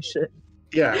creation.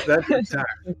 yeah, that's the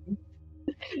time.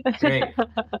 Great.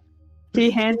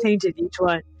 He hand painted each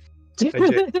one.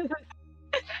 did.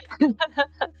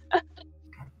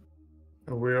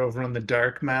 We're over on the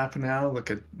dark map now.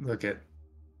 Look at.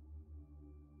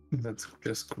 That's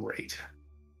just great.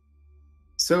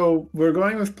 So we're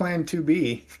going with Plan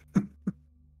 2B.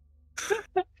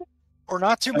 Or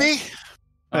not to be?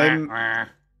 I'm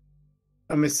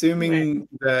assuming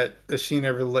that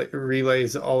Ashina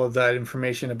relays all of that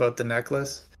information about the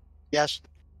necklace. Yes.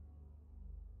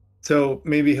 So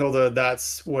maybe Hilda,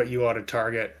 that's what you ought to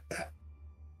target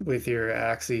with your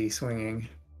axie swinging.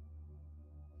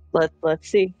 Let's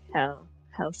see how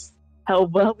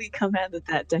well we come out of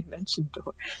that dimension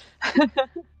door.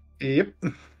 Yep.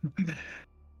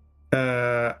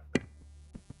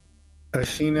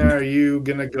 Ashina, are you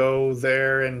gonna go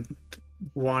there and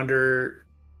wander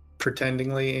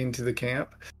pretendingly into the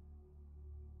camp?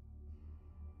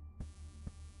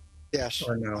 Yes,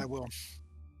 Or no? I will.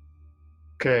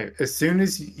 Okay, as soon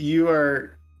as you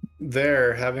are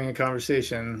there having a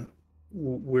conversation,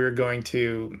 we're going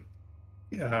to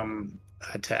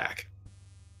attack.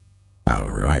 All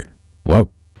right. Whoa.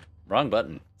 Wrong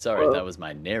button. Sorry, Whoa. that was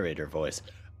my narrator voice.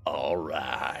 All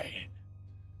right.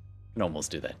 I can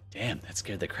almost do that. Damn, that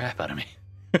scared the crap out of me.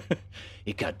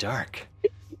 It got dark.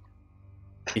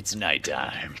 It's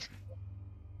nighttime.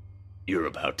 You're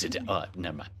about to die. Oh,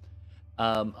 never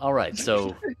mind. All right,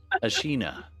 so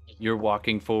Ashina, you're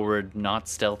walking forward, not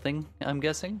stealthing, I'm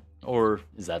guessing? Or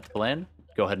is that the plan?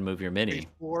 Go ahead and move your mini.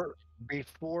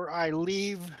 Before I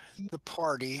leave the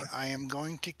party, I am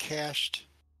going to cast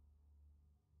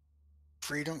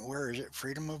freedom. Where is it?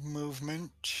 Freedom of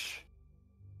movement.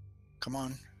 Come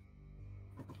on.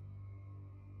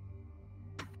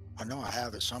 I know I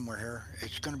have it somewhere here.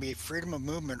 It's going to be freedom of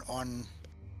movement on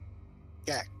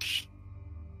Gex.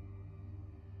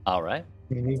 All right.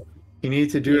 You need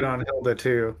to do it on Hilda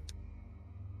too.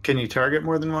 Can you target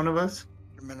more than one of us?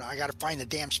 I mean, I got to find the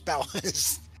damn spell.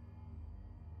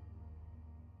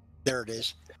 There it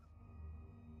is.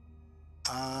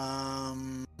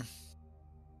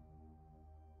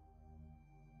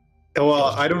 Well,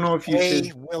 I don't know if you A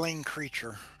should. willing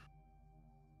creature.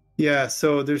 Yeah,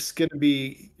 so there's going to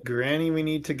be Granny we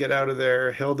need to get out of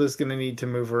there. Hilda's going to need to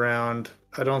move around.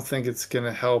 I don't think it's going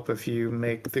to help if you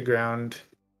make the ground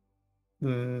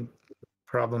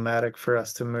problematic for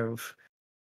us to move.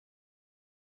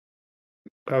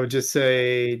 I would just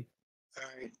say All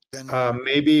right, then.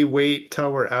 maybe wait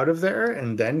till we're out of there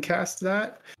and then cast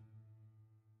that.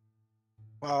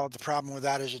 Well, the problem with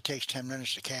that is it takes 10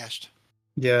 minutes to cast.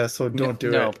 Yeah, so don't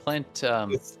do No, it. plant.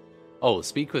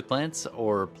 Speak with plants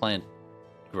or plant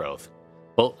growth.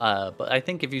 Well, but I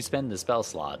think if you spend the spell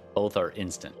slot, both are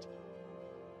instant.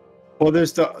 Well,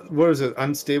 there's what is it?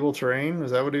 Unstable terrain?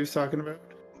 Is that what he was talking about?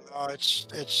 It's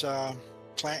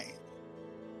plant.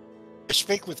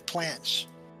 Speak with plants.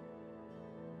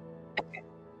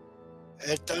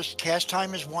 It does. Cast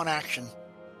time is one action,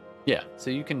 Yeah,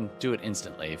 so you can do it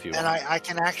instantly if you and want. I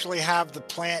can actually have the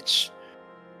plants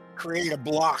create a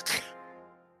block.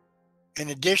 In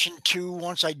addition to,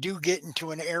 once I do get into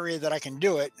an area that I can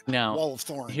do it, Now, Wall of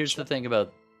Thorns. here's the thing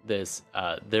about this.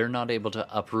 They're not able to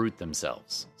uproot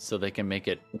themselves, so they can make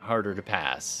it harder to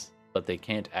pass, but they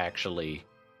can't actually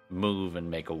move and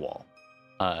make a wall.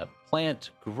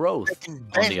 Plant growth, They can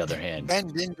on the other hand,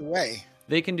 bend in the way.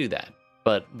 they can do that,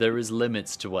 but there is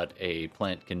limits to what a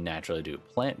plant can naturally do.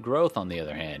 Plant growth, on the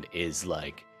other hand, is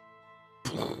like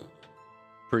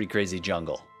pretty crazy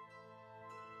jungle.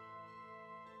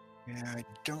 Yeah, I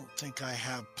don't think I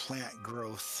have plant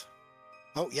growth.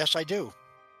 Oh, yes, I do.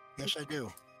 Yes, I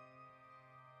do.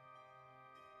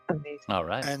 Amazing. All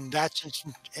right. And that's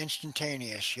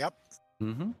instantaneous. Yep.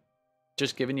 Mm-hmm.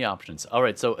 Just giving you options. All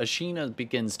right, so Ashina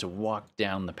begins to walk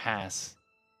down the pass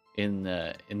in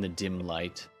the dim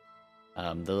light.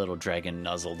 The little dragon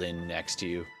nuzzled in next to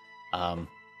you.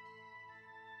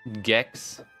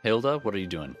 Gex, Hilda, what are you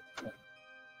doing?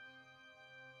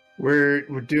 We're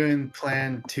doing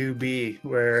Plan 2B,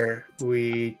 where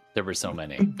we There were so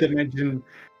many. dimension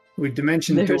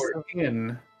There's door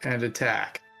in and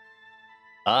attack.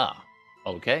 Ah,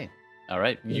 okay. All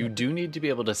right. You do need to be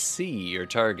able to see your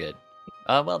target.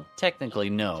 Well,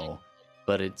 technically, no,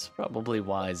 but it's probably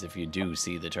wise if you do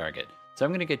see the target. So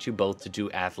I'm going to get you both to do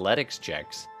athletics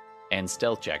checks and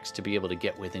stealth checks to be able to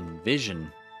get within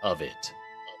vision of it.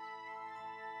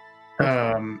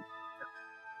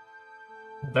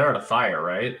 They're at a fire,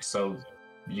 right? So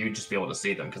you'd just be able to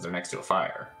see them because they're next to a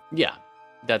fire. Yeah,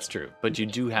 that's true. But you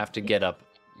do have to get up,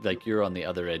 like you're on the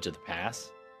other edge of the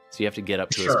pass. So you have to get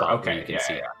up to a Sure, spot where okay, you can yeah,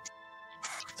 see. yeah.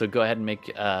 So go ahead and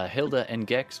make Hilda and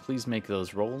Gex, please make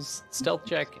those rolls. Stealth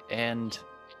check and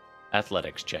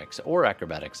athletics checks. Or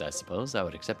acrobatics, I suppose. I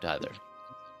would accept either.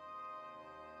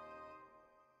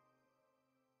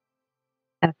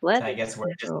 Athletics. I guess we're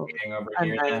just control. waiting over I'm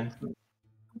here right. then.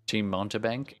 Team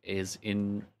Montebank is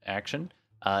in action.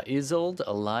 Isolde,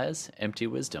 Elias, Empty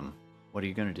Wisdom. What are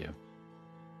you going to do?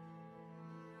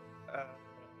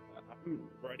 I'm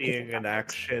readying an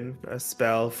action, a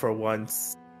spell for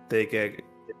once they get,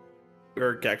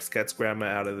 or Gex gets Grandma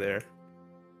out of there.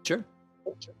 Sure.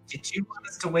 Did you want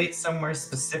us to wait somewhere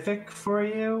specific for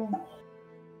you?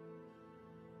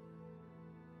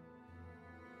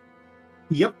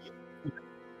 Yep.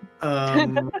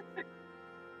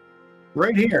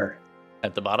 Right here.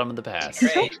 At the bottom of the pass.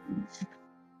 Great.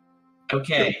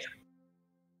 Okay.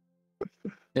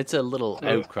 It's a little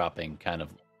outcropping, kind of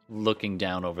looking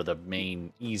down over the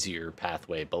main, easier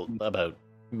pathway, about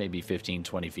maybe 15,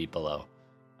 20 feet below.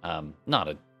 Not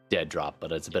a dead drop,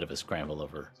 but it's a bit of a scramble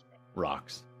over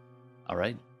rocks. All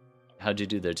right. How'd you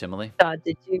do there, Timely?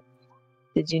 Did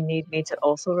you need me to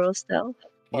also roll stealth?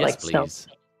 Yes, Like please. stealth?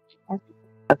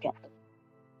 Okay.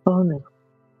 Oh no.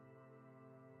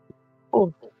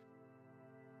 Oh.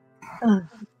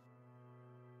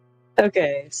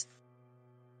 Okay.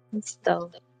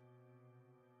 Stealth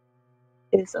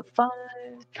is a 5.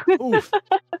 Oof.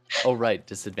 Oh, right.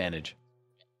 Disadvantage.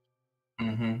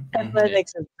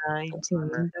 Athletics is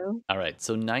 19, though. All right.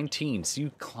 So 19. So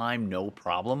you climb no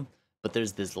problem, but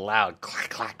there's this loud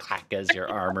clack, clack, clack as your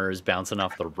armor is bouncing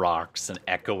off the rocks and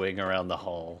echoing around the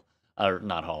hall. Or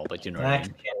not hall, but you know what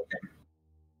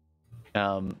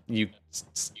I mean. You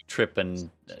trip and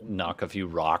knock a few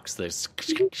rocks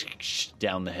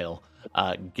down the hill.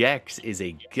 Gex is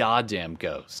a goddamn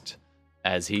ghost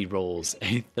as he rolls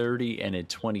a 30 and a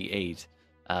 28.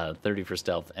 30 for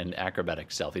stealth and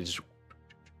acrobatic stealth. He just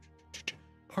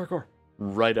parkour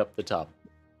right up the top.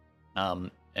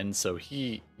 And so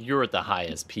you're at the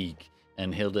highest peak,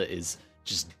 and Hilda is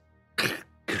just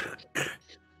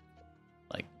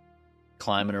like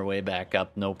climbing her way back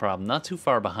up, no problem. Not too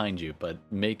far behind you, but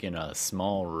making a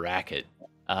small racket.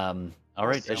 All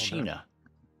right, Ashina,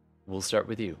 we'll start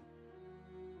with you.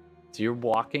 So you're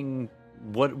walking.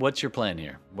 What's your plan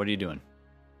here? What are you doing?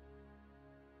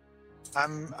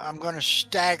 I'm going to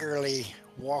staggerly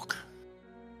walk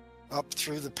up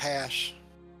through the pass.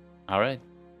 All right.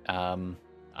 I'm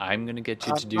going to get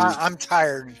you to do... I'm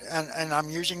tired, and I'm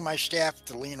using my staff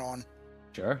to lean on.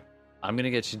 Sure. I'm going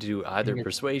to get you to do either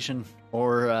persuasion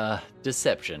or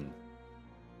deception.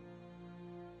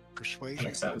 Persuasion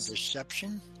or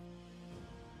deception?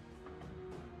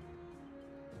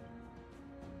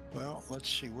 Well, let's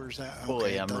see. Where's that? Boy,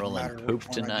 Okay, I'm rolling matter poop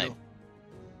which one I tonight.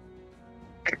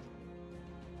 do.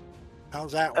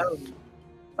 How's that one?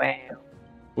 Wow.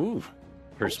 Ooh,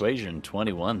 persuasion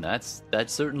 21. That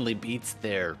certainly beats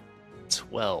their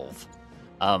 12.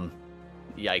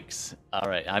 Yikes. All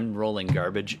right, I'm rolling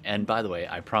garbage. And by the way,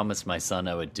 I promised my son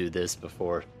I would do this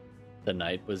before the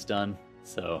night was done.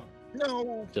 So,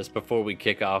 no. Just before we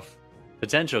kick off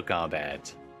potential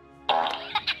combat.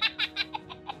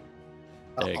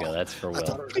 There you go. That's for Will. I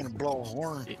thought I was going to blow a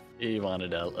horn. He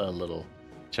wanted a little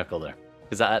chuckle there.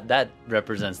 Because that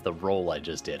represents the roll I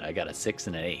just did. I got a 6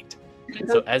 and an 8.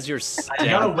 So as you're I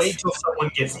gotta wait till someone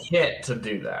gets hit to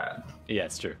do that. Yeah,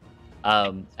 it's true.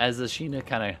 As Ashina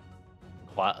kind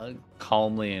of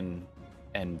calmly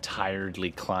and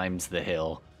tiredly climbs the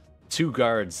hill, 2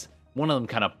 guards, one of them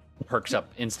kind of perks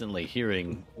up instantly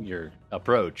hearing your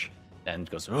approach and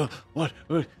goes, "Oh, what?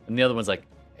 And the other one's like,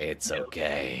 "It's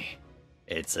okay.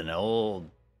 It's an old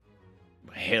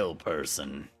hill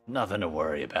person. Nothing to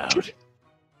worry about."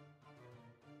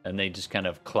 And they just kind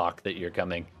of clock that you're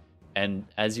coming. And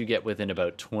as you get within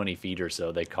about 20 feet or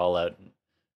so, they call out,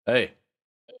 "Hey,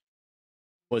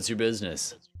 what's your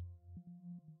business?"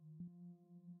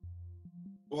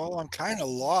 Well, I'm kind of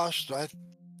lost. I'm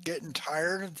getting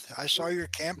tired. I saw your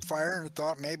campfire and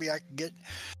thought maybe I could get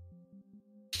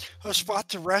a spot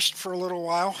to rest for a little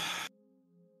while.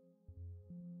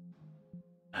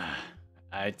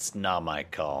 It's not my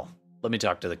call. Let me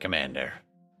talk to the commander.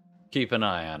 Keep an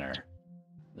eye on her.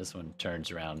 This one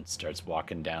turns around and starts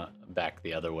walking back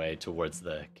the other way towards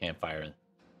the campfire.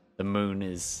 The moon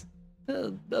is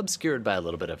obscured by a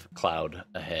little bit of cloud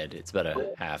ahead. It's about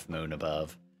a half moon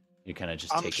above. You're kind of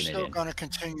just taking it in. I'm still going to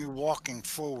continue walking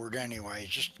forward anyway,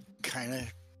 just kind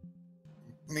of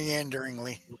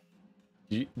meanderingly.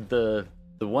 The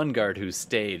one guard who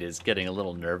stayed is getting a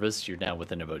little nervous. You're now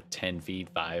within about 10 feet,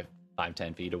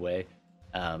 10 feet away.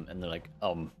 And they're like,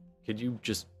 could you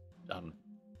just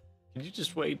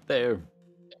wait there?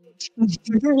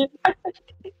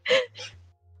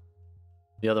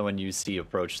 The other one you see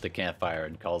approach the campfire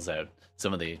and calls out.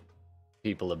 Some of the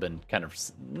people have been kind of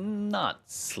not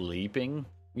sleeping.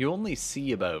 You only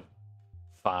see about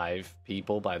 5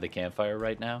 people by the campfire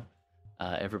right now.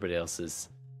 Everybody else is...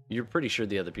 You're pretty sure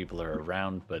the other people are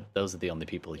around, but those are the only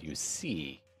people you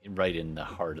see right in the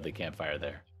heart of the campfire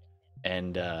there.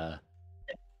 And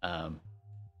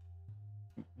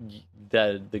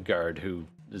the guard who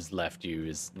has left you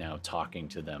is now talking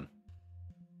to them.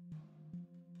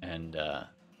 And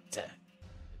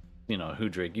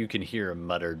Hoodrick, you can hear a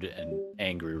muttered and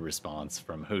angry response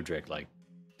from Hoodrick, like,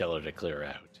 tell her to clear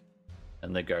out.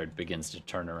 And the guard begins to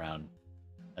turn around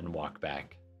and walk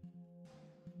back.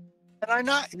 Can I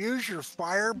not use your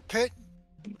fire pit?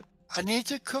 I need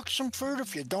to cook some food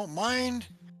if you don't mind.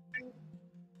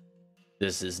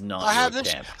 This is not your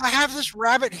camp. I have this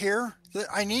rabbit here that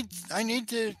I need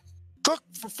to cook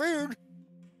for food.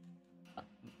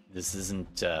 This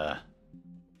isn't,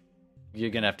 you're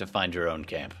gonna have to find your own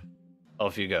camp.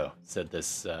 Off you go, said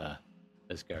this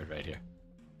guard right here.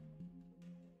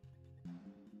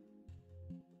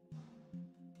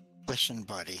 Listen,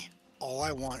 buddy, all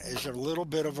I want is a little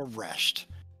bit of a rest.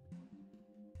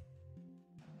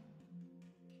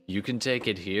 You can take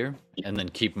it here and then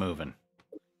keep moving.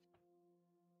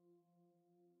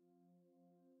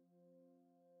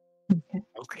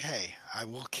 Okay, I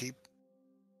will keep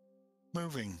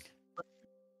moving.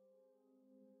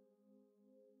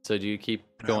 So do you keep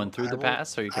going through the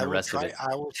pass, or you can rest it?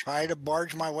 I will try to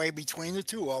barge my way between the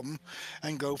two of them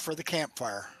and go for the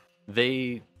campfire.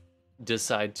 They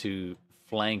decide to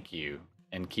flank you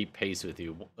and keep pace with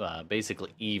you,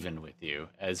 basically even with you,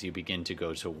 as you begin to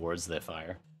go towards the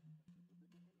fire.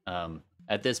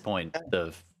 At this point,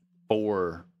 the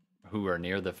 4 who are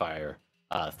near the fire,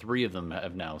 3 of them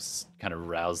have now kind of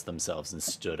roused themselves and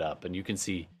stood up, and you can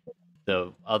see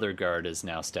the other guard is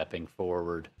now stepping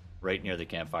forward right near the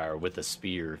campfire with a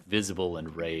spear visible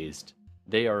and raised.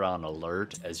 They are on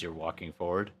alert as you're walking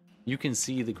forward. You can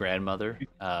see the grandmother,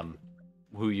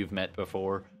 who you've met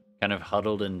before, kind of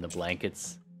huddled in the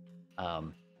blankets,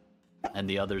 and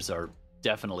the others are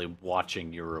definitely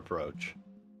watching your approach.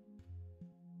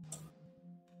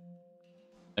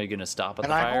 Are you going to stop at the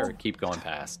fire or keep going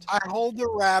past? I hold the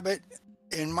rabbit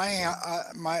in my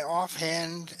my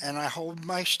offhand, and I hold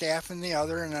my staff in the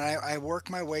other, and I work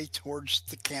my way towards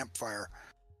the campfire.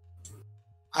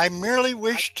 I merely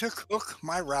wish to cook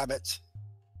my rabbits.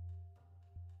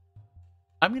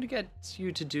 I'm going to get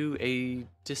you to do a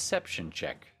deception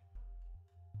check.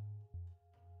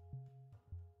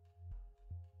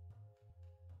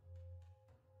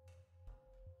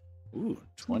 Ooh,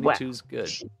 22's good.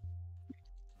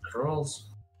 Rolls.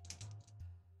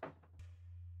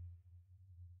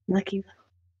 Lucky.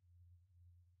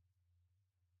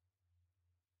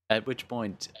 At which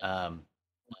point,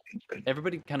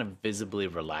 everybody kind of visibly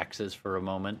relaxes for a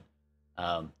moment.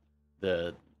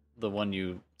 The one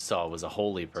you saw was a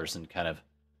holy person, kind of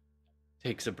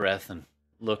takes a breath and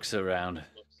looks around,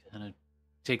 kind of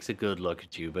takes a good look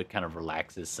at you, but kind of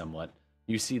relaxes somewhat.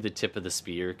 You see the tip of the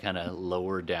spear kind of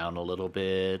lower down a little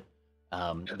bit.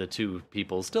 The 2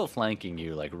 people still flanking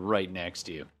you, like right next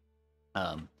to you,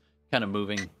 kind of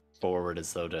moving forward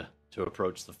as though to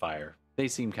approach the fire. They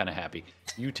seem kind of happy.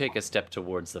 You take a step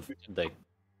towards the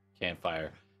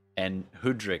campfire, and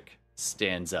Hoodrick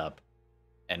stands up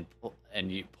and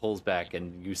he pulls back,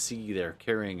 and you see they're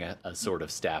carrying a sort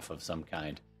of staff of some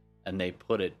kind, and they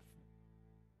put it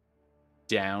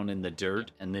down in the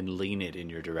dirt and then lean it in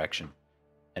your direction.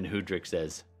 And Hoodrick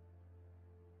says,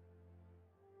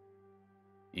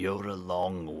 "You're a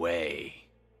long way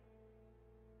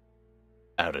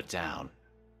out of town."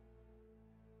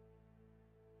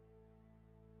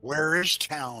 Where is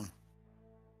town?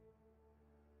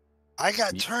 I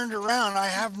got turned around. I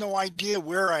have no idea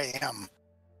where I am.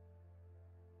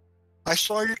 I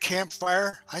saw your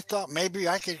campfire. I thought maybe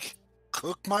I could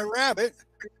cook my rabbit.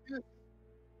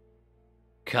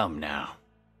 Come now.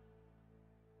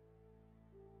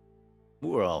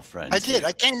 We're all friends. I did.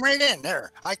 I came right in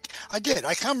there. I did.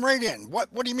 I come right in.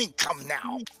 What do you mean, come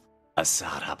now?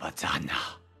 Asara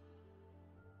Batana.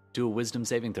 Do a wisdom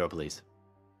saving throw, please.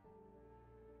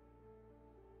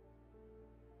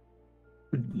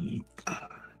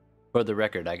 For the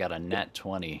record, I got a nat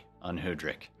 20 on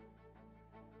Hoodrick.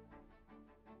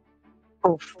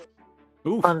 Oof.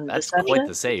 Oof, that's quite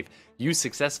the save. You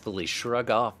successfully shrug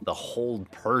off the whole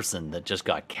person that just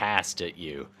got cast at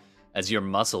you as your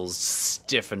muscles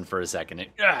stiffen for a second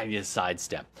and you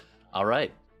sidestep. All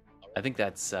right. I think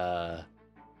that's... I'm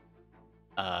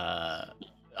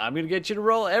going to get you to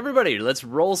roll. Everybody, let's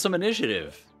roll some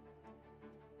initiative.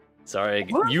 Sorry,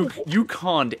 you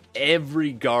conned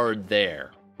every guard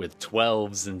there with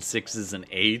 12s and 6s and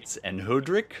 8s, and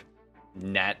Hoodrick,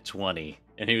 nat 20.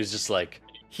 And he was just like,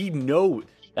 he knows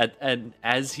that, and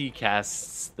as he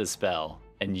casts the spell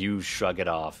and you shrug it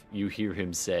off, you hear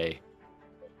him say,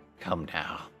 "Come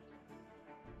now.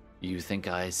 You think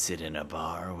I sit in a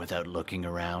bar without looking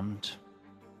around,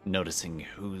 noticing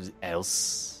who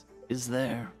else is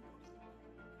there?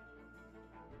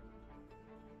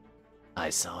 I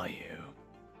saw you.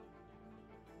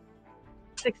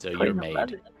 So you're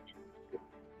made.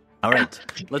 All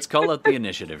right, let's call out the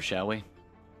initiative, shall we?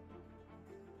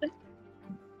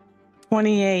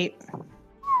 28.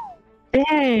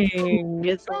 Dang!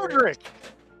 It's Roderick,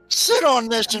 sit on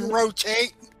this and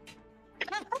rotate.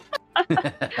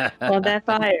 on that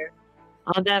fire.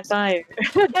 On that fire.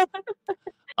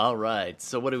 All right,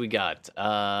 so what do we got?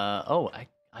 I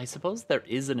suppose there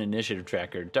is an initiative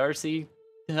tracker. Darcy,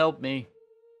 help me.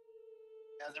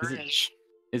 Yeah, there is.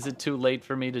 Is it too late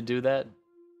for me to do that?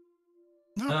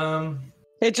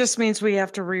 It just means we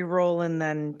have to re-roll and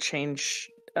then change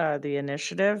the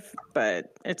initiative,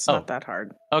 but it's not that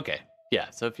hard. Okay, yeah.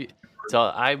 So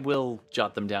I will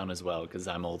jot them down as well because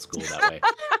I'm old school that way.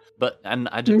 And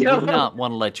I do not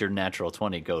want to let your natural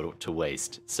 20 go to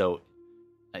waste. So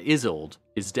Isolde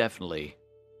is definitely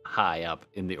high up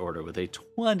in the order with a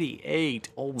 28.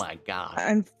 Oh my god!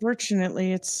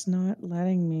 Unfortunately, it's not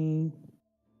letting me.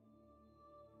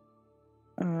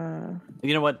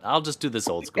 You know what? I'll just do this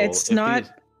old school. It's not.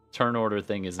 The turn order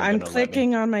thing isn't. I'm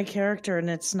clicking on my character and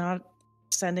it's not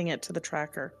sending it to the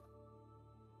tracker.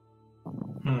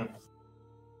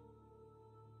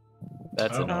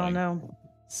 That's annoying. Oh no.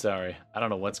 Sorry, I don't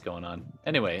know what's going on.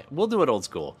 Anyway, we'll do it old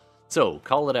school. So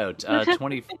call it out.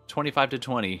 25 to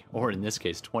 20, or in this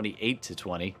case, 28 to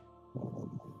 20.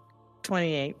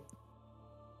 28.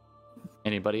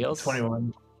 Anybody else?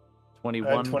 21.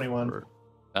 21. 21.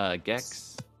 For,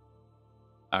 Gex.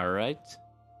 All right.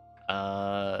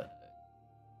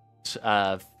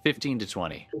 15 to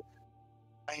 20.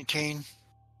 19.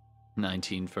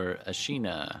 19 for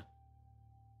Ashina.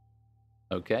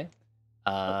 Okay.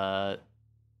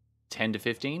 10 to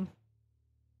 15.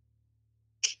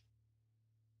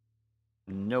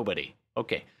 Nobody.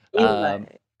 Okay. Sorry?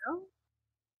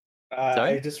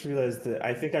 Sorry? I just realized that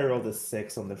I think I rolled a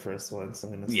 6 on the first one, so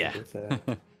I'm gonna stick with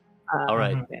that. All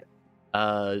right.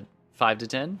 5 to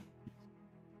 10.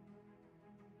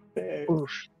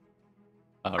 Oof.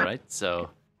 All right. So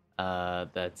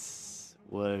that's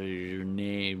what are your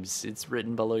names? It's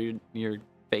written below your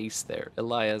face there,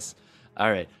 Elias. All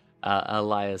right.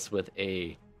 Elias with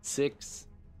a 6.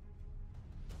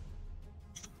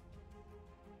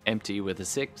 Empty with a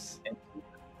 6.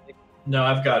 No,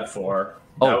 I've got 4.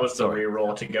 That was the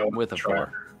reroll to go with a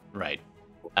 4. Right.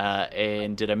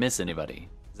 And did I miss anybody?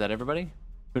 Is that everybody?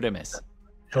 Who'd I miss?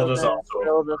 Hilda's also.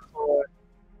 Hilda 4.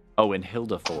 Oh, and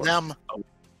Hilda 4. Do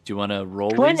you want to roll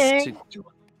 20. these?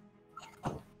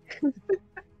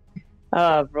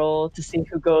 Roll to see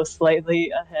who goes slightly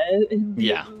ahead.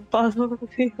 Yeah.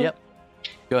 Possibly. Yep.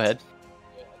 Go ahead.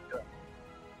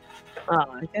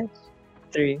 I guess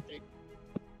 3.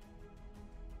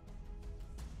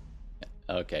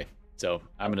 Okay. So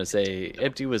I'm going to say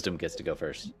Empty Wisdom gets to go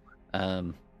first.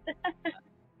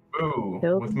 Ooh,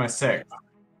 with my 6.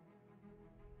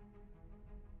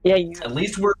 Yeah, At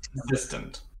least we're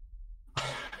consistent.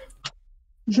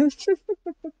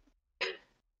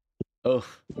 Oh,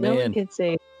 no one man. can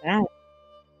say that.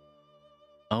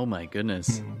 Oh, my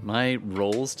goodness. My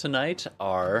rolls tonight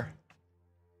are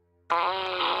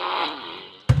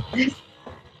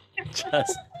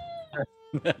just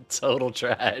total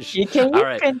trash. You can All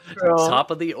right. control. Top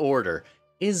of the order.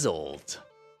 Isolde.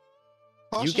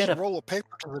 You get a roll of paper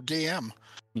to the DM.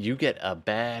 You get a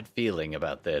bad feeling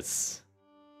about this.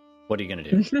 What are you going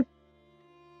to do?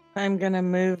 I'm going to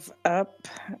move up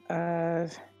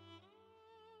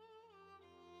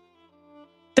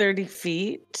 30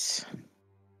 feet.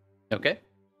 Okay.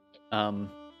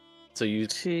 So you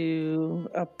to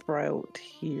up right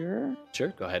here.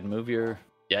 Sure, go ahead and move your.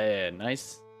 Yeah,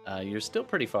 nice. You're still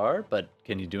pretty far, but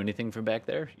can you do anything from back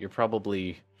there? You're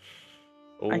probably.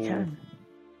 Oh, I can.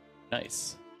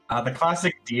 Nice. The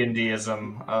classic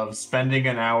D&Dism of spending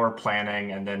an hour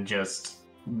planning and then just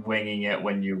winging it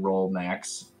when you roll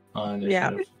max on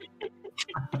initiative. Yeah.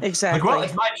 Exactly. Like, well,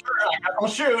 it's my turn. I'll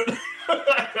shoot.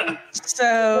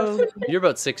 So you're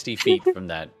about 60 feet from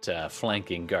that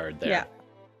flanking guard there. Yeah.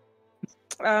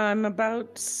 I'm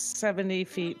about 70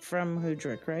 feet from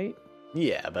Hoodrick, right?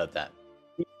 Yeah, about that.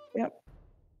 Yep.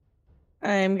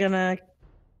 I'm gonna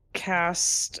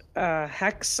cast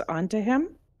Hex onto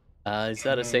him. Is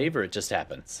that a save or it just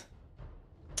happens?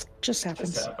 Just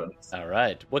happens. All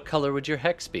right. What color would your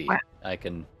hex be? I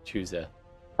can choose a.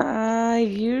 I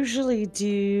usually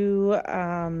do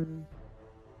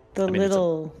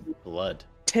little blood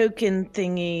token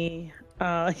thingy.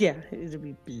 Yeah, it'll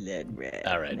be blood red.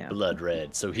 All right, blood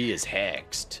red. So he is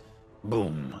hexed.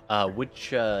 Boom.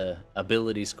 Which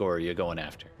ability score are you going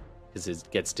after? Because it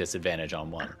gets disadvantage on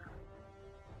one.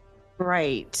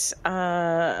 Right.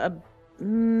 I'm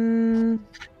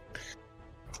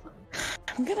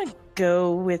gonna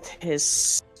go with his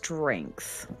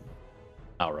strength.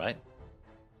 All right.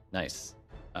 Nice.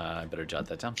 I better jot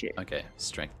that down. Yeah. Okay,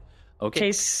 strength. In Okay,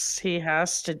 case he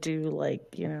has to do like,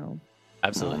 I don't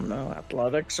absolutely. know,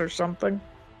 athletics or something.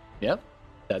 Yep,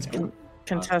 that's cool.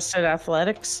 Contested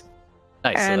athletics.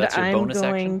 Nice. So And that's your I'm bonus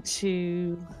going action.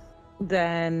 to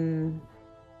then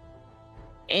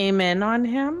aim in on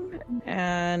him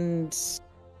and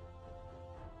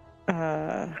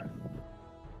I'm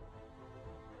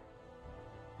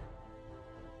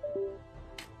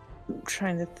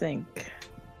trying to think.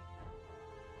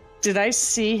 Did I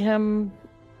see him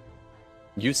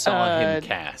You saw him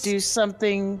cast. do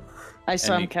something? I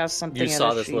saw And him cast something You at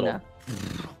saw this Ashina. little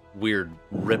weird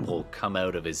ripple come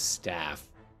out of his staff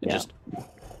and Yeah. just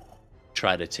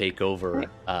try to take over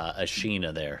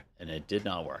Ashina there, and it did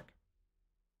not work.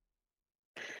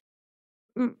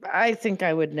 I think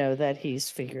I would know that he's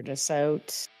figured us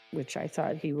out, which I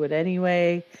thought he would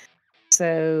anyway.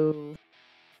 So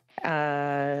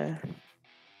I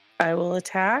will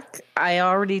attack. I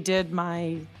already did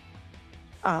my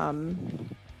Blood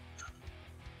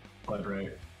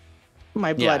rate. my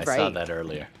Yeah, blood I saw right. that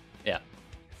earlier. Yeah.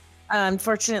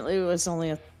 Unfortunately, it was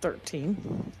only a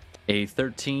 13. A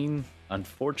 13,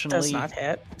 unfortunately,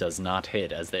 Does not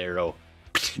hit. as the arrow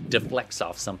deflects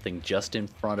off something just in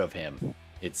front of him.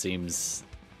 It seems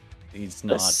he's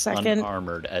not second-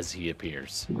 unarmored as he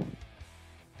appears.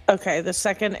 Okay, the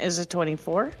second is a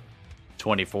 24.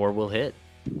 24 will hit.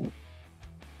 All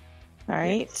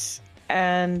right.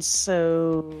 And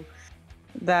so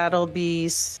that'll be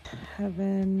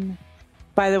 7.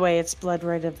 By the way, it's blood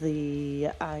right of the,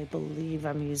 I believe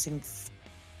I'm using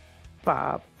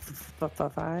fire.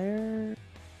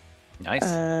 Nice.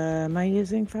 Am I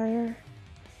using fire?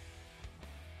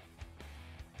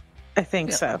 I think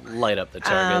Yeah, so. Light up the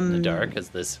target in the Um, dark as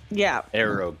this Yeah.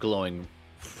 arrow glowing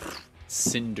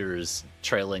cinders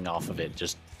trailing off of it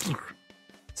just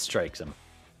strikes him.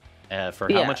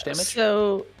 For how much damage?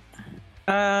 So,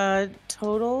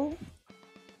 total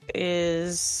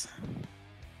is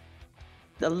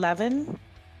 11,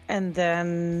 and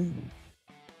then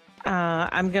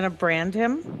I'm gonna brand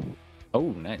him.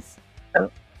 Oh, nice.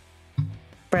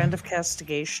 Brand of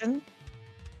castigation.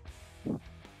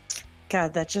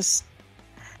 God, that just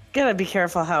gotta be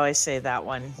careful how I say that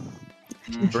one.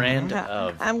 Brand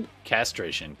of I'm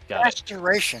castration. Got it.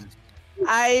 Restoration.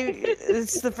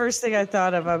 it's the first thing I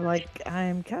thought of. I'm like,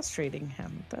 I'm castrating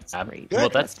him. That's great. Well,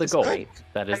 that's the just goal. great.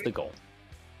 That is the goal.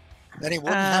 Then he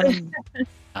wouldn't have,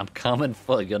 I'm coming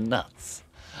for your nuts.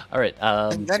 All right.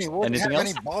 and then he wouldn't have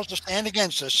anything any balls to stand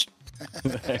against us.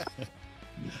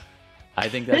 I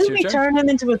think that's Didn't we your turn. turn him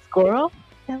into a squirrel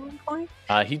at one point?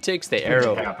 He takes the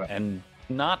arrow and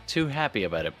not too happy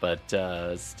about it, but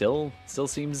still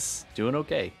seems doing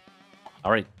okay.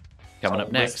 All right. Coming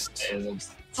up next,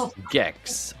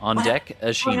 Gex on deck.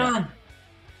 Ashina.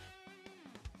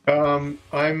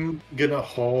 I'm gonna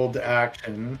hold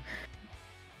action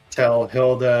till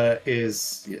Hilda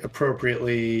is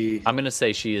appropriately. I'm gonna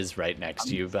say she is right next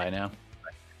to you by now.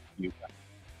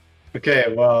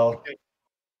 Okay, well,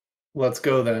 let's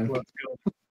go then.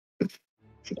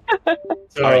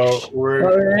 So All right.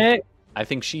 we're. right. I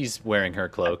think she's wearing her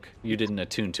cloak. You didn't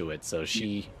attune to it, so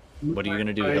she. What are you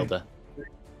gonna do, Hilda?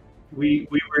 We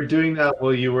were doing that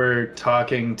while you were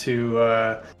talking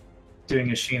to doing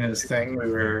Ashina's thing. We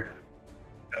were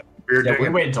We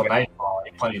doing wait until nightfall.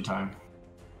 Plenty of time.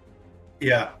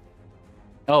 Yeah,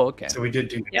 Oh, okay. so we did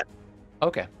do. Yeah.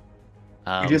 Okay.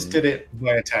 We just did it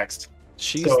via text.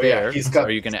 She's So, yeah, there. he's got-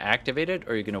 Are you going to activate it,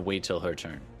 or are you going to wait till her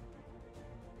turn?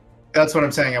 That's what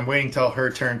I'm saying. I'm waiting till her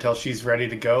turn, till she's ready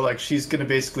to go. Like she's gonna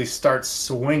basically start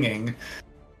swinging,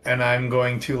 and I'm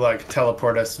going to like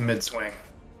teleport us mid-swing.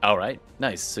 All right.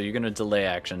 Nice. So you're going to delay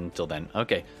action until then.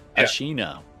 Okay. Yeah.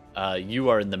 Ashina, you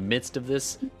are in the midst of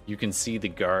this. You can see the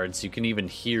guards. You can even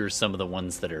hear some of the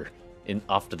ones that are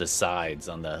off to the sides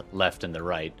on the left and the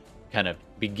right, kind of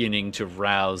beginning to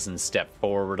rouse and step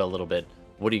forward a little bit.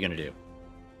 What are you going to do?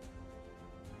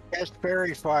 Cast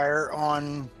fairy fire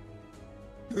on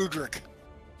Udric.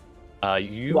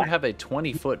 You have a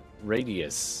 20-foot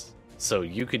radius, so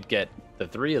you could get the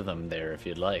 3 of them there if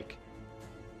you'd like.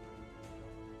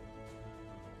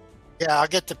 Yeah, I'll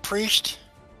get the priest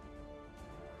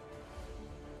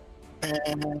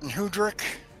and Hudrick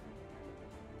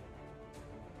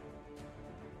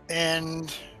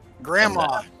and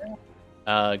Grandma.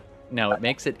 Now, it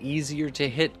makes it easier to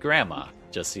hit Grandma,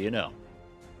 just so you know.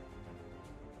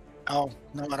 Oh,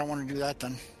 no, I don't want to do that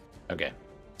then. Okay.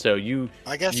 So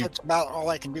I guess that's about all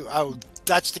I can do. Oh,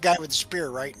 that's the guy with the spear,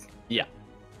 right? Yeah.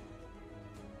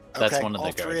 That's Okay, one of the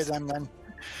all three guards. of them then.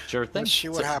 Sure thing. Let's see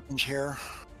what happens here.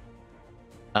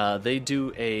 They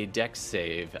do a dex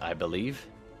save, I believe.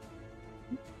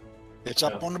 It's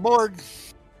up on the board.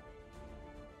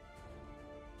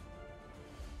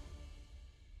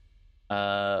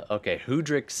 Okay,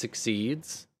 Hudrick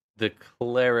succeeds. The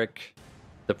cleric,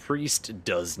 the priest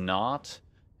does not,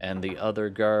 and the other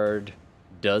guard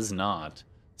does not.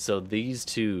 So these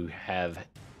two have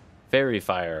fairy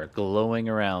fire glowing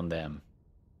around them.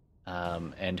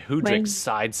 And Hudrick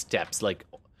sidesteps, like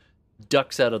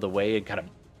ducks out of the way and kind of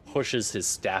pushes his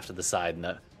staff to the side, and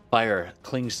the fire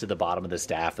clings to the bottom of the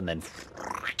staff and then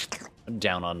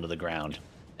down onto the ground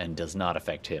and does not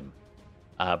affect him.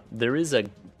 There is a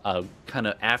kind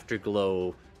of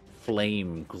afterglow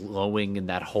flame glowing in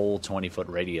that whole 20-foot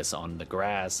radius on the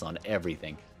grass, on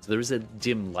everything. So there is a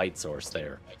dim light source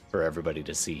there for everybody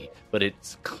to see, but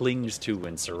it clings to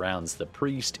and surrounds the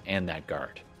priest and that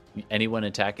guard. Anyone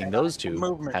attacking those two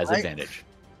has advantage.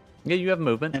 Yeah, you have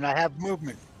movement. And I have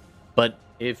movement. But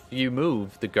if you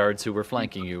move, the guards who were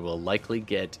flanking you will likely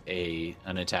get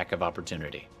an attack of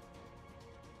opportunity.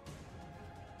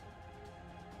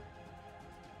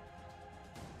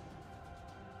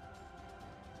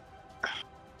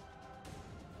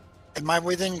 Am I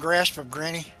within grasp of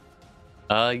Granny?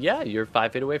 Yeah, you're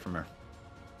 5 feet away from her.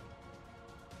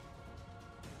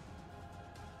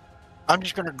 I'm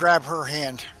just going to grab her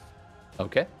hand.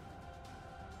 Okay.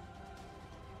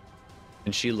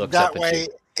 And she looks That up at way, you.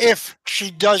 if she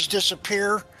does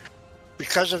disappear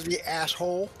because of the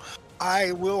asshole,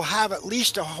 I will have at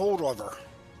least a hold of her.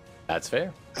 That's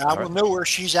fair. And I will know where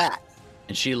she's at.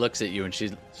 And she looks at you and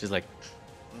she's like,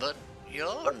 But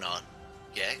you're not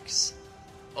Gex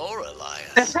or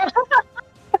Elias.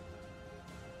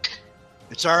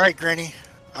 It's all right, Granny.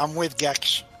 I'm with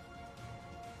Gex.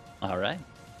 all right.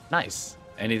 Nice.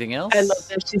 Anything else? I love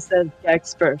that she says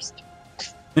Gex first.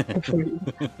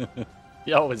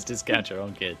 You always discount your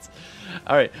own kids.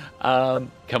 All right.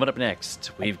 Coming up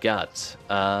next, we've got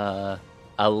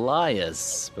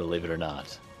Elias, believe it or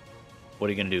not. What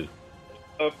are you going to do?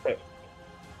 Okay.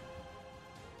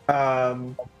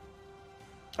 On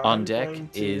I'm deck going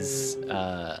is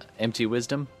to- Empty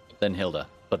Wisdom, then Hilda.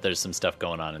 But there's some stuff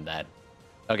going on in that.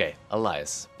 Okay,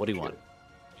 Elias, what do you want?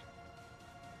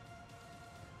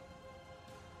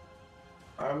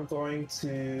 I'm going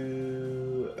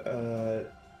to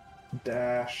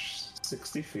dash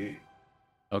 60 feet.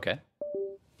 Okay.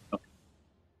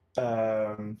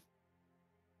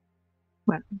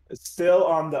 It's still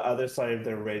on the other side of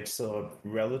the ridge, so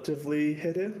relatively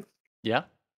hidden. Yeah,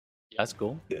 that's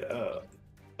cool. Yeah.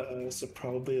 So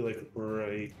probably like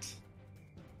right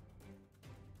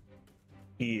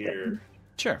here.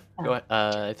 Sure. Go ahead.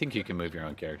 I think you can move your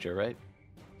own character, right?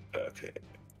 Okay.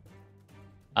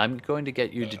 I'm going to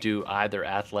get you to do either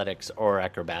athletics or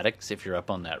acrobatics if you're up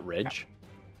on that ridge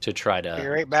to try Be to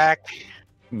right back.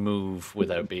 move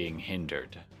without being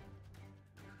hindered.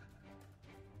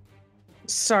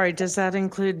 Sorry, does that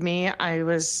include me? I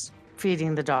was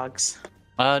feeding the dogs.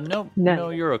 No,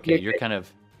 you're okay. You're kind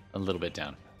of a little bit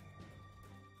down.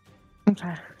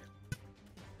 Okay.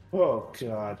 Oh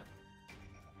god.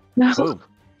 No. Boom.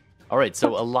 All right,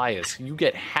 so Elias, you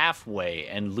get halfway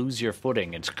and lose your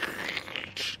footing and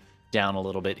down a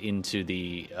little bit into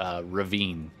the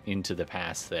ravine, into the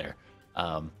pass there.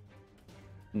 And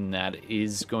that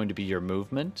is going to be your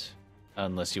movement,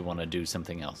 unless you want to do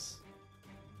something else.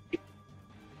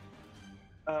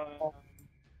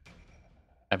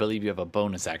 I believe you have a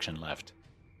bonus action left.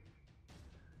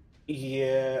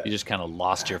 Yeah. You just kind of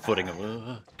lost your footing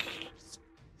and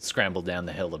scrambled down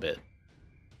the hill a bit.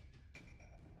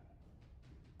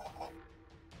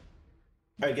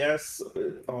 I guess.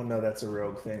 Oh no, that's a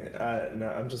rogue thing.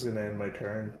 No, I'm just gonna end my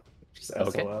turn. Just SOL.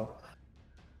 Okay.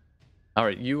 All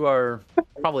right, you are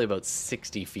probably about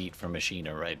 60 feet from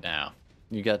Machina right now.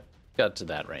 You got to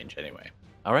that range anyway.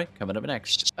 All right, coming up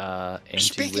next.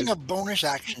 Speaking of bonus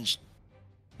actions,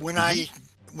 when I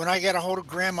get a hold of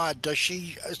Grandma, does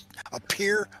she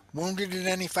appear wounded in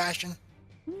any fashion?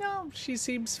 No, she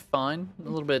seems fine. A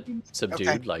little bit subdued,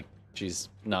 Okay. like she's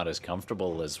not as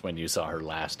comfortable as when you saw her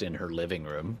last in her living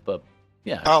room. But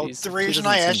yeah, Oh, she the reason doesn't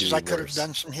I seem asked to is be I could have worse.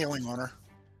 done some healing on her.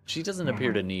 She doesn't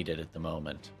appear to need it at the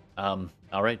moment.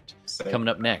 All right, coming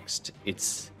up next,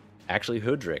 it's actually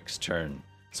Hudrick's turn.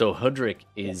 So Hudrick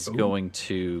is going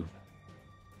to.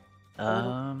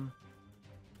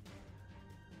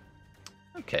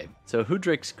 Okay, so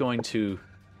Hudrick's going to.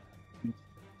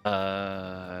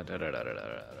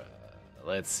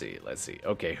 let's see.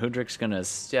 Okay, Hoodrick's gonna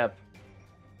step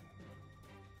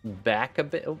back a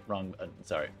bit. Oh, wrong.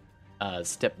 Sorry.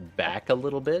 Step back a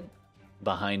little bit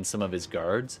behind some of his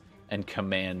guards and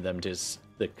command them to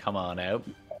come on out,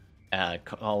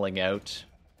 calling out,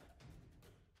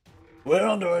 "We're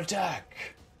under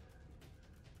attack!"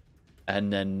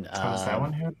 And then How's that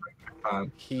one here?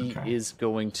 he Okay. is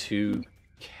going to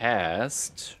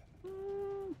cast.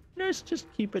 Let's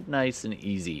just keep it nice and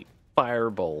easy.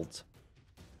 Firebolt.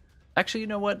 Actually, you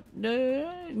know what?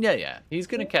 Yeah. He's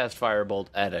gonna cast Firebolt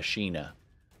at Ashina.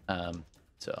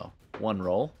 So one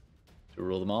roll to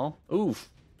rule them all. Oof,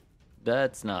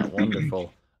 that's not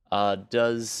wonderful.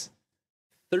 Does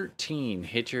 13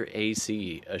 hit your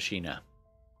AC, Ashina?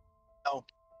 No.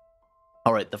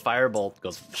 All right, the Firebolt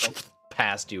goes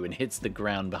past you and hits the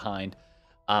ground behind.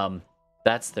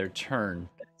 That's their turn.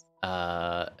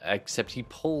 Except he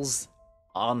pulls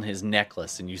on his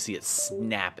necklace and you see it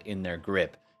snap in their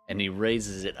grip and he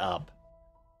raises it up.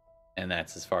 And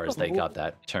that's as far as they got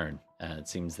that turn. It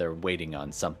seems they're waiting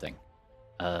on something.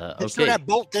 So Okay. that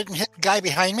bolt didn't hit the guy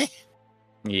behind me?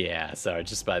 Yeah, sorry,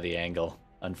 just by the angle.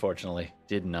 Unfortunately,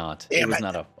 did not. It Damn was it.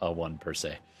 not a one per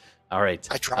se. All right.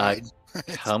 I tried.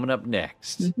 Coming up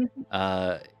next,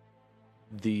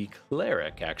 the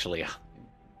cleric actually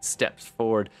steps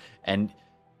forward, and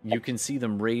you can see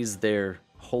them raise their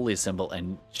holy symbol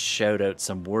and shout out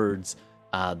some words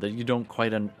that you don't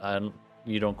quite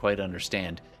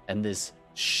understand. And this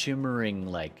shimmering,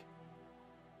 like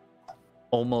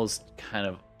almost kind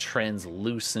of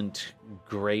translucent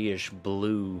grayish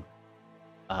blue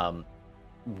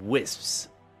wisps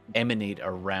emanate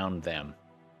around them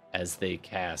as they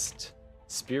cast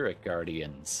Spirit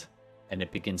Guardians, and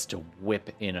it begins to whip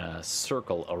in a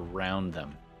circle around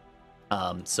them.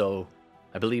 So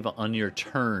I believe on your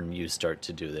turn you start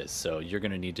to do this, so you're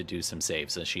going to need to do some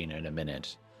saves, Ashina, in a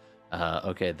minute.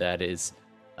 Okay, that is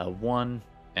a 1,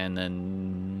 and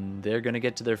then they're going to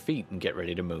get to their feet and get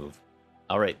ready to move.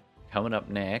 All right, coming up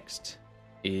next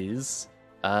is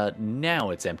now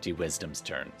it's Empty Wisdom's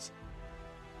turns.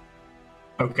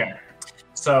 Okay.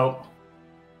 So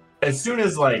as soon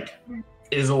as like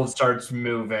Isolde starts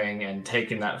moving and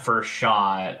taking that first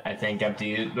shot, I think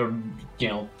Empty,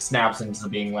 snaps into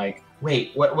being like,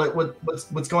 "Wait,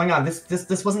 what's going on? This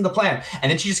wasn't the plan."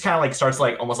 And then she just kind of like starts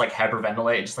like almost like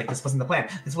hyperventilate, just like, "This wasn't the plan.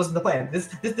 This wasn't the plan.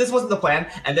 This wasn't the plan."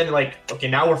 And then like, okay,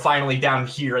 now we're finally down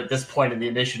here at this point in the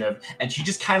initiative, and she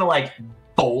just kind of like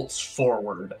bolts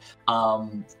forward.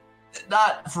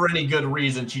 Not for any good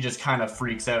reason, she just kind of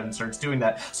freaks out and starts doing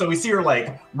that. So we see her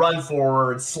like run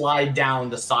forward, slide down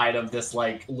the side of this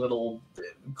like little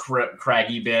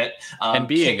craggy bit, And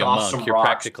being kick a off monk, some you're rocks,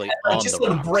 practically and, on just the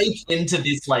like rocks. break into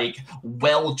this like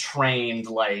well-trained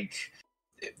like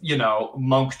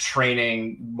monk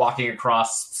training, walking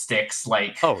across sticks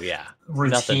like Oh yeah,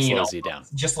 routine. nothing slows you down.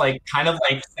 Just like kind of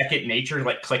like second nature,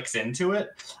 like clicks into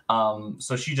it.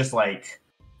 So she just like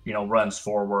runs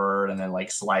forward and then like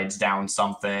slides down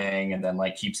something and then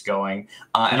like keeps going.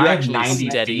 And You I have actually 90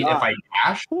 steady feet if up. I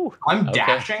dash. Whew. I'm Okay.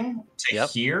 dashing to Yep.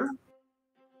 here,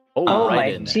 Oh, Oh right my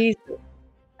in there. Jesus.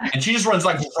 and she just runs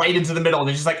like right into the middle, and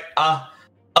then she's like,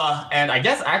 and I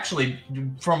guess actually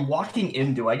from walking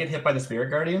in, do I get hit by the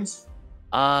Spirit Guardians?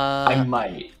 I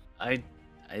might. I think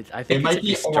It it's might if be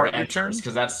you or start your turn. entrance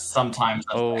because that's sometimes.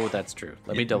 Oh, that's true.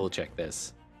 Let me double check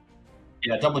this.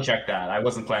 Yeah, double check that. I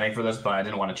wasn't planning for this, but I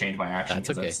didn't want to change my action. That's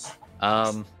 'cause okay. that's-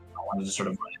 Um, I wanted to sort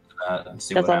of run into that and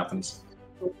see That's what all. happens.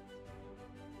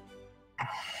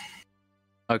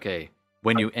 okay.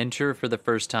 When you enter for the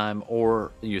first time,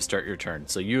 or you start your turn,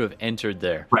 so you have entered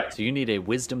there. Right. So you need a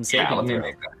Wisdom Yeah, saving let me throw.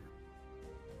 make that.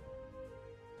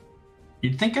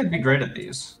 You'd think I'd be great at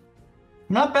these.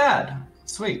 Not bad.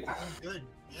 Sweet. Good.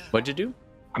 Yeah. What'd you do?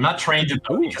 I'm not trained in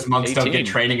them Ooh, because monks don't 18. get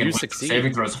training in You wisdom succeed.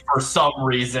 saving throws for some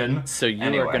reason. So you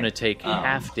Anyway, are going to take um,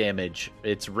 half damage.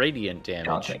 It's radiant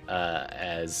damage take-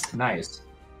 as Nice.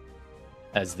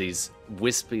 these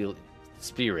wispy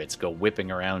spirits go whipping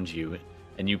around you,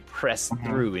 and you press Mhm.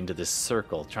 through into this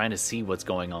circle, trying to see what's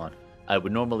going on. It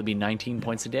would normally be 19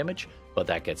 points of damage, but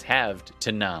that gets halved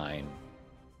to 9,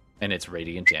 and it's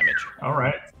radiant damage. All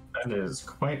right. That is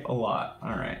quite a lot. All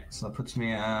right. So that puts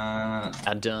me at...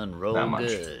 I done roll That much.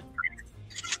 good.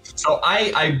 So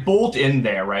I bolt in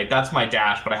there, right? That's my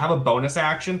dash, but I have a bonus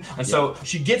action. And so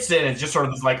she gets in and just sort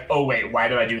of is like, "Oh, wait, why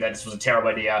did I do that? This was a terrible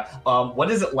idea." What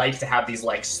is it like to have these,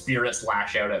 like, spirits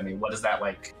lash out at me? What is that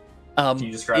like? Can you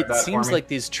describe It that for seems me? like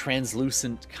these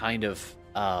translucent kind of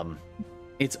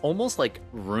it's almost like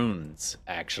runes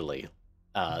actually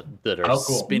that are Oh,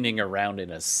 cool. spinning around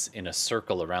in a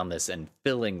circle around this and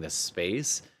filling this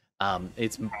space.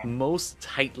 It's most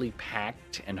tightly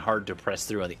packed and hard to press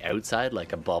through on the outside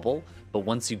like a bubble, but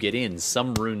once you get in,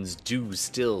 some runes do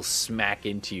still smack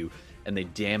into you and they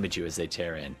damage you as they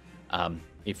tear in.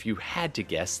 If you had to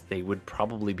guess, they would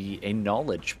probably be a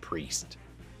knowledge priest.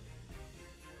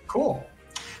 Cool.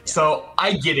 So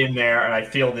I get in there and I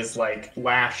feel this like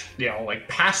lash, like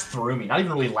pass through me. Not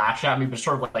even really lash at me, but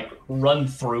sort of like run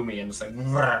through me and just like,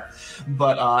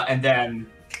 but and then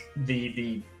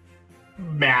the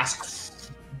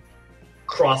mask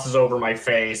crosses over my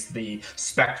face. The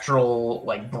spectral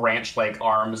like branch-like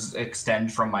arms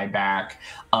extend from my back,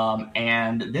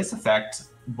 and this effect.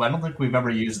 I don't think we've ever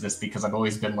used this because I've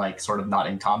always been like sort of not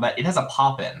in combat. It has a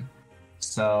pop-in,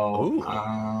 so.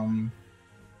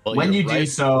 Well, when you right do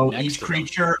so, next each to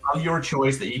creature of your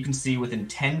choice that you can see within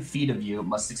 10 feet of you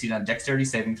must succeed on a dexterity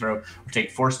saving throw or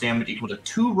take force damage equal to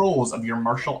 2 rolls of your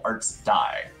martial arts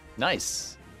die.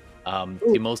 Nice.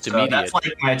 The most So immediate. that's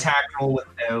like my attack roll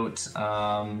without.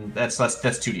 That's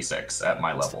 2d6 at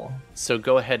my level. So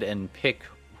go ahead and pick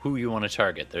who you want to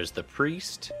target. There's the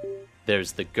priest.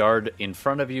 There's the guard in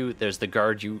front of you. There's the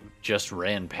guard you just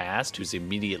ran past, who's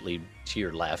immediately to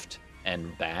your left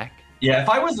and back. Yeah, if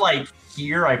I was like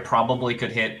here, I probably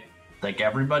could hit like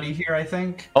everybody here, I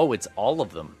think. Oh, it's all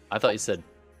of them. I thought you said.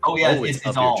 Oh yeah, it's it's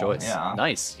of all. your choice. Yeah.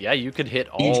 Nice. Yeah, you could hit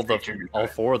Each all creature, all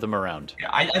 4 of them around. Yeah,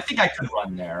 I think I could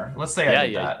run there. Let's say I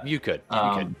did that. You could.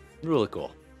 You could. Really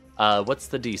cool. What's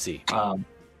the DC?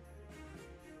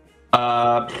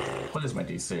 What is my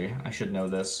DC? I should know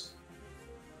this.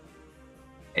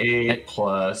 8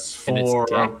 plus 4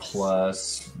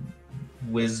 plus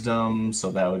wisdom,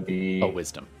 so that would be. Oh,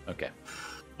 wisdom. Okay.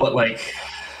 But like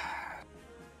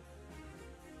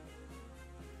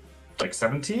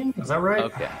 17? Is that right?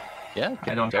 Okay. Yeah.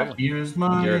 I don't have to use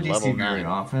my DC very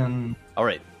often. All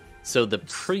right. So the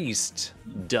priest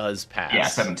does pass. Yeah,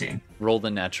 17. Roll the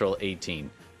natural 18.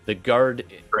 The guard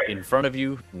in front of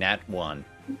you, nat 1.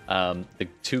 The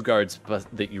 2 guards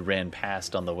that you ran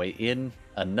past on the way in,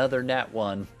 another nat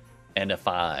 1, and a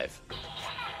 5.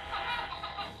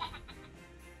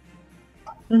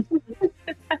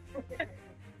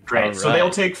 Great. All So right. they'll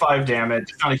take 5 damage.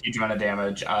 It's not a huge amount of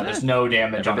damage. There's no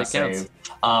damage on a save.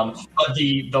 But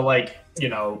the like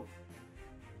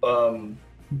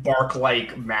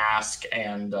bark-like mask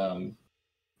and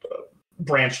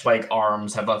branch-like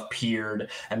arms have appeared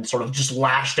and sort of just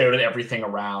lashed out at everything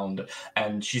around.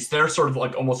 And she's there, sort of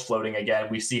like almost floating again.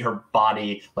 We see her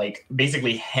body like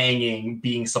basically hanging,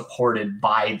 being supported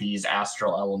by these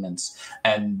astral elements,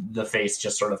 and the face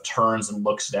just sort of turns and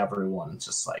looks at everyone. It's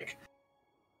just like,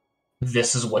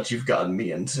 this is what you've gotten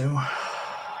me into.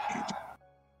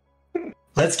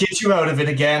 Let's get you out of it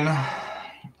again.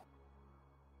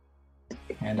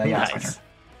 And yeah, it's my Nice.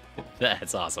 turn.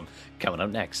 That's awesome. Coming up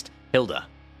next, Hilda.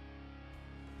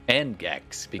 And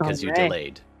Gex, because you All right.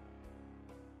 delayed.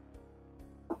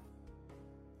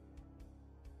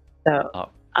 So Oh.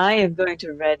 I am going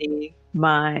to ready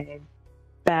my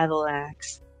battle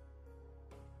axe,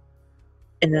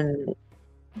 and then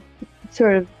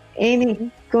sort of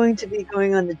going to be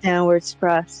going on the downward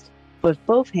thrust with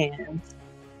both hands.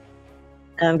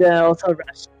 And I'm going to also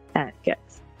rush at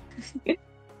Gex.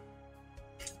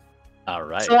 All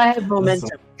right. So I have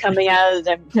momentum coming out of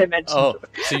the dimension. Oh,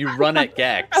 so you run at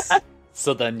Gex,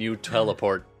 so then you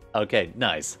teleport. Okay,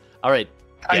 nice. All right,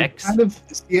 Gex.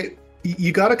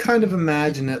 You got to kind of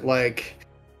imagine it like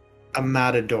a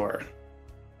matador.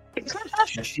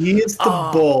 She is the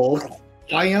bull.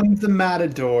 I am the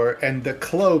matador, and the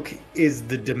cloak is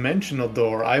the dimensional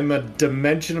door. I'm a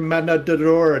dimensional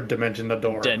matador, a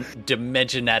dimensionador.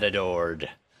 Dimensionadored.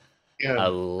 Yeah. I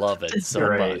love it so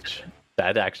Great. much.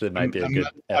 That actually might be a good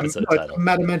I'm episode a title.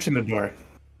 matadimensionador.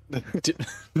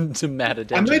 To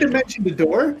Matador. I might have mentioned the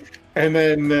door, and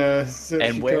then so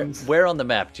And she where comes, where on the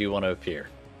map do you want to appear?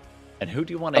 And who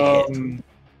do you want to hit?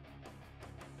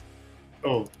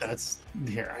 Oh, that's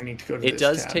here. I need to go to It this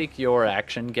does tab. take your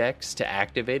action, Gex, to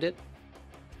activate it.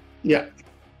 Yeah,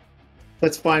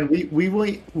 that's fine.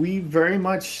 We very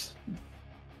much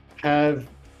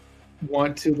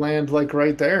want to land like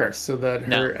right there, so that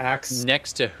her axe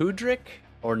Next to Hudrick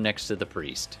or next to the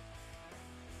priest?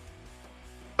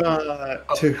 to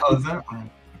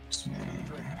Hudrick's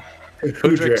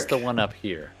Hudrick. the one up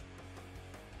here.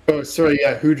 Oh, sorry.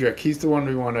 Yeah, Hudrick. He's the one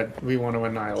we want to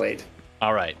annihilate.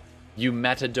 All right. You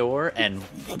matador and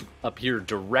appear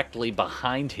directly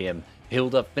behind him.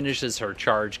 Hilda finishes her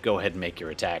charge. Go ahead and make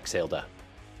your attacks, Hilda.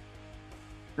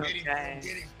 Okay.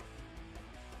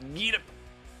 Get him.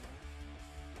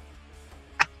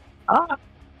 Ah.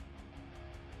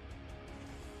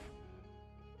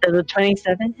 Does a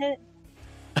 27 hit?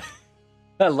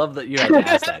 I love that you had to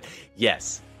ask that.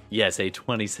 Yes, a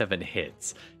 27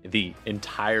 hits. The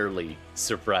entirely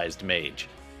surprised mage.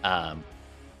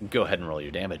 Go ahead and roll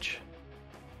your damage.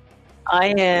 I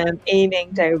am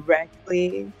aiming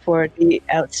directly for the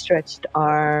outstretched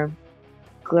arm,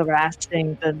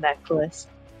 grasping the necklace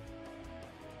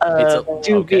of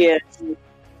dubious. Okay.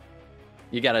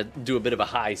 You gotta do a bit of a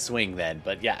high swing then,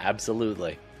 but yeah,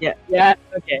 absolutely. Yeah,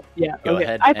 okay, yeah. Go okay.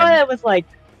 ahead I thought and- it was like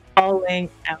falling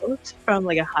out from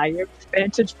like a higher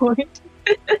vantage point.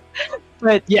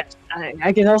 But yes,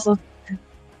 I can also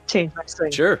change my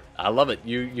swing. Sure, I love it.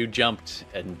 You jumped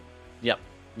and yep,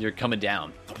 you're coming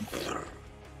down.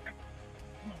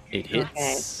 It hits.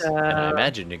 Okay, so and I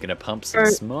imagine you're gonna pump some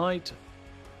first- smite.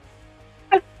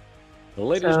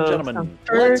 Ladies and So, gentlemen, some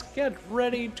let's first- get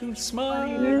ready to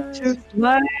smite. to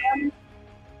smite.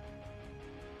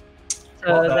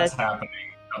 So While that's that's happening.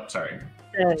 Oh, sorry.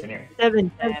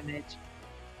 7 damage.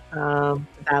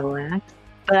 Battle axe,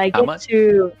 but I How get much?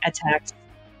 to attack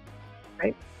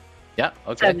Yeah,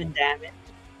 okay. 7 damage.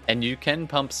 And you can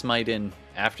pump smite in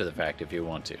after the fact if you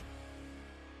want to.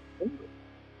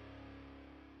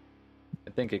 I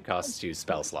think it costs you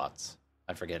spell slots.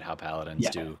 I forget how paladins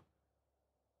do.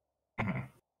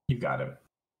 You got it.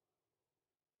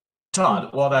 Todd,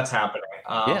 while that's happening,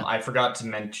 Yeah. I forgot to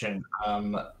mention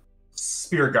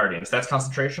Spirit Guardians. That's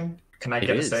concentration. Can I It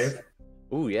get is. a save?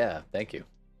 Ooh, yeah, thank you.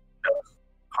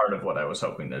 Part of what I was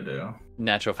hoping to do.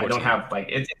 Natural 14. I don't have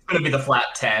it's going to be the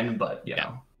flat 10, but you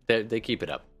know. They keep it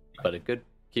up, but it could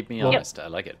keep me honest. I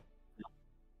like it.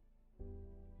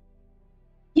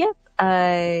 Yep,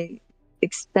 I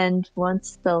expend 1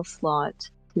 spell slot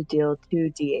to deal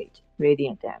 2d8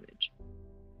 radiant damage.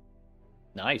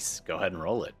 Nice. Go ahead and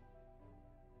roll it.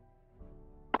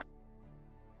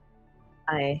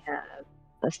 I have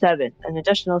a 7, an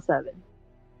additional 7.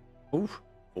 Ooh,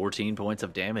 14 points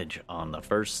of damage on the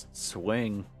first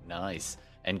swing. Nice.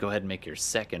 And go ahead and make your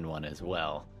second one as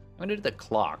well. I'm going to do the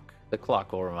clock. The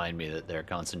clock will remind me that they're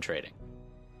concentrating.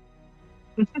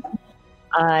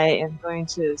 I am going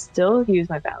to still use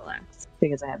my battle axe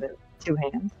because I have it 2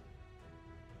 hands.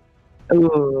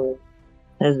 Ooh,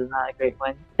 this is not a great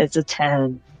one. It's a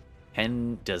 10.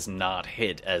 10 does not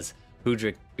hit as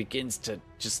Hudrick begins to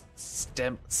just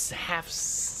half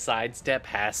sidestep,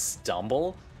 half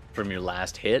stumble from your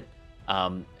last hit,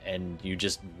 and you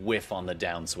just whiff on the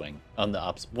downswing, on the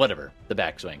the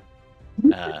backswing.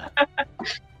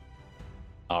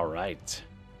 All right.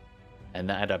 And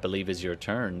that, I believe, is your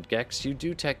turn. Gex, you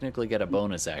do technically get a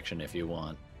bonus action if you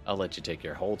want. I'll let you take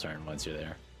your whole turn once you're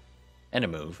there. And a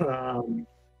move.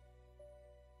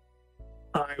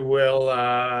 I will.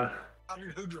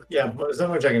 Yeah, but there's not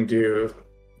much I can do.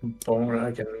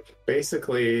 I can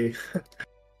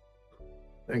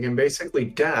basically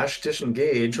dash,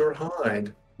 disengage, or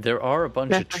hide. There are a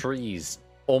bunch of trees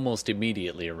almost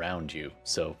immediately around you,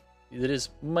 so it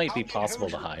might be possible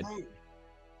to hide.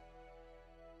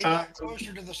 He got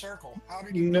closer to the circle. How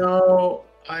did he? No,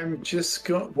 I'm just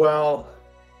going. Well,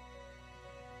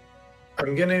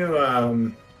 I'm gonna.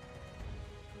 I'm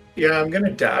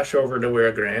gonna dash over to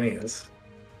where Granny is.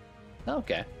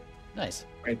 Okay, nice.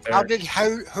 Right there. How did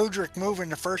Hudrick move in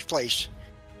the first place?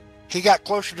 He got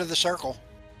closer to the circle.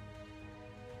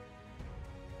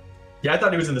 Yeah, I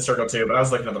thought he was in the circle too, but I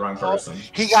was looking at the wrong person.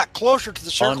 He got closer to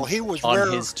the circle. He was on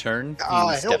where his turn. He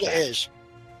stepped Hilda back. is.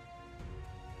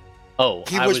 Oh,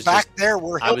 He I was back just, there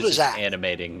where I was Hilda's just at.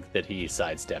 animating that he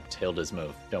sidestepped Hilda's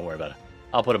move. Don't worry about it.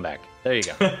 I'll put him back. There you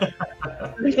go.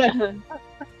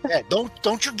 Yeah,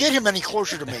 don't you get him any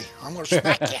closer to me. I'm going to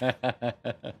smack you.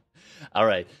 All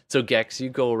right. So Gex, you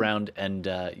go around and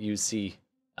you see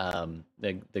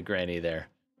the granny there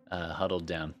huddled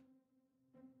down,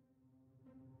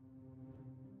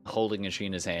 holding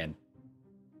Ashina's hand.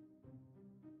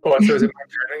 Oh, so is it my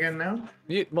turn again now?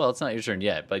 Well, it's not your turn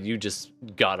yet, but you just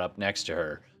got up next to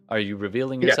her. Are you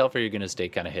revealing yourself, or are you going to stay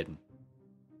kind of hidden?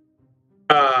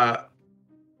 I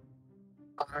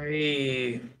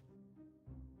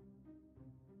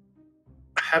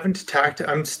haven't attacked.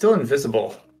 I'm still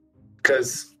invisible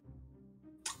because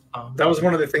that was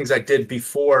one of the things I did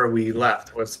before we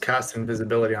left, was cast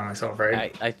invisibility on myself,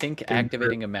 right? I think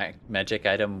activating a magic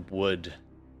item would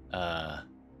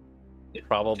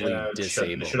probably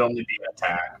disable. It should only be an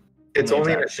attack. It's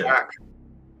only an should- attack.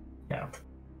 Yeah.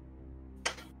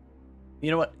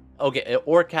 You know what? Okay,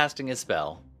 or casting a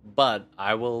spell, but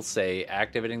I will say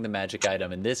activating the magic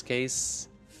item in this case,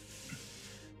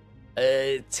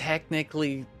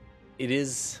 technically, it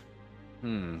is.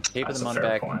 Cape of the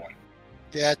Mundback.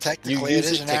 Yeah, You technically it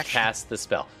use is it an to action. cast the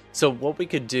spell. So what we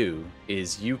could do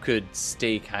is you could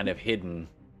stay kind of hidden.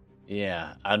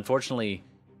 Yeah, unfortunately,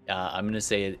 I'm going to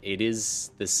say it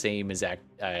is the same as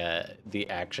the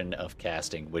action of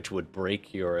casting, which would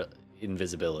break your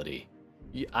invisibility.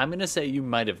 I'm going to say you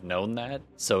might have known that,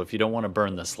 so if you don't want to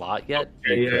burn the slot yet,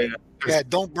 Yeah,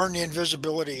 don't burn the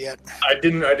invisibility yet. I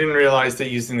didn't realize that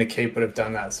using the cape would have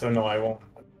done that, so no, I won't.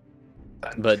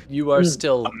 But you are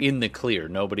still in the clear.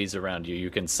 Nobody's around you. You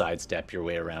can sidestep your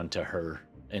way around to her,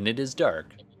 and it is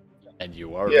dark, and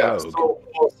you are rogue.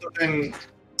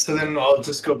 So then I'll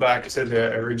just go back to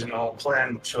the original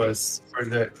plan, which was for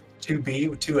the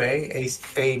 2B, 2A,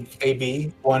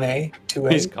 AB, 1A,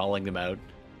 2A. He's calling them out.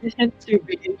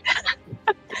 2B.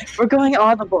 We're going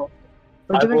audible.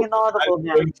 We're doing an audible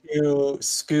now. I'm going to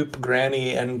scoop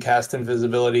Granny and cast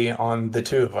invisibility on the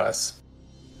two of us.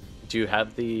 Do you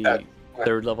have the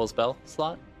third level spell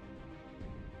slot?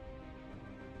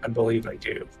 I believe I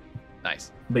do.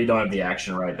 Nice. But you don't have the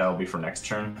action, right? That'll be for next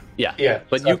turn. Yeah.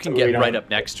 But you can get right up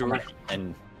next to her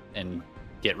and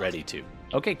get ready to.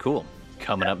 Okay, cool.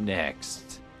 Coming up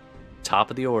next,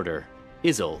 top of the order,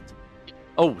 Isolde.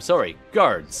 Oh, sorry,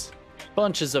 guards.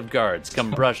 Bunches of guards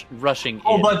come rushing in. A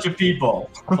whole bunch of people.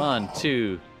 1,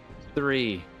 2,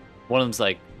 3. One of them's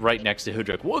like right next to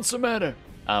Hudrick. What's the matter?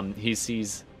 He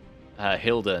sees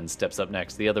Hilda and steps up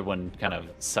next. The other one kind of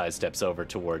sidesteps over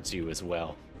towards you as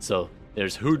well. So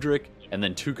there's Hudrick and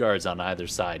then 2 guards on either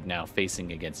side now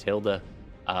facing against Hilda.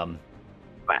 That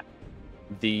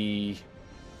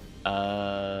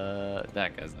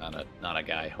guy's not a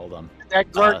guy. Hold on. Did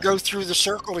that guard go through the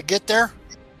circle to get there?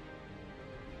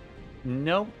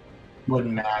 No.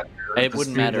 Wouldn't matter. It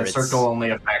wouldn't matter. The circle only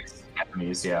affects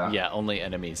enemies, yeah. Yeah, only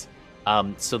enemies.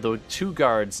 So the 2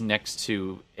 guards next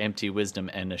to Empty Wisdom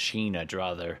and Ashina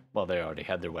draw they already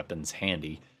had their weapons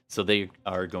handy, so they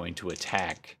are going to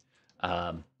attack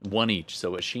one each.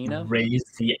 So Ashina, raise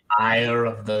the ire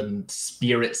of the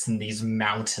spirits in these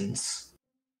mountains.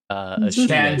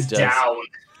 Ashina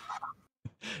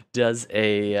does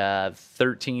a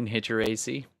 13 hit your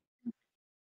AC.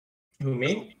 Who,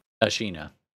 me? Ashina.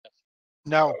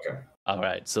 No. Okay. All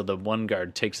right, so the one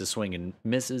guard takes a swing and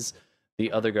misses.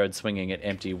 The other guard swinging at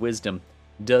Empty Wisdom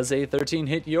does a 13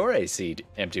 hit your AC,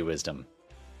 Empty Wisdom.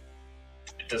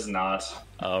 It does not.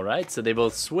 All right, so they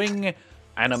both swing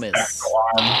and a miss.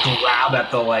 Grab at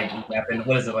the weapon.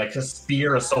 What is it, like a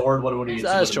spear, a sword? What are you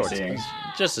seeing?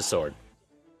 Just a sword.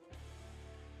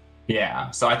 Yeah,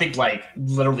 so I think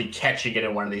literally catching it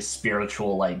in one of these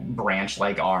spiritual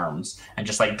branch-like arms and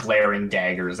just glaring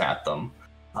daggers at them,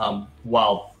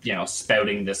 while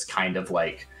spouting this kind of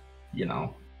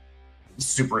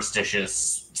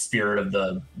superstitious spirit of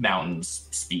the mountains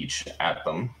speech at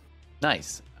them.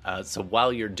 Nice. So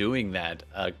while you're doing that,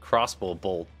 a crossbow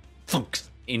bolt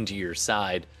thunks into your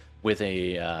side with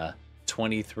a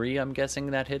 23. I'm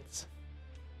guessing that hits.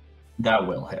 That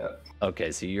will hit.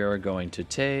 Okay, so you're going to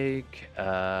take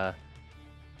 10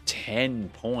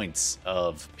 points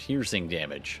of piercing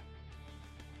damage.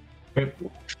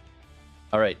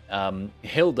 All right,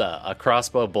 Hilda, a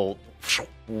crossbow bolt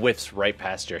whiffs right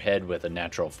past your head with a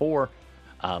natural 4.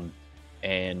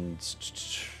 And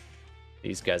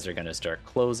these guys are going to start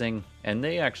closing, and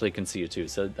they actually can see you too.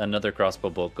 So another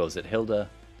crossbow bolt goes at Hilda.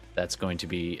 That's going to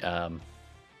be...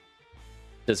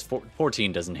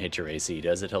 14 doesn't hit your AC,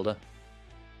 does it, Hilda?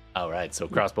 All right, so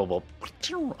crossbow bolt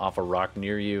off a rock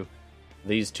near you.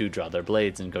 These 2 draw their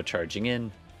blades and go charging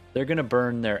in. They're going to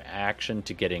burn their action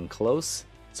to get in close.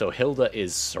 So Hilda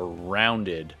is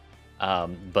surrounded,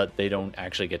 but they don't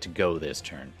actually get to go this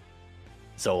turn.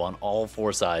 So on all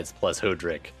 4 sides, plus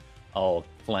Hudrick, all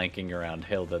flanking around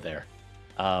Hilda there.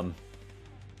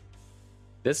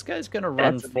 This guy's going to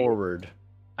run forward.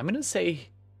 I'm going to say,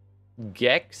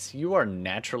 Gex, you are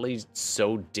naturally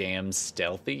so damn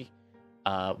stealthy.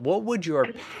 What would your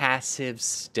passive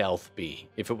stealth be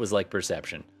if it was like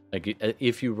perception? Like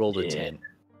if you rolled a 10?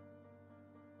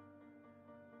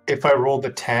 If I rolled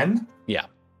a 10? Yeah.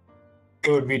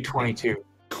 It would be 22.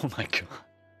 Oh my god.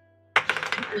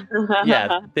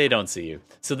 Yeah, they don't see you.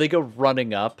 So they go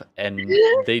running up, and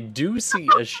they do see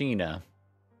Ashina,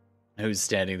 who's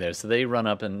standing there. So they run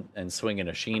up and swing at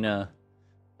Ashina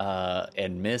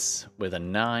and miss with a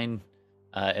 9.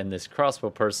 And this crossbow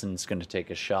person's going to take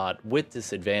a shot with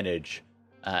disadvantage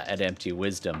at Empty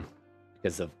Wisdom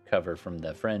because of cover from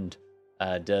the friend.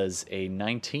 Does a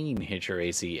 19 hit your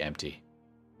AC, Empty?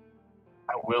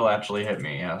 That will actually hit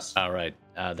me, yes. All right.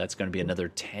 That's going to be another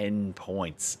 10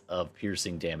 points of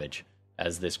piercing damage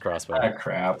as this crossbow. Ah,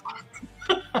 crap.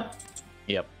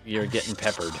 Yep, you're getting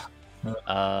peppered.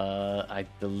 I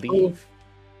believe...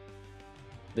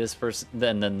 This person,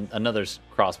 then another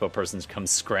crossbow person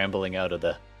comes scrambling out of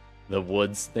the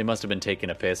woods. They must have been taking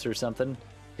a piss or something.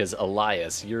 because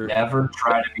Elias, you're Never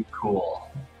try to be cool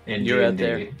in You're out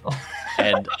D&D.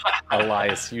 and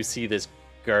Elias, you see this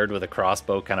guard with a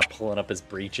crossbow kind of pulling up his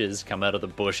breeches, come out of the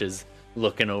bushes,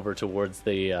 looking over towards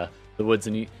the woods,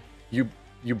 and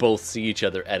you both see each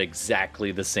other at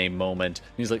exactly the same moment.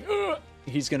 He's like, ugh!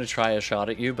 He's gonna try a shot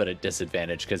at you, but at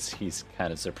disadvantage because he's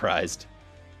kind of surprised.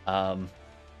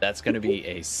 That's gonna be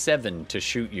a 7 to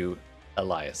shoot you,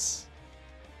 Elias.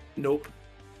 Nope.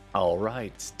 All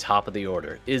right, top of the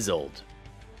order, Isolde.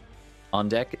 On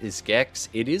deck is Gex.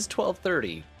 It is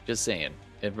 12:30. Just saying.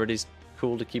 Everybody's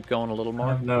cool to keep going a little more.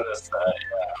 I've noticed that.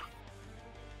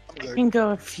 I can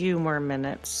go a few more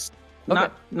minutes. Okay.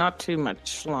 Not too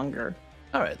much longer.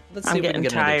 All right, let's I'm see if we can getting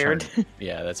get another tired. turn.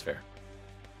 Yeah, that's fair.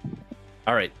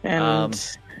 All right,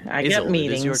 And I get Isolde,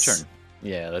 meetings. it is your turn.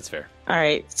 Yeah, that's fair. All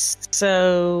right.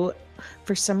 So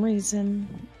for some reason,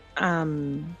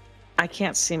 I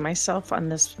can't see myself on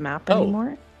this map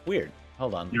anymore. Weird.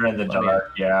 Hold on. You're in the Let me-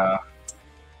 dark, yeah.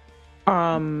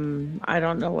 I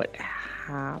don't know what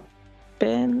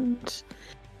happened.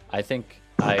 I think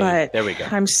But there we go.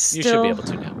 I'm You still. should be able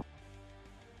to now.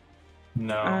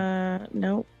 No.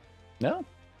 No. No?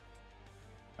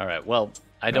 All right, well,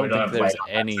 I No, don't we don't think have there's light on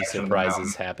that any section of the surprises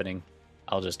mountain. happening.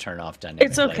 I'll just turn off dynamic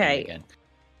It's lighting okay. again.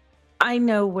 I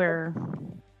know where.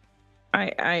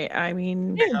 I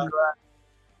mean,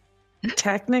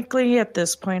 technically at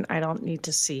this point, I don't need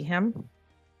to see him.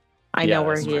 I Yeah, know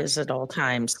where that's he fair. is at all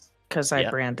times because I Yeah.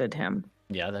 branded him.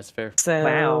 Yeah, that's fair. So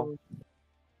Wow.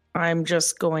 I'm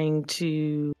just going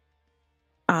to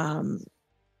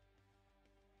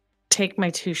take my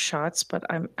 2 shots, but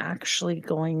I'm actually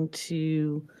going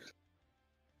to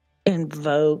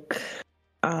invoke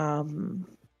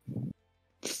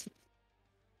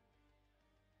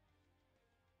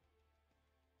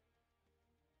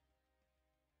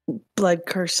Blood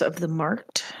Curse of the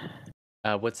Marked.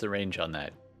 What's the range on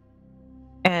that?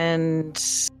 And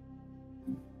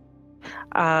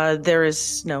there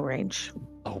is no range.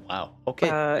 Oh, wow. Okay.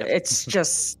 Yep. It's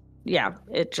just,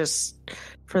 it just,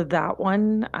 for that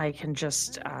one, I can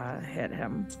just hit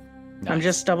him. I'm Nice.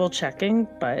 just double checking,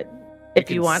 but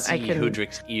if you want, I see can.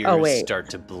 Hudrick's ears Oh, wait.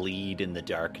 start to bleed in the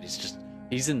dark. And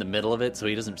he's in the middle of it, so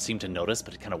he doesn't seem to notice,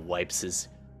 but it kind of wipes his.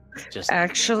 Just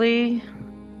Actually,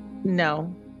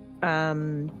 no.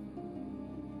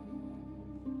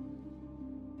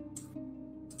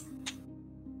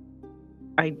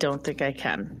 I don't think I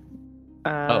can.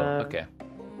 okay.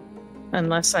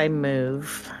 Unless I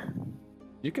move.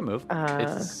 You can move.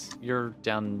 You're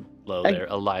down low I- there.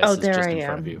 Elias is there just I in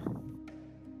front of am. you.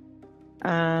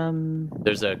 Um,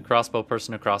 There's a crossbow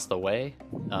person across the way,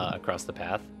 across the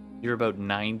path. You're about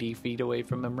 90 feet away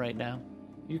from him right now.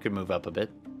 You can move up a bit.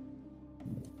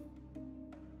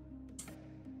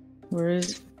 where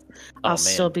is? Oh, I'll man.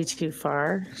 still be too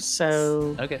far.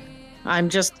 So Okay. I'm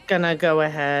just gonna go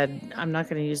ahead. I'm not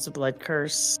gonna use the blood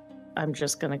curse. I'm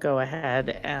just gonna go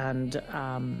ahead and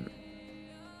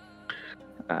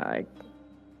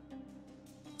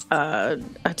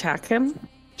attack him.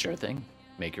 Sure thing.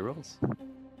 Make your rolls.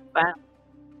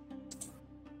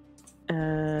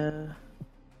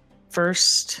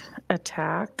 First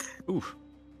attack, Ooh.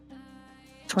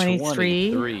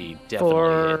 23. 23 definitely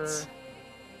for- hits.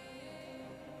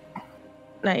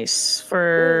 Nice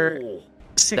for Oh,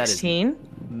 16.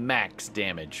 max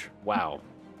damage. Wow.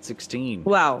 16.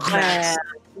 Wow, max,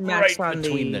 max Right on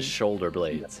between the the. shoulder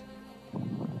blades.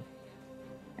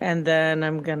 And then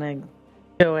I'm gonna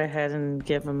go ahead and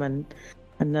give him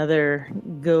another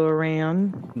go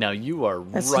around. Now you are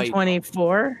That's right.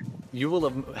 24. You will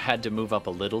have had to move up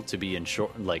a little to be in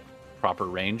proper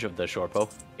range of the short bow,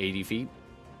 80 feet.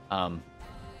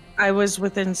 I was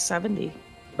within 70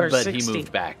 or but 60. he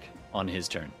moved back on his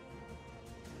turn.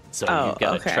 So Oh, you've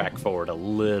got to okay. track forward a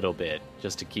little bit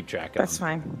just to keep track of That's him.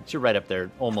 fine. So you're right up there,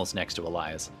 almost next to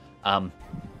Elias.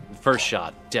 First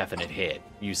shot, definite hit.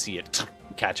 You see it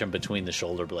catch him between the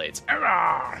shoulder blades.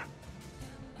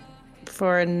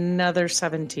 For another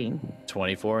 17.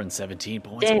 24 and 17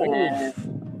 points.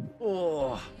 Damn.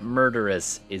 Oh,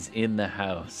 Murderous is in the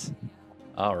house.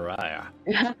 All right.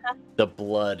 The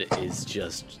blood is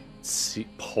just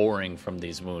pouring from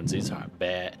these wounds. These are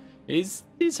bad. He's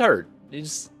hurt.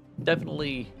 He's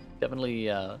definitely in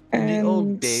the old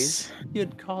And- days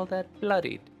you'd call that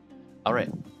bloodied. All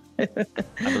right. I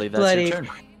believe that's Bloodied. your turn.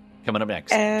 Coming up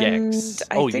next, And Gex.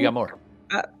 I Oh, you think- got more.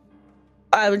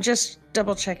 I was just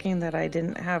double checking that I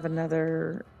didn't have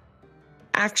another.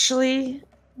 Actually,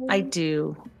 I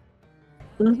do.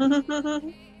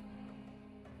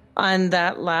 On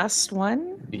that last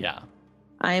one, Yeah.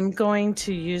 I'm going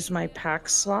to use my pack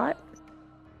slot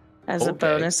as a Okay.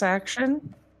 bonus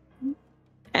action.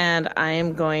 and I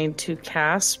am going to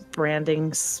cast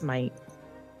Branding Smite.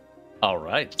 All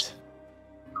right.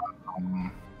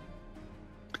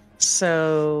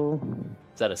 So,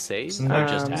 Is that a save or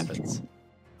just happens?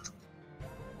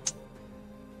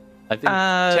 I think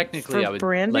technically I would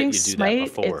let you do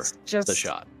Smite, that before it's just, the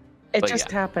shot. It But just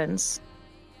yeah. happens.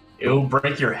 It'll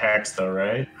break your hex, though,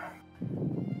 right?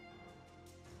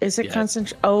 Is it Yeah.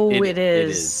 concentration? Oh, it It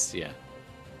is. is, yeah.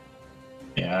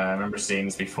 Yeah, I remember seeing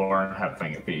this before and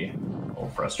having it be a little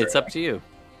frustrating. It's up to you.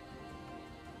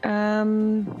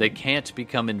 Um, They can't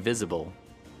become invisible.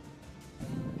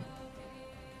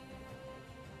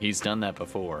 He's done that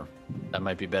before. That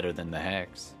might be better than the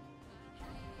hex.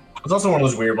 It's also one of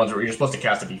those weird ones where you're supposed to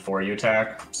cast it before you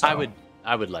attack. So.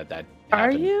 I would let that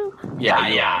are happen. you? Yeah,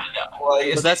 you yeah. are. No. Well,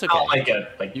 it's that's not okay.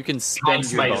 like You can Time spend your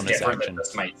Smite is bonus different action. than the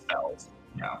Smite spells.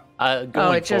 Yeah.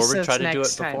 Going it just forward, try says to do it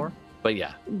next time. before. But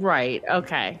yeah, Right.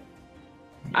 Okay.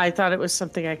 I thought it was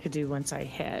something I could do once I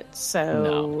hit.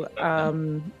 So,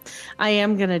 I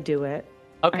am gonna do it.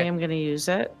 okay. I am gonna use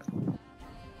it.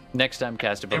 Next time,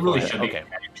 cast it It before. really should be. Okay.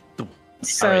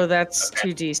 So All right. that's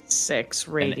 2d6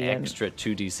 An radiant. extra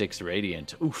 2d6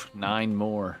 radiant. Oof, 9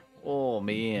 more. Oh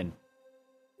man.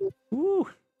 Ooh,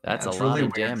 that's It's a lot really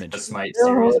of weird damage. The Smite Still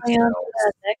series holding on to spells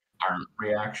that next. aren't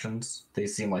reactions. They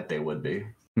seem like they would be.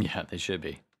 Yeah, they should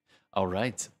be. All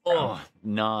right. Oh,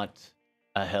 not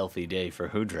a healthy day for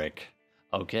Hudrik.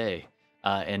 Okay.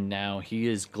 And now he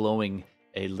is glowing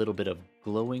a little bit of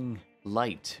glowing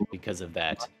light because of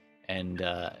that. And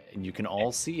you can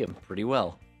all see him pretty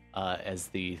well as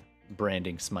the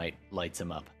branding smite lights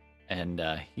him up. And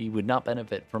he would not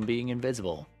benefit from being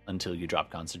invisible until you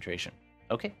drop concentration.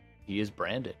 Okay, he is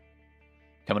branded.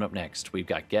 Coming up next, we've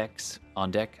got Gex,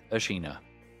 on deck, Ashina.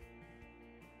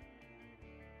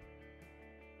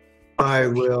 I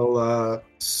will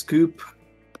scoop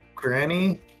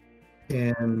Granny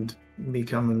and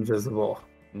become invisible.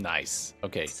 Nice.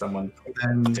 Okay, Someone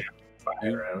And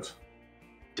fire out.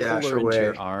 dash pull her into away.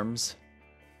 your arms.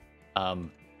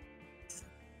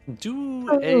 Do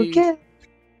Okay.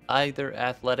 either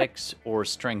athletics or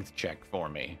strength check for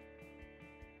me.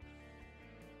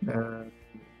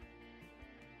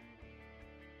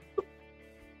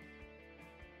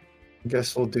 I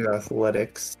guess we'll do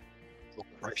athletics. Oh,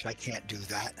 Christ, I can't do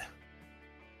that.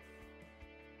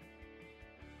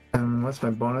 What's my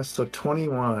bonus? So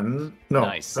 21. No,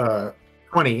 Nice.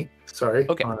 20. Sorry.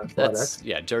 Okay, on athletics.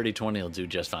 that's dirty 20 will do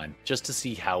just fine. Just to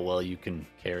see how well you can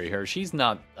carry her. She's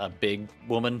not a big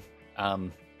woman,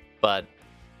 and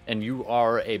you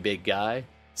are a big guy,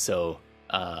 so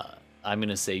I'm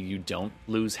gonna say you don't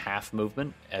lose half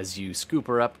movement as you scoop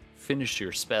her up, finish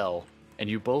your spell, and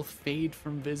you both fade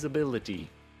from visibility.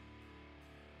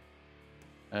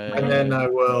 And then I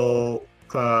will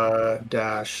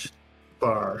dash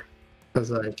far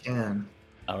as I can.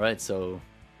 All right, so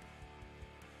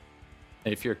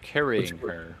if you're carrying Which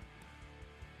way?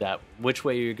 her, which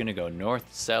way are you gonna go? North,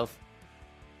 south,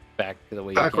 back the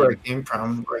way Back you where I came? came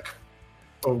from,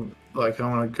 I want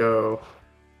to go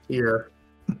here.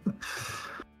 Don't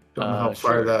know how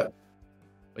far Sure. that.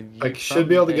 When I you should from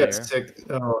be able to get there, 6.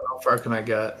 Oh, how far can I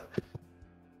get?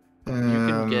 You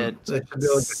can I get should be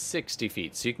able to 60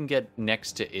 feet, so you can get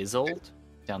next to Isolde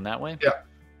down that way. Yeah.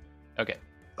 Okay,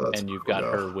 that's and you've where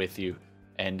got we'll her with you,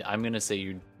 and I'm gonna say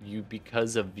you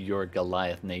because of your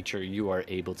Goliath nature, you are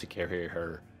able to carry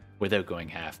her without going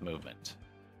half movement.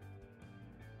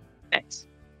 Nice.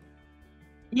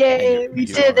 And Yay, you're- we you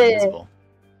did are it! invisible.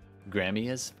 Grammy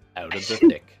is out of the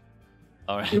thick.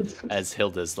 All right, as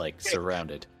Hilda's like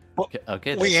surrounded. Well,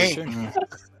 Okay, we that's your ain't. turn.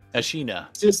 Ashina.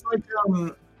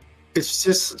 It's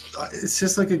just like it's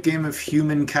just like a game of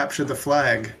human capture the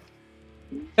flag.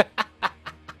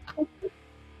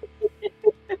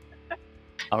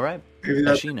 All right, Maybe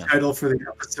that's the Ashina. title for the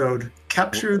episode.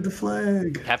 Capture the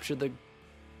flag.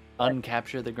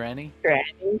 uncapture the granny.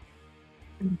 Granny.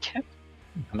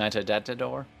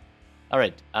 Matadatador. All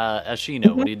right,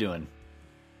 Ashina, what are you doing?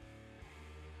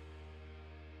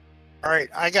 All right,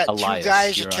 I got Elias, two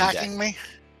guys you're on attacking deck.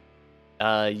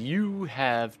 me. You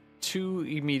have 2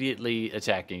 immediately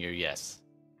attacking you. Yes.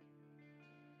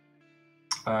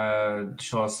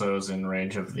 She also is in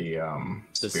range of the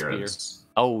The spirits.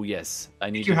 Oh yes, I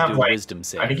need You you to have, do a like- wisdom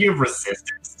save. I think you have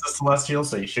resistance to celestial,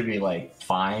 so you should be like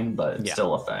fine, but it's Yeah.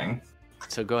 still a thing.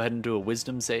 So go ahead and do a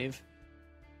wisdom save.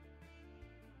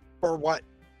 Or what?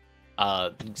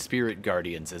 Spirit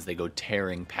guardians as they go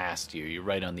tearing past you. You're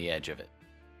right on the edge of it.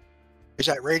 Is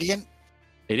that radiant?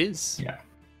 It is. Yeah.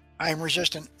 I am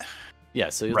resistant. Yeah.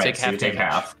 So you'll Right, take so half. you take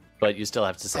damage, half. but you still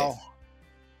have to save. Oh.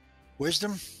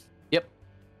 Wisdom? Yep.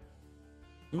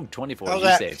 Ooh, 24. How's You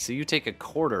that? save. So you take a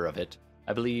quarter of it,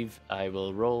 I believe I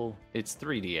will roll. It's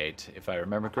 3d8, if I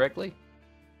remember correctly.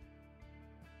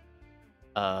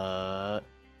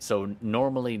 So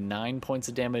normally 9 points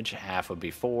of damage, half would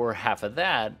be 4, half of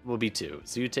that will be 2.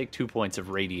 So you take 2 points of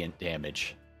radiant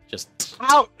damage. Just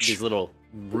Ouch! these little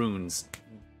runes,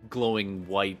 glowing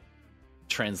white,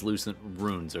 translucent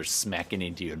runes are smacking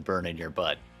into you and burning your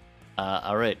butt.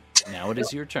 All right, now it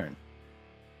is your turn.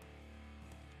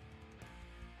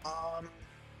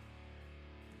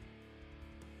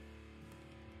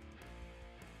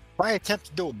 I attempt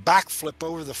to do a backflip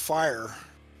over the fire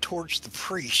towards the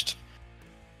priest.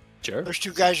 Sure. Those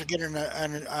two guys are getting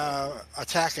an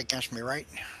attack against me, right?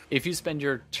 If you spend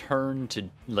your turn to,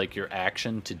 like, your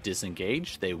action to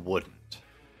disengage, they wouldn't.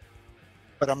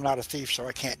 But I'm not a thief, so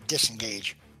I can't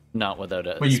disengage. Not without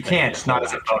a. Well, you spending can't. a It's not full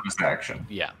as a action. bonus action.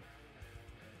 Yeah.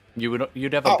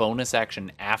 You'd have a bonus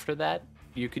action after that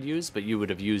you could use, but you would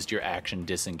have used your action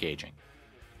disengaging.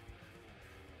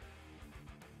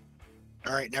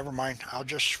 All right, never mind. I'll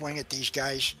just swing at these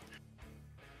guys.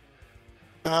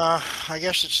 I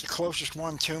guess it's the closest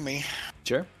one to me.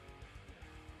 Sure.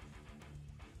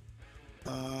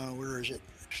 Where is it?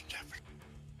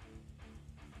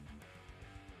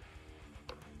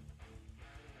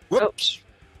 Whoops.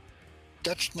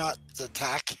 That's not the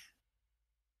attack.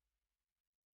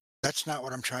 That's not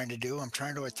what I'm trying to do. I'm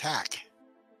trying to attack.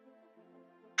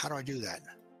 How do I do that?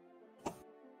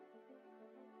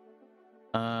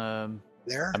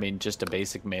 There? I mean, just a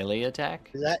basic melee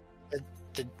attack.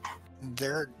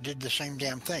 There did the same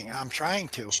damn thing. I'm trying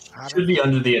to. Should be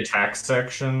under the attack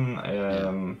section.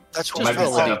 That's Just what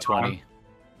roll a I d20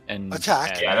 and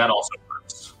Attack. Yeah, that also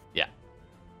works. Yeah.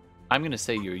 I'm gonna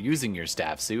say you're using your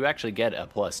staff, so you actually get a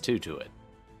 +2 to it.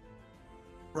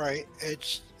 Right.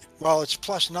 It's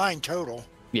 +9 total.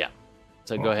 Yeah.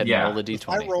 So go ahead Yeah. and roll a I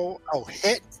d20. roll. Oh,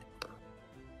 hit.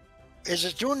 Is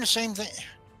it doing the same thing?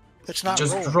 It's not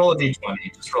Just rolling. roll a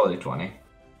d20. Just roll a d20.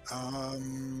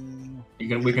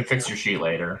 We can fix your sheet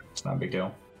later. It's not a big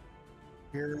deal.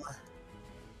 Here.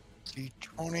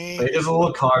 D20. There's a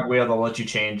little cogwheel that'll let you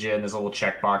change it. And there's a little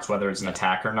checkbox whether it's an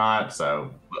attack or not.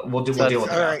 So we'll deal with it All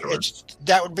right. afterwards.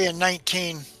 That would be a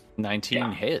 19.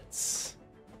 19 hits.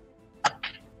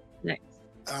 Nice.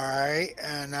 All right,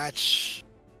 and that's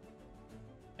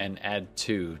And add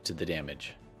 2 to the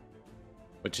damage.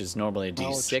 Which is normally a No,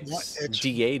 it's d6. one- it's-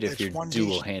 d8 if it's you're 1d6.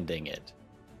 dual handing it.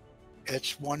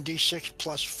 it's 1d6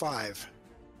 plus 5.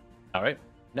 All right.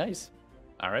 Nice.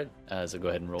 All right. So go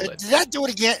ahead and roll Did it. that do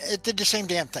it again? It did the same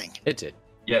damn thing. It did.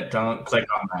 Yeah, don't click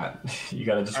on that. You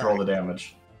gotta just All roll right. the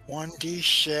damage.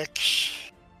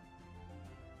 1d6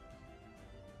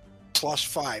 plus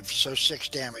 5, so 6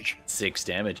 damage. 6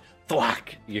 damage.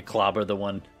 Thwack! You clobber the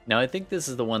one. Now, I think this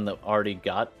is the one that already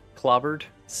got clobbered,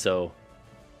 so...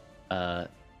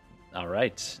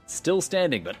 Alright. Still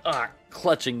standing, but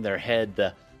clutching their head.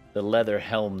 The leather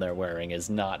helm they're wearing is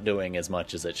not doing as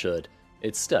much as it should.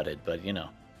 It's studded, but you know.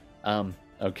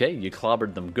 Okay, you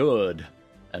clobbered them good.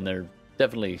 And they're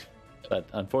definitely, but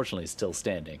unfortunately, still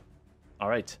standing.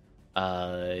 Alright.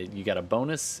 You got a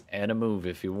bonus and a move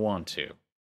if you want to.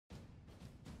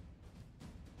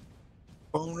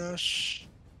 Bonus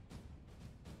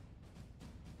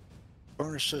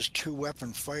says 2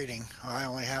 weapon fighting. I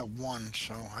only have 1,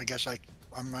 so I guess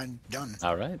I'm done.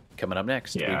 All right, coming up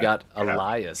next, Yeah, we got yeah.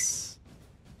 Elias.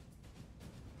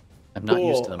 I'm not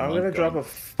used to them. I'm gonna drop a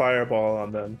fireball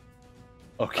on them.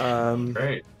 Okay.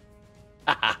 Great.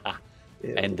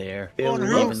 And there, It On who?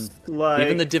 looks like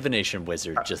even the divination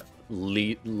wizard just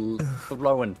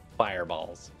throwing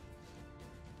fireballs.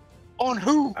 On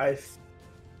who? I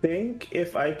think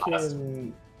if I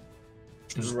can,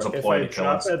 Just if deploy I to kill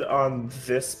drop us. it on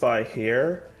this spy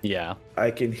here, Yeah, I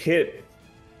can hit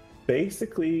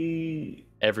basically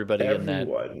everybody in that.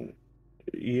 everyone.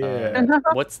 Yeah,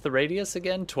 What's the radius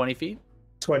again? 20 feet?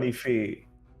 20 feet.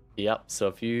 Yep. So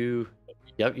if you,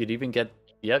 you'd even get.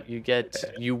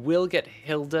 You will get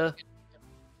Hilda.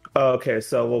 Okay,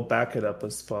 so we'll back it up a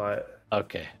spot.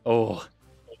 Okay. Oh,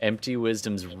 empty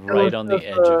wisdom's right on the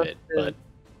edge of it, but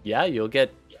yeah, you'll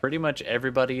get pretty much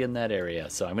everybody in that area.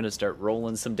 So I'm gonna start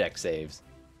rolling some deck saves.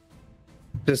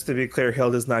 Just to be clear,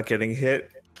 Hilda's not getting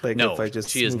hit. Like No, if I just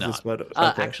she is move not. this button.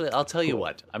 Actually, I'll tell you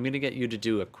what. I'm going to get you to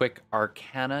do a quick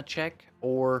Arcana check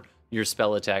or your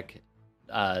spell attack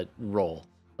roll,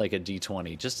 like a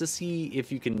d20, just to see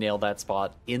if you can nail that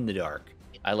spot in the dark.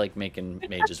 I like making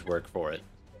mages work for it.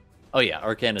 Oh yeah,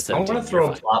 Arcana I 17. want to throw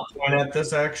you're a fine. plot point at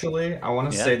this. Actually, I want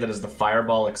to Yeah. say that as the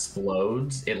fireball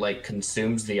explodes, it like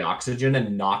consumes the oxygen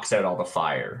and knocks out all the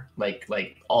fire, like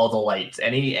all the lights.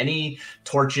 Any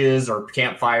torches or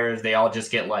campfires, they all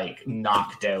just get like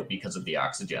knocked out because of the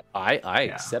oxygen. I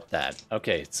Yeah. accept that.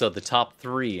 Okay, so the top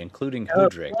 3, including Oh,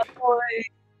 Hoodrick. boy.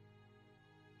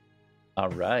 All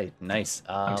right, nice.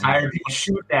 I'm tired of people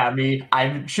shooting at me.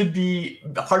 I should be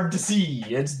hard to see.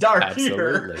 It's dark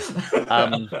Absolutely.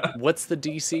 here. What's the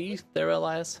DC there,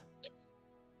 Elias?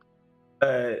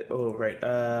 Right.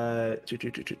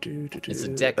 It's a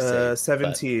dex save, but-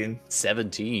 17.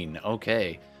 17.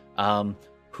 Okay. Hoodrick.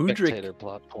 Spectator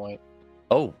plot point.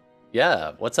 Oh,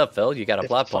 yeah. What's up, Phil? You got a If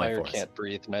plot fire point for us. can't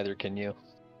breathe, neither can you.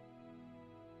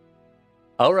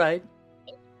 All right.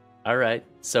 All right.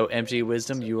 So, empty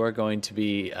wisdom, you are going to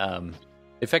be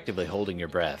effectively holding your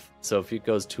breath. So, if it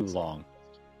goes too long,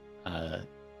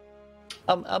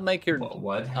 I'll make your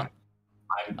What?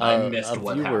 I missed a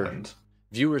what viewer- happened.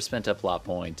 viewer spent a plot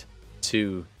point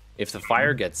to if the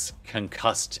fire gets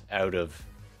concussed out of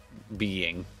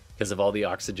being because of all the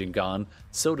oxygen gone,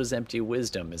 so does empty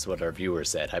wisdom, is what our viewer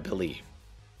said, I believe.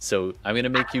 So I'm going to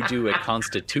make you do a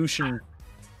constitution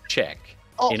check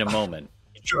in a moment.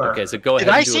 Sure. Okay, so go Did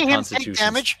ahead I and do see a him take constitution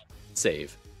damage?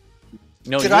 save.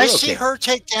 No, Did you're I see okay. her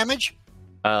take damage?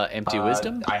 Empty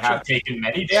wisdom? I have taken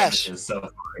many Yes. damages so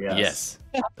far. Yes.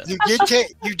 Yes.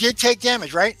 You did take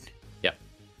damage, right?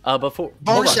 Before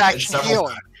Bonus hold on. action It's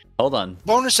heal. Hold on.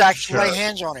 Bonus action Sure. lay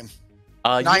hands on him.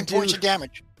 You 9 do- points of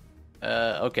damage.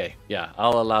 Okay, yeah,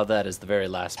 I'll allow that as the very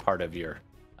last part of your.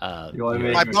 You want me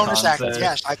to My make a bonus con action, save?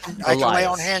 yes. I can lay on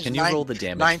Elias, hands can you roll the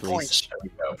damage, 9 please? points. There we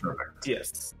go. Perfect.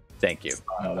 Yes. Thank you.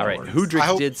 That All right, works. Hoodrick I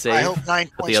hope- did I save, hope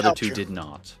 9 but points the other helped 2 you. did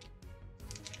not.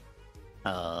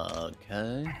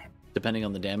 Okay. Depending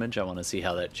on the damage, I want to see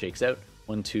how that shakes out.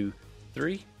 1, 2,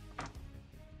 3.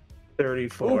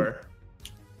 34.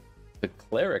 The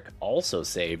cleric also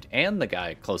saved, and the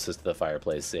guy closest to the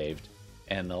fireplace saved.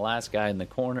 And the last guy in the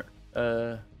corner,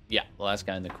 the last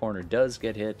guy in the corner does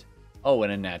get hit. Oh,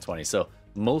 and a nat 20. So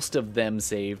most of them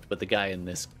saved, but the guy in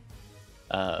this,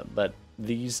 but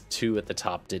these 2 at the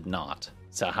top did not.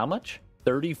 So how much?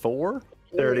 34?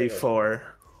 34.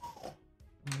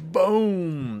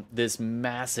 Boom! This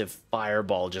massive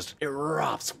fireball just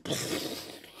erupts.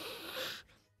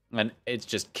 And it's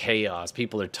just chaos.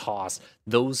 People are tossed.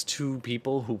 Those 2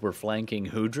 people who were flanking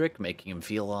Hoodrick, making him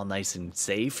feel all nice and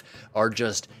safe, are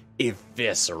just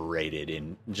eviscerated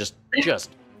and just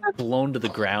blown to the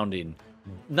ground in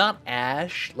not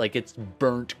ash, like it's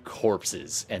burnt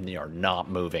corpses, and they are not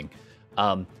moving.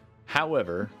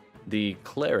 However, the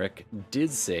cleric did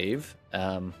save,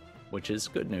 which is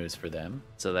good news for them.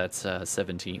 So that's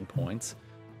 17 points.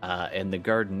 And the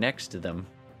guard next to them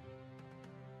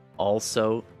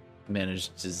also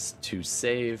managed to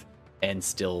save and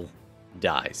still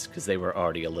dies because they were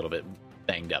already a little bit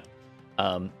banged up.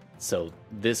 So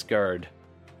this guard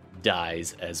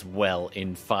dies as well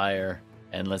in fire.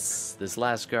 And this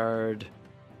last guard,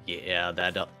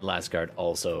 that last guard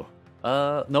also.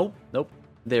 Nope.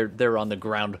 They're on the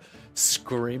ground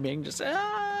screaming, just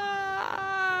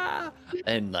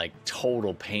and like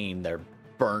total pain. They're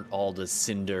burnt all to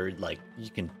cinder. Like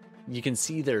you can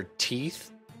see their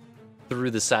teeth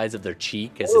through the sides of their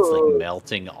cheek as it's like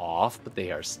melting off, but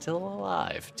they are still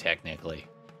alive technically.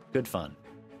 Good fun.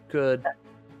 Good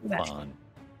fun.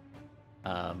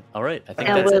 All right, I think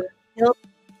Now, that's will it. Hill-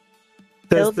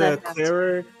 Does Build the that house.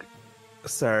 cleric...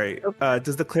 Sorry.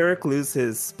 Does the cleric lose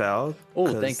his spell? Oh,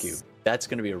 'Cause- thank you. That's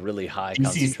going to be a really high DC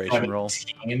concentration roll.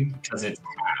 17 because it's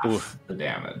half Oof. the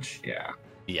damage. Yeah.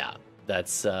 Yeah,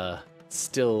 that's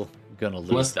still going to lose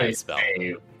Unless they that spell.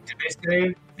 save. Did they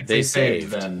save? If They they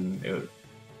saved, saved. then it would,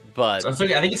 But so I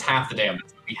think it's half the damage.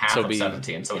 It would be half So of be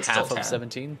 17, so it's half still 10. of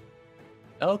 17?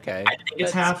 Okay. I think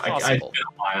it's that's half. It's possible. been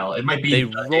a while. It might be They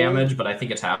the rolled- damage, but I think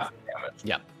it's half the damage.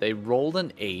 Yeah, they rolled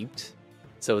an 8,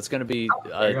 so it's going to be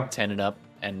there you go. 10 and up,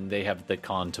 and they have the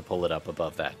con to pull it up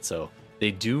above that. So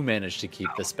they do manage to keep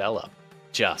the spell up.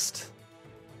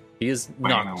 He is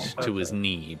knocked Wow. to his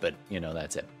knee, but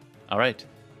that's it. All right,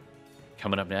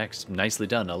 coming up next, nicely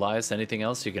done, Elias. Anything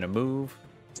else? You're going to move?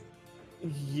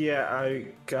 Yeah, I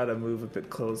gotta move a bit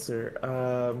closer.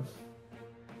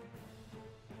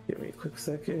 Give me a quick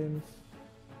second.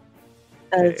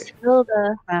 Does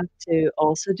Hilda have to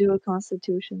also do a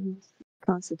constitution?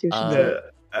 Constitution. Uh,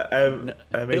 save?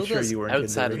 I made sure Hilda's you weren't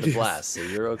outside in of the blast, so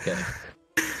you're okay.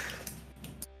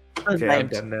 Okay, Like, I'm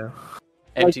done now.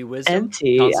 Empty wisdom,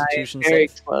 empty. Constitution I'm very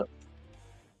save. close.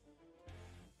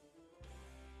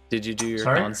 Did you do your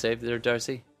Sorry? con save there,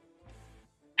 Darcy?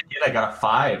 I got a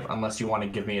 5, unless you want to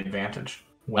give me advantage.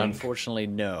 Wink. Unfortunately,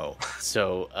 no.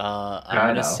 So I I'm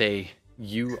gonna know. say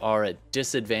you are at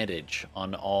disadvantage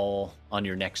on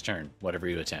your next turn, whatever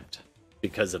you attempt,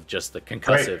 because of just the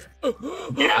concussive.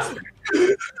 Yeah.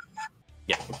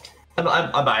 Yeah.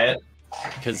 I buy it.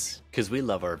 Because we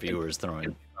love our viewers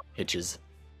throwing hitches.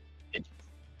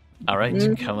 All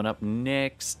right, coming up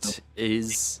next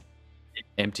is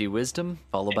Empty Wisdom,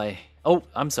 followed by... Oh,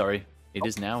 I'm sorry. It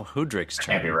is now Hoodrick's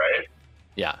turn. Can't be right.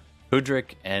 Yeah,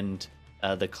 Hoodrick and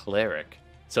the Cleric.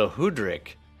 So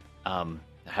Hoodrick,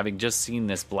 having just seen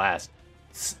this blast,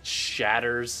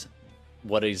 shatters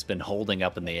what he's been holding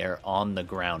up in the air on the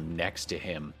ground next to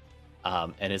him.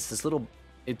 And it's this little...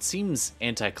 It seems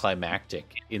anticlimactic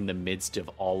in the midst of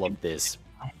all of this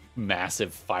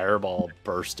massive fireball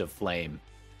burst of flame.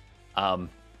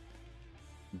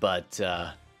 But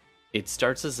it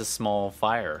starts as a small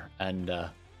fire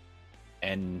and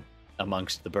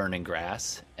amongst the burning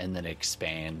grass, and then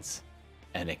expands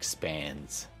and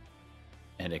expands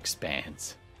and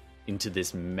expands into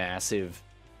this massive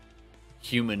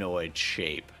humanoid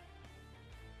shape.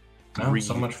 Oh,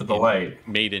 so much for the light.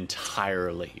 Made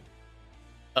entirely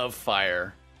of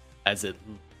fire, as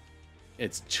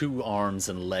its two arms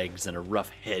and legs and a rough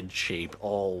head shape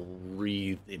all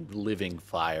wreathed in living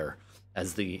fire,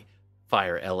 as the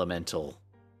fire elemental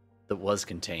that was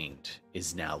contained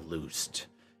is now loosed.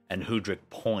 And Hoodrick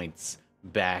points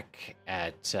back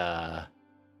at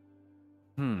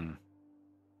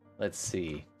let's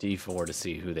see, D4 to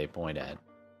see who they point at.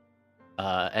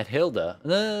 At Hilda,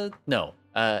 no,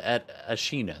 at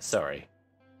Ashina, sorry,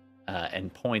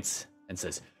 and points and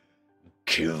says,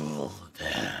 "Kill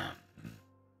them."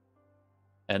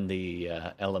 And the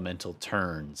elemental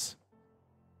turns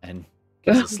and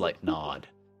gives a slight nod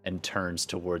and turns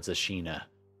towards Ashina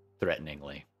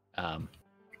threateningly.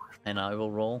 And I will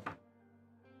roll.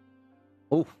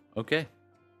 Oh, okay.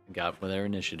 Got their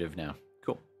initiative now.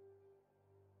 Cool.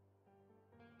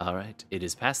 All right. It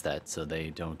is past that, so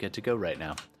they don't get to go right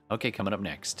now. Okay, coming up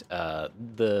next.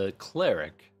 The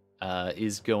Cleric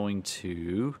is going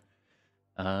to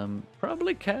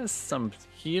probably cast some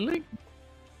healing.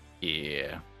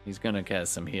 Yeah, he's going to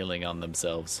cast some healing on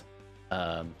themselves.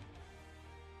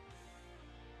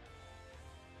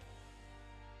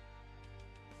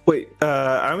 Wait,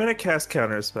 I'm gonna cast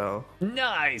Counterspell.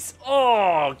 Nice!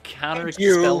 Oh,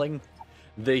 counter-spelling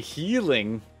the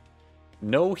healing.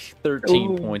 No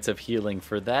 13 points of healing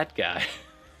for that guy.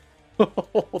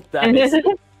 That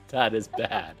is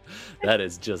bad. That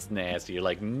is just nasty. You're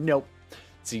like, nope.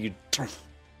 So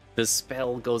the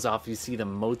spell goes off. You see the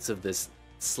motes of this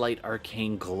slight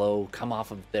arcane glow come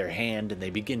off of their hand, and they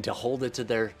begin to hold it to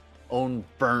their own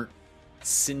burnt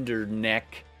cinder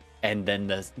neck, and then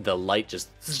the light just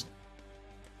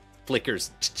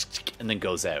flickers and then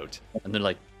goes out, and they're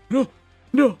like,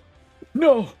 no.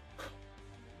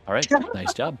 All right,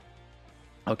 nice job.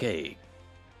 Okay,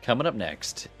 coming up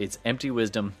next, it's Empty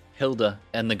Wisdom, Hilda,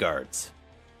 and the guards.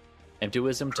 Empty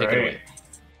Wisdom, take it away.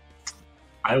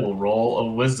 I will roll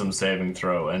a wisdom saving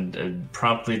throw and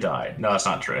promptly die. No, that's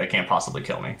not true. It can't possibly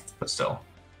kill me, but still.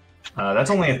 That's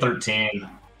only a 13.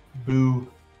 Boo.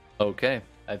 Okay,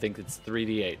 I think it's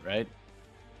 3d8, right?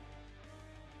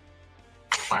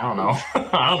 I don't know.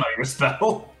 I don't know your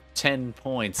spell. 10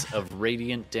 points of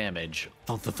radiant damage.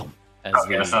 As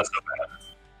okay, that's not so bad.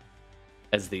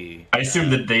 As the... I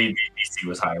assumed that the DC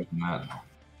was higher than that.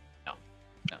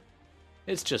 No.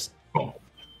 It's just... Cool.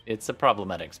 It's a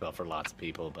problematic spell for lots of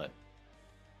people, but...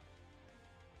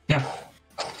 Yeah.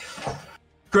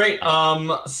 Great.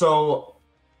 So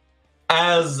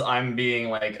as I'm being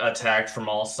like attacked from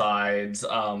all sides,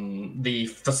 the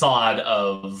facade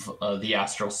of the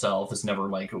astral self is never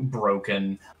like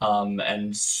broken,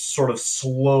 and sort of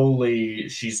slowly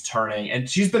she's turning, and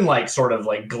she's been like sort of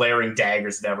like glaring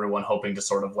daggers at everyone, hoping to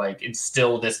sort of like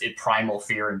instill this primal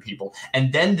fear in people,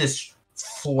 and then this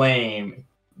flame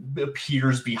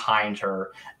appears behind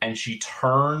her, and she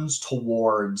turns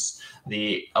towards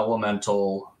the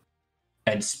elemental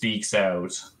and speaks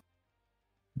out.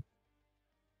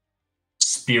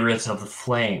 Spirit of the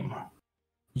flame,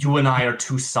 you and I are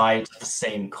two sides of the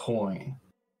same coin.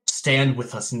 Stand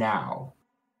with us now.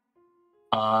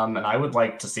 And I would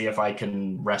like to see if I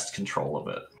can wrest control of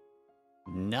it.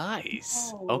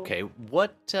 Nice. Okay,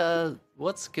 what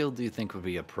skill do you think would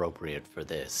be appropriate for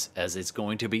this? As it's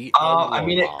going to be. I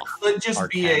mean, it could just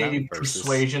be a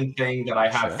persuasion thing that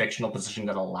I have fictional position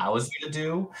that allows me to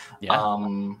do.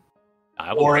 Yeah.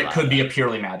 Or it could be a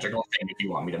purely magical thing if you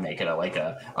want me to make it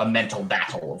a mental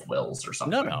battle of wills or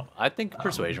something. No. I think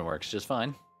persuasion works just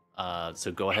fine.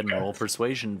 So go ahead and roll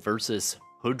persuasion versus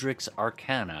Hoodrick's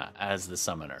Arcana as the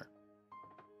summoner.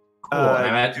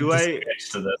 I'm at do I- disadvantage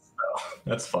to this, though.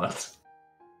 That's fun.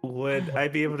 Would I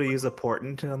be able to use a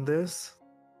portent on this?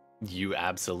 You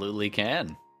absolutely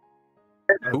can.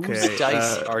 Okay, Whose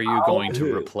dice are you going to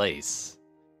who- replace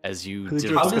as you Who's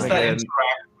do How Just does gonna that get-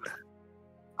 interact?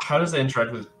 How does that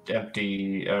interact with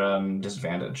empty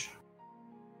disadvantage?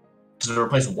 Does it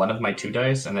replace one of my 2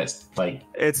 dice? And it's like,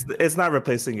 It's not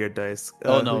replacing your dice.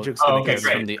 Oh, no. Hujik's Oh, gonna okay, get It's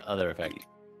great. from the other effect.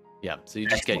 Yeah, so you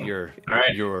just get Excellent. All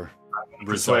right. your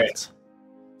Persuade. results.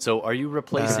 So are you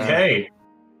replacing? Okay,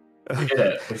 we did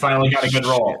it. We finally got a good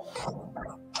roll.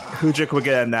 Hujik will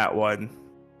get a nat 1.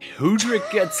 Hudrick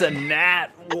gets a nat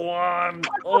 1.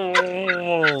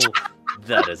 Oh,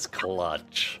 that is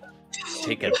clutch.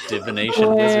 Take a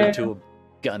divination wizard to a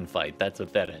gunfight. That's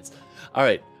what that is. All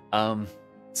right.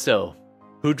 So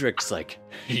Hudrick's like,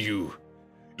 you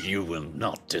will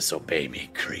not disobey me,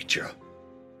 creature.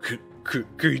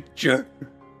 Creature.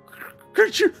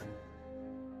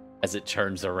 As it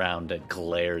turns around and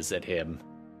glares at him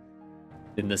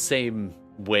in the same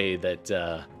way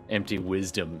that Empty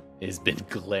Wisdom has been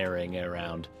glaring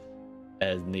around,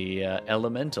 and the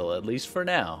elemental, at least for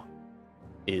now,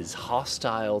 is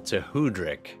hostile to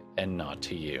Hudrick and not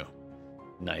to you.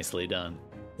 Nicely done.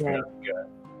 Yeah.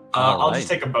 All I'll right. just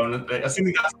take a bonus.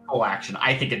 Assuming that's a full action,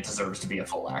 I think it deserves to be a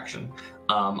full action.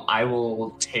 I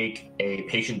will take a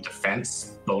patient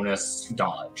defense bonus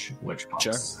dodge, which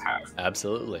monks have.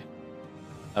 Absolutely.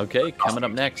 Okay, coming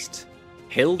up next,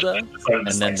 Hilda, and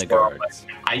Just then like the squirrel, guards.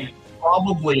 I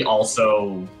probably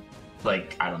also,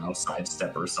 like, I don't know,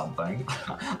 sidestep or something.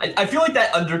 I feel like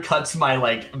that undercuts my,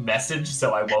 like, message,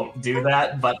 so I won't do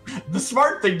that. But the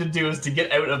smart thing to do is to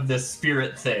get out of this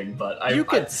spirit thing. But You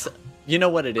could, you know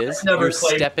what it is? I've never You're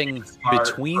played stepping smart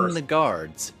between person. the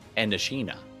guards and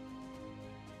Ashina.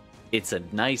 It's a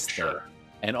nice Sure. thing,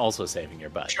 and also saving your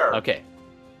butt. Sure. Okay,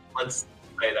 Let's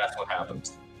say that's what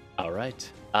happens. all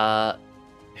right.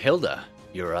 Hilda,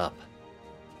 you're up.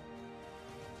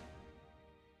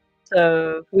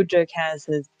 So Hudrick has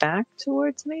his back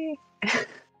towards me.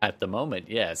 At the moment,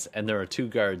 yes, and there are 2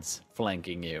 guards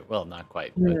flanking you. Well, not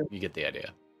quite, but you get the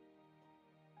idea.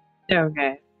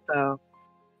 Okay, so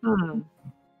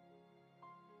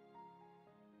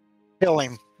Kill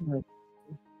him.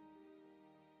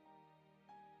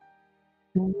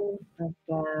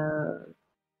 about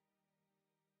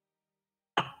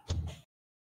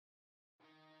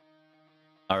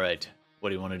All right, what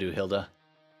do you want to do, Hilda?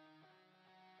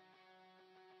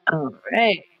 all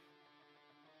right.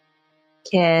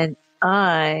 Can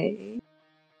I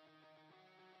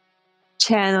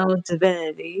channel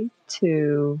divinity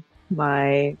to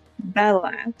my battle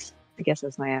axe? I guess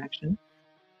that's my action.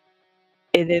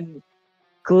 It then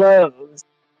glows,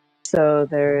 so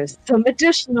there's some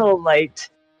additional light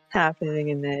happening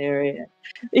in that area.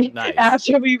 Nice.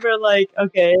 After we were like,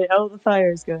 okay, oh, the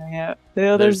fire's going out.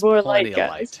 Oh, there's more plenty light, of guys.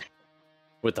 light.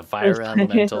 With the fire There's plenty of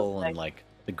elemental light. and like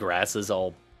the grass is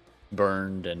all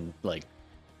burned and like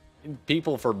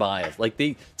people for miles. Like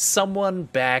someone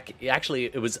back actually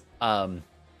it was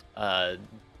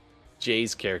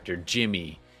Jay's character,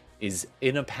 Jimmy, is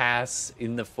in a pass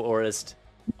in the forest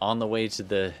on the way to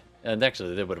the and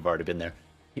actually they would have already been there.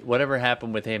 Whatever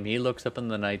happened with him, he looks up in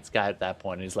the night sky at that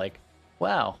point and he's like,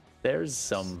 wow, there's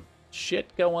some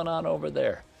shit going on over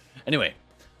there. Anyway,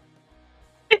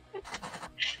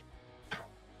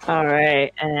 All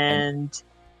right, and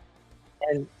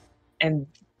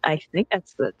I think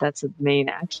that's the main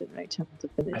action, right? Channel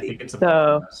divinity. I think it's a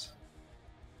so bonus.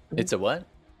 it's a what?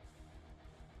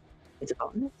 it's a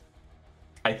bonus.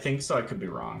 I think so. I could be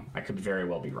wrong. I could very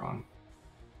well be wrong.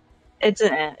 It's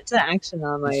an action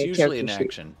on my It's usually an character sheet,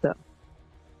 action. So.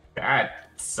 That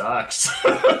sucks.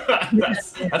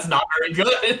 that's not very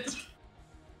good.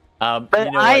 But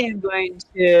you know I what? am going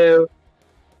to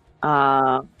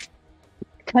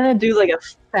kind of do like a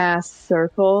fast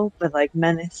circle, but like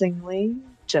menacingly,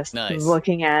 just Nice.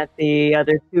 looking at the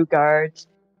other 2 guards.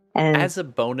 And As a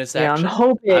bonus yeah, action, I'm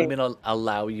hoping. I'm going to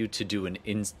allow you to do an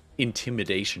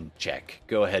intimidation check.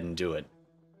 Go ahead and do it.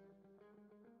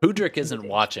 Hudrick isn't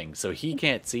watching, so he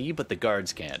can't see, but the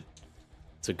guards can.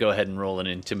 So go ahead and roll an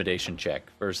intimidation check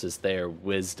versus their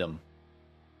wisdom.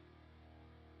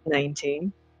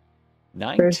 19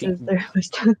 19. versus their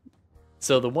wisdom.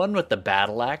 So the one with the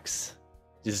battle axe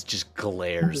just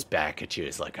glares back at you.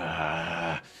 It's like,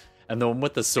 ah. And the one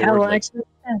with the sword, Battle like, axe with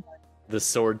them. the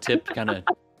sword tip kind of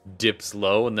dips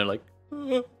low and they're like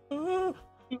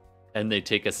and they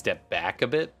take a step back a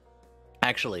bit.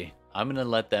 Actually, I'm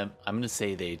gonna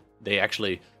say they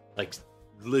actually like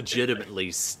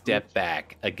legitimately step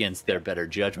back against their better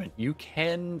judgment. You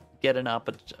can get an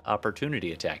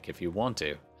opportunity attack if you want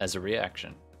to as a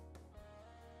reaction.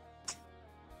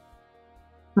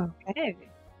 Okay.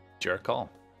 It's your call.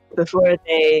 Before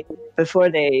they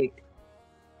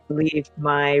leave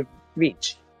my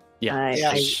reach, Yeah.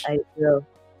 Yes.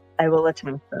 I will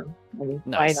attempt them. I mean,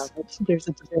 Nice. why not? There's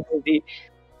a diversity.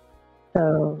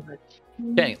 So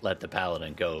Can't let the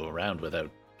paladin go around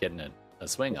without getting a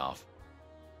swing off.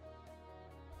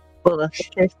 will a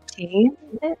 15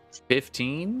 hit?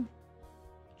 15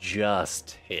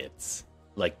 just hits.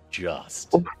 Like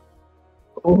just.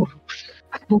 Oh.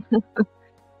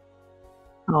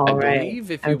 I All right.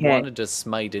 believe if you Okay. wanted to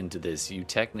smite into this, you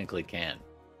technically can.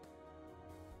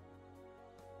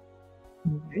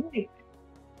 Alright.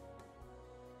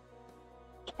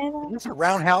 Can I? Is this a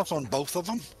roundhouse on both of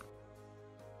them?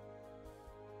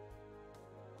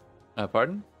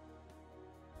 Pardon?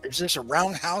 Is this a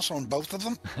roundhouse on both of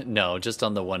them? No, just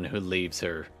on the one who leaves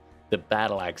her. The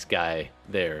battle axe guy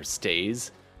there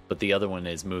stays, but the other one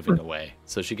is moving away.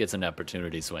 So she gets an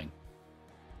opportunity swing.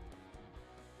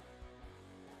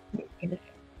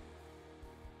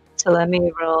 So let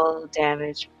me roll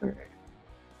damage for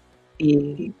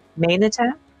the main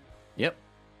attack, Yep.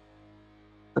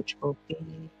 which will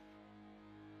be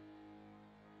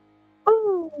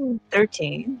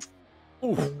 13.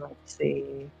 Oof. And let's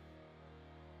see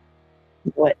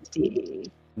what the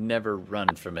Never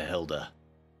run from a Hilda.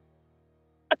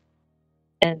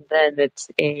 and then it's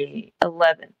a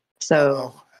 11.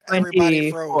 So Uh-oh.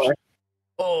 Everybody froze. 24.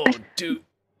 Oh, dude.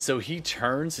 So he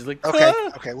turns, he's like, Okay,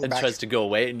 "Ah!" okay, we're and back. tries to go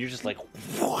away, and you're just like,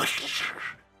 whoosh.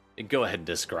 Go ahead and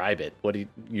describe it. What do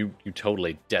you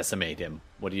totally decimate him.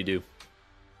 What do you do?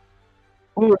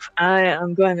 Oof, I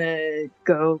am gonna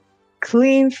go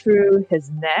clean through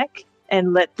his neck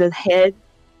and let the head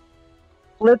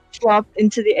flip flop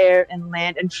into the air and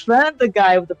land in front of the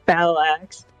guy with the battle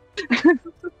axe.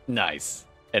 Nice.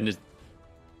 And it's,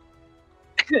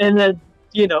 And then,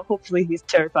 hopefully he's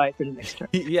terrified for the next turn.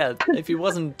 yeah, if he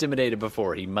wasn't intimidated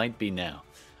before, he might be now.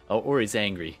 Oh, or he's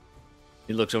angry.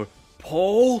 He looks over.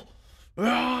 Paul?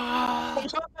 Ah!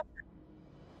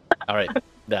 All right,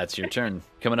 that's your turn.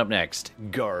 Coming up next,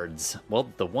 guards. Well,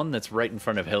 the one that's right in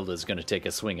front of Hilda is going to take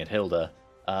a swing at Hilda.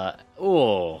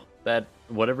 That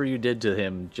whatever you did to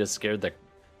him just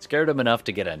scared him enough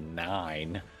to get a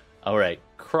 9. All right,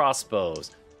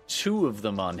 crossbows. 2 of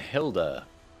them on Hilda.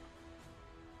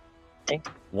 Okay.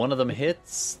 One of them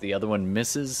hits, the other one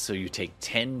misses, so you take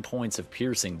 10 points of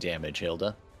piercing damage,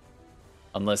 Hilda.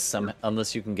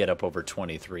 Unless you can get up over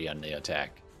 23 on the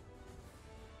attack.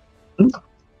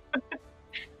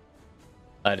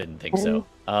 I didn't think so.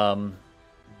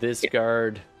 This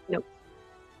guard Nope.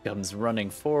 comes running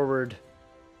forward.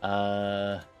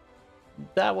 That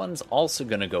one's also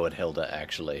gonna go at Hilda,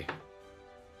 actually.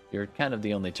 You're kind of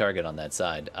the only target on that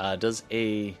side. Does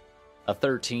a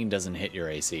 13 doesn't hit your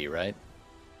AC, right?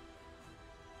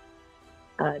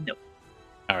 No.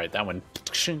 All right, that one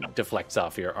deflects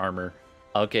off your armor.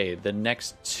 Okay, the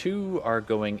next 2 are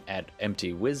going at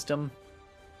Empty Wisdom.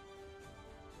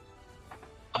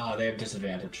 They have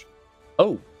disadvantage.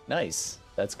 Oh, nice.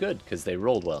 That's good, because they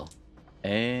rolled well.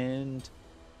 And...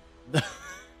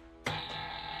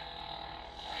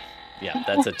 yeah,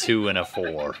 that's a 2 and a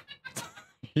 4.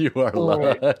 You are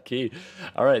lucky.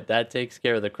 All right, that takes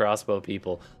care of the crossbow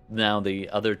people. Now the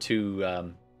other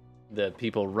 2, the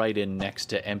people right in next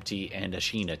to Empty and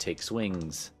Ashina take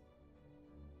swings.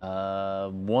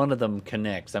 One of them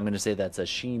connects. I'm going to say that's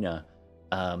Ashina.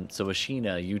 So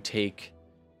Ashina, you take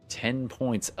 10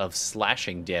 points of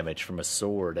slashing damage from a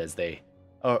sword as they...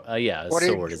 Oh, yeah, a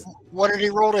sword. What did he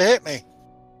roll to hit me?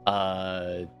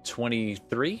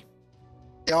 23?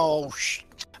 Oh,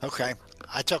 okay.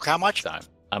 I took how much?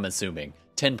 I'm assuming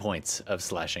 10 points of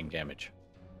slashing damage.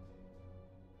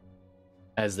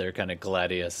 As their kind of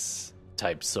gladius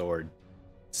type sword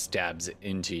stabs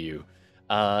into you.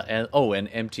 And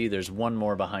Empty, there's one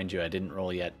more behind you. I didn't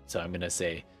roll yet, so I'm going to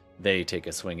say they take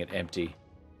a swing at Empty.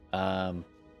 And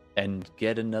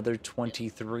get another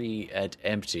 23 at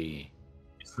Empty.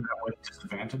 Isn't that with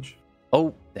disadvantage?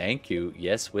 Oh, thank you.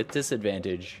 Yes, with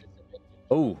disadvantage.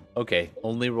 Oh, okay.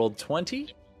 Only rolled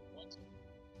 20?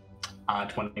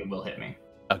 20 will hit me.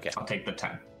 Okay. I'll take the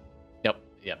 10.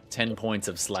 Yep. 10 points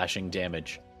of slashing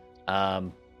damage.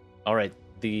 All right.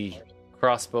 The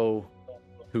crossbow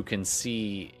who can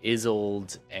see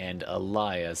Isolde and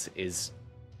Elias is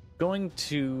going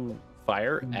to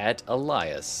fire at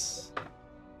Elias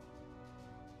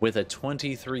with a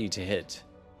 23 to hit.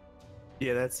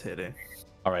 Yeah, that's hitting.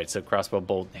 All right, so crossbow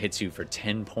bolt hits you for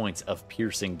 10 points of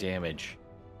piercing damage.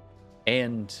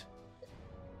 And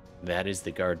that is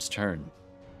the guard's turn.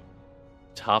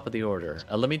 Top of the order.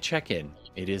 Let me check in.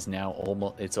 It is now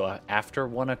almost, it's after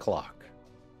 1 o'clock.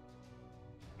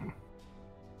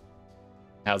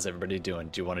 How's everybody doing?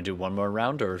 Do you want to do one more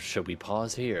round, or should we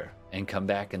pause here and come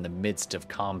back in the midst of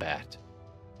combat?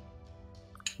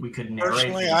 We could narrate.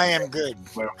 Personally, I am good.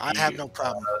 I have no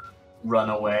problem. Run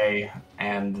away,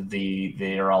 and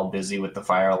they are all busy with the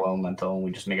fire elemental, and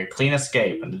we just make a clean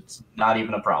escape, and it's not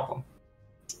even a problem.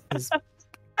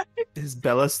 Is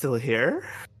Bella still here?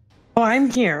 Oh, I'm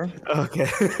here. Okay.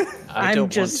 I'm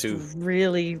just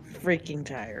really freaking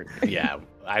tired. Yeah,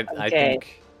 I Okay.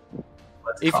 think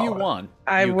if you want,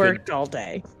 I you worked could, all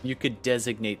day. You could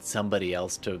designate somebody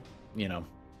else to,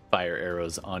 fire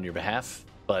arrows on your behalf,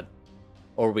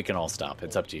 or we can all stop.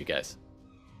 It's up to you guys.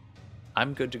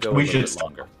 I'm good to go a little bit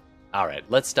longer. All right,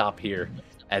 let's stop here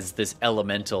as this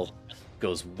elemental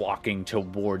goes walking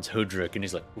towards Hoodrick, and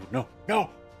he's like, "Ooh, no.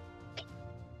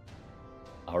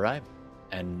 All right,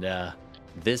 and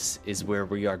this is where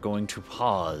we are going to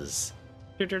pause.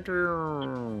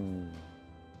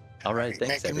 All right,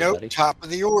 thanks, Make a everybody. note, top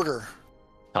of the order.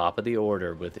 Top of the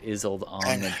order with Isolde on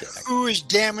And the deck. who is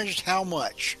damaged how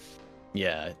much?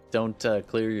 Yeah, don't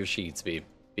clear your sheets,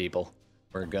 people.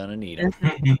 We're gonna need them.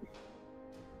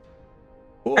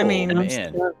 I mean,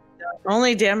 man, the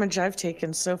only damage I've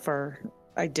taken so far,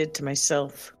 I did to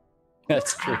myself.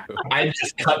 that's true. I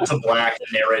just cut to black and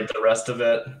narrate the rest of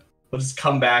it. We'll just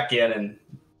come back in and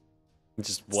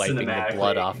Just wiping the cinematically.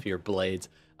 blood off your blades.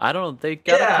 I don't know. They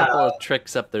got a couple of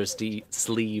tricks up their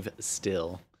sleeve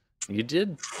still. You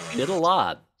did a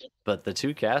lot, but the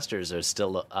two casters are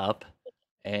still up,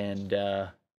 and yeah.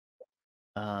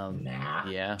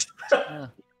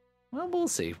 Well, we'll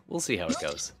see. We'll see how it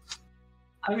goes.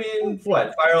 I mean,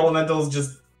 what? Fire elementals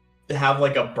just have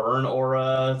like a burn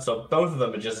aura, so both of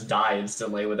them would just die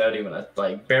instantly without even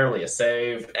barely a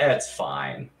save. It's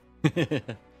fine.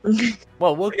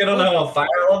 Well, I don't know how fire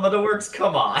elemental works.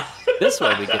 Come on. This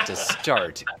way we get to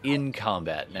start in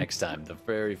combat next time. The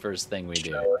very first thing we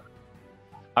do.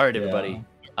 All right, everybody.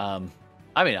 I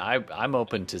mean, I'm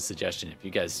open to suggestion. If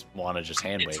you guys want to just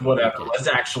hand wave, It's whatever. Let's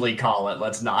actually call it.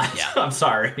 Let's not. Yeah. I'm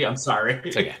sorry.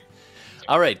 It's okay.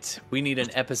 All right, we need an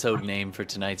episode name for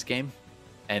tonight's game.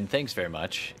 And thanks very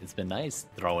much. It's been nice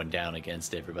throwing down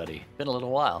against everybody. Been a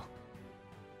little while.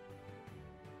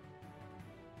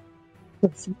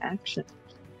 With some action.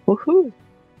 Woohoo!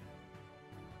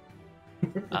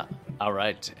 All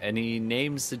right. Any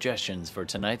name suggestions for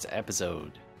tonight's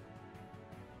episode?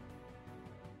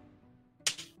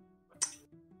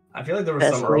 I feel like there was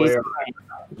some earlier.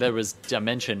 There was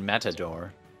Dimension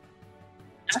Matador.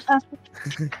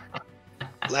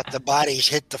 Let the bodies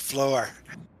hit the floor.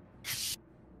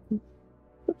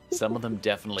 Some of them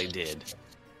definitely did.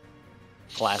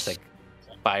 Classic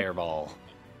Fireball.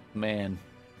 Man,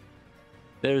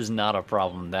 there's not a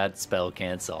problem that spell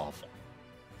can't solve.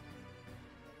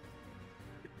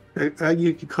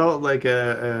 You could call it like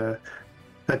a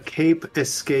cape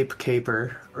escape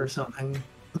caper or something.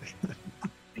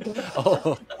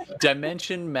 Oh,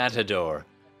 Dimension Matador.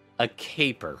 A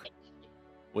caper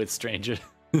with strange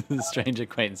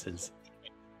acquaintances.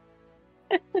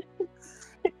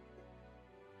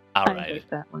 All right.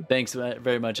 Thanks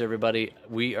very much, everybody.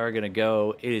 We are going to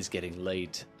go. It is getting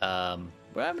late. I'm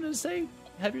going to say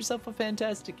have yourself a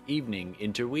fantastic evening,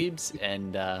 interweebs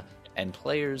and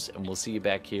players, and we'll see you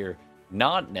back here.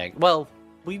 Not next. Well,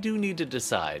 we do need to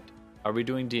decide. Are we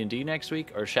doing D&D next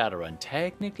week or Shadowrun?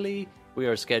 Technically, we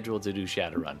are scheduled to do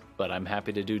Shadowrun, but I'm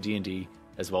happy to do D&D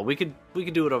as well. We could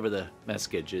do it over the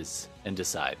messages and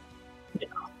decide.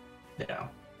 Yeah.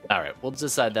 All right, we'll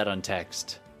decide that on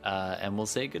text, and we'll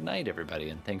say goodnight, everybody,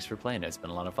 and thanks for playing. It's been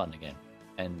a lot of fun again.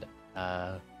 And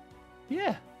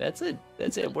yeah, that's it.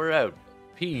 We're out.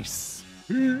 Peace.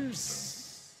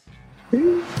 Peace.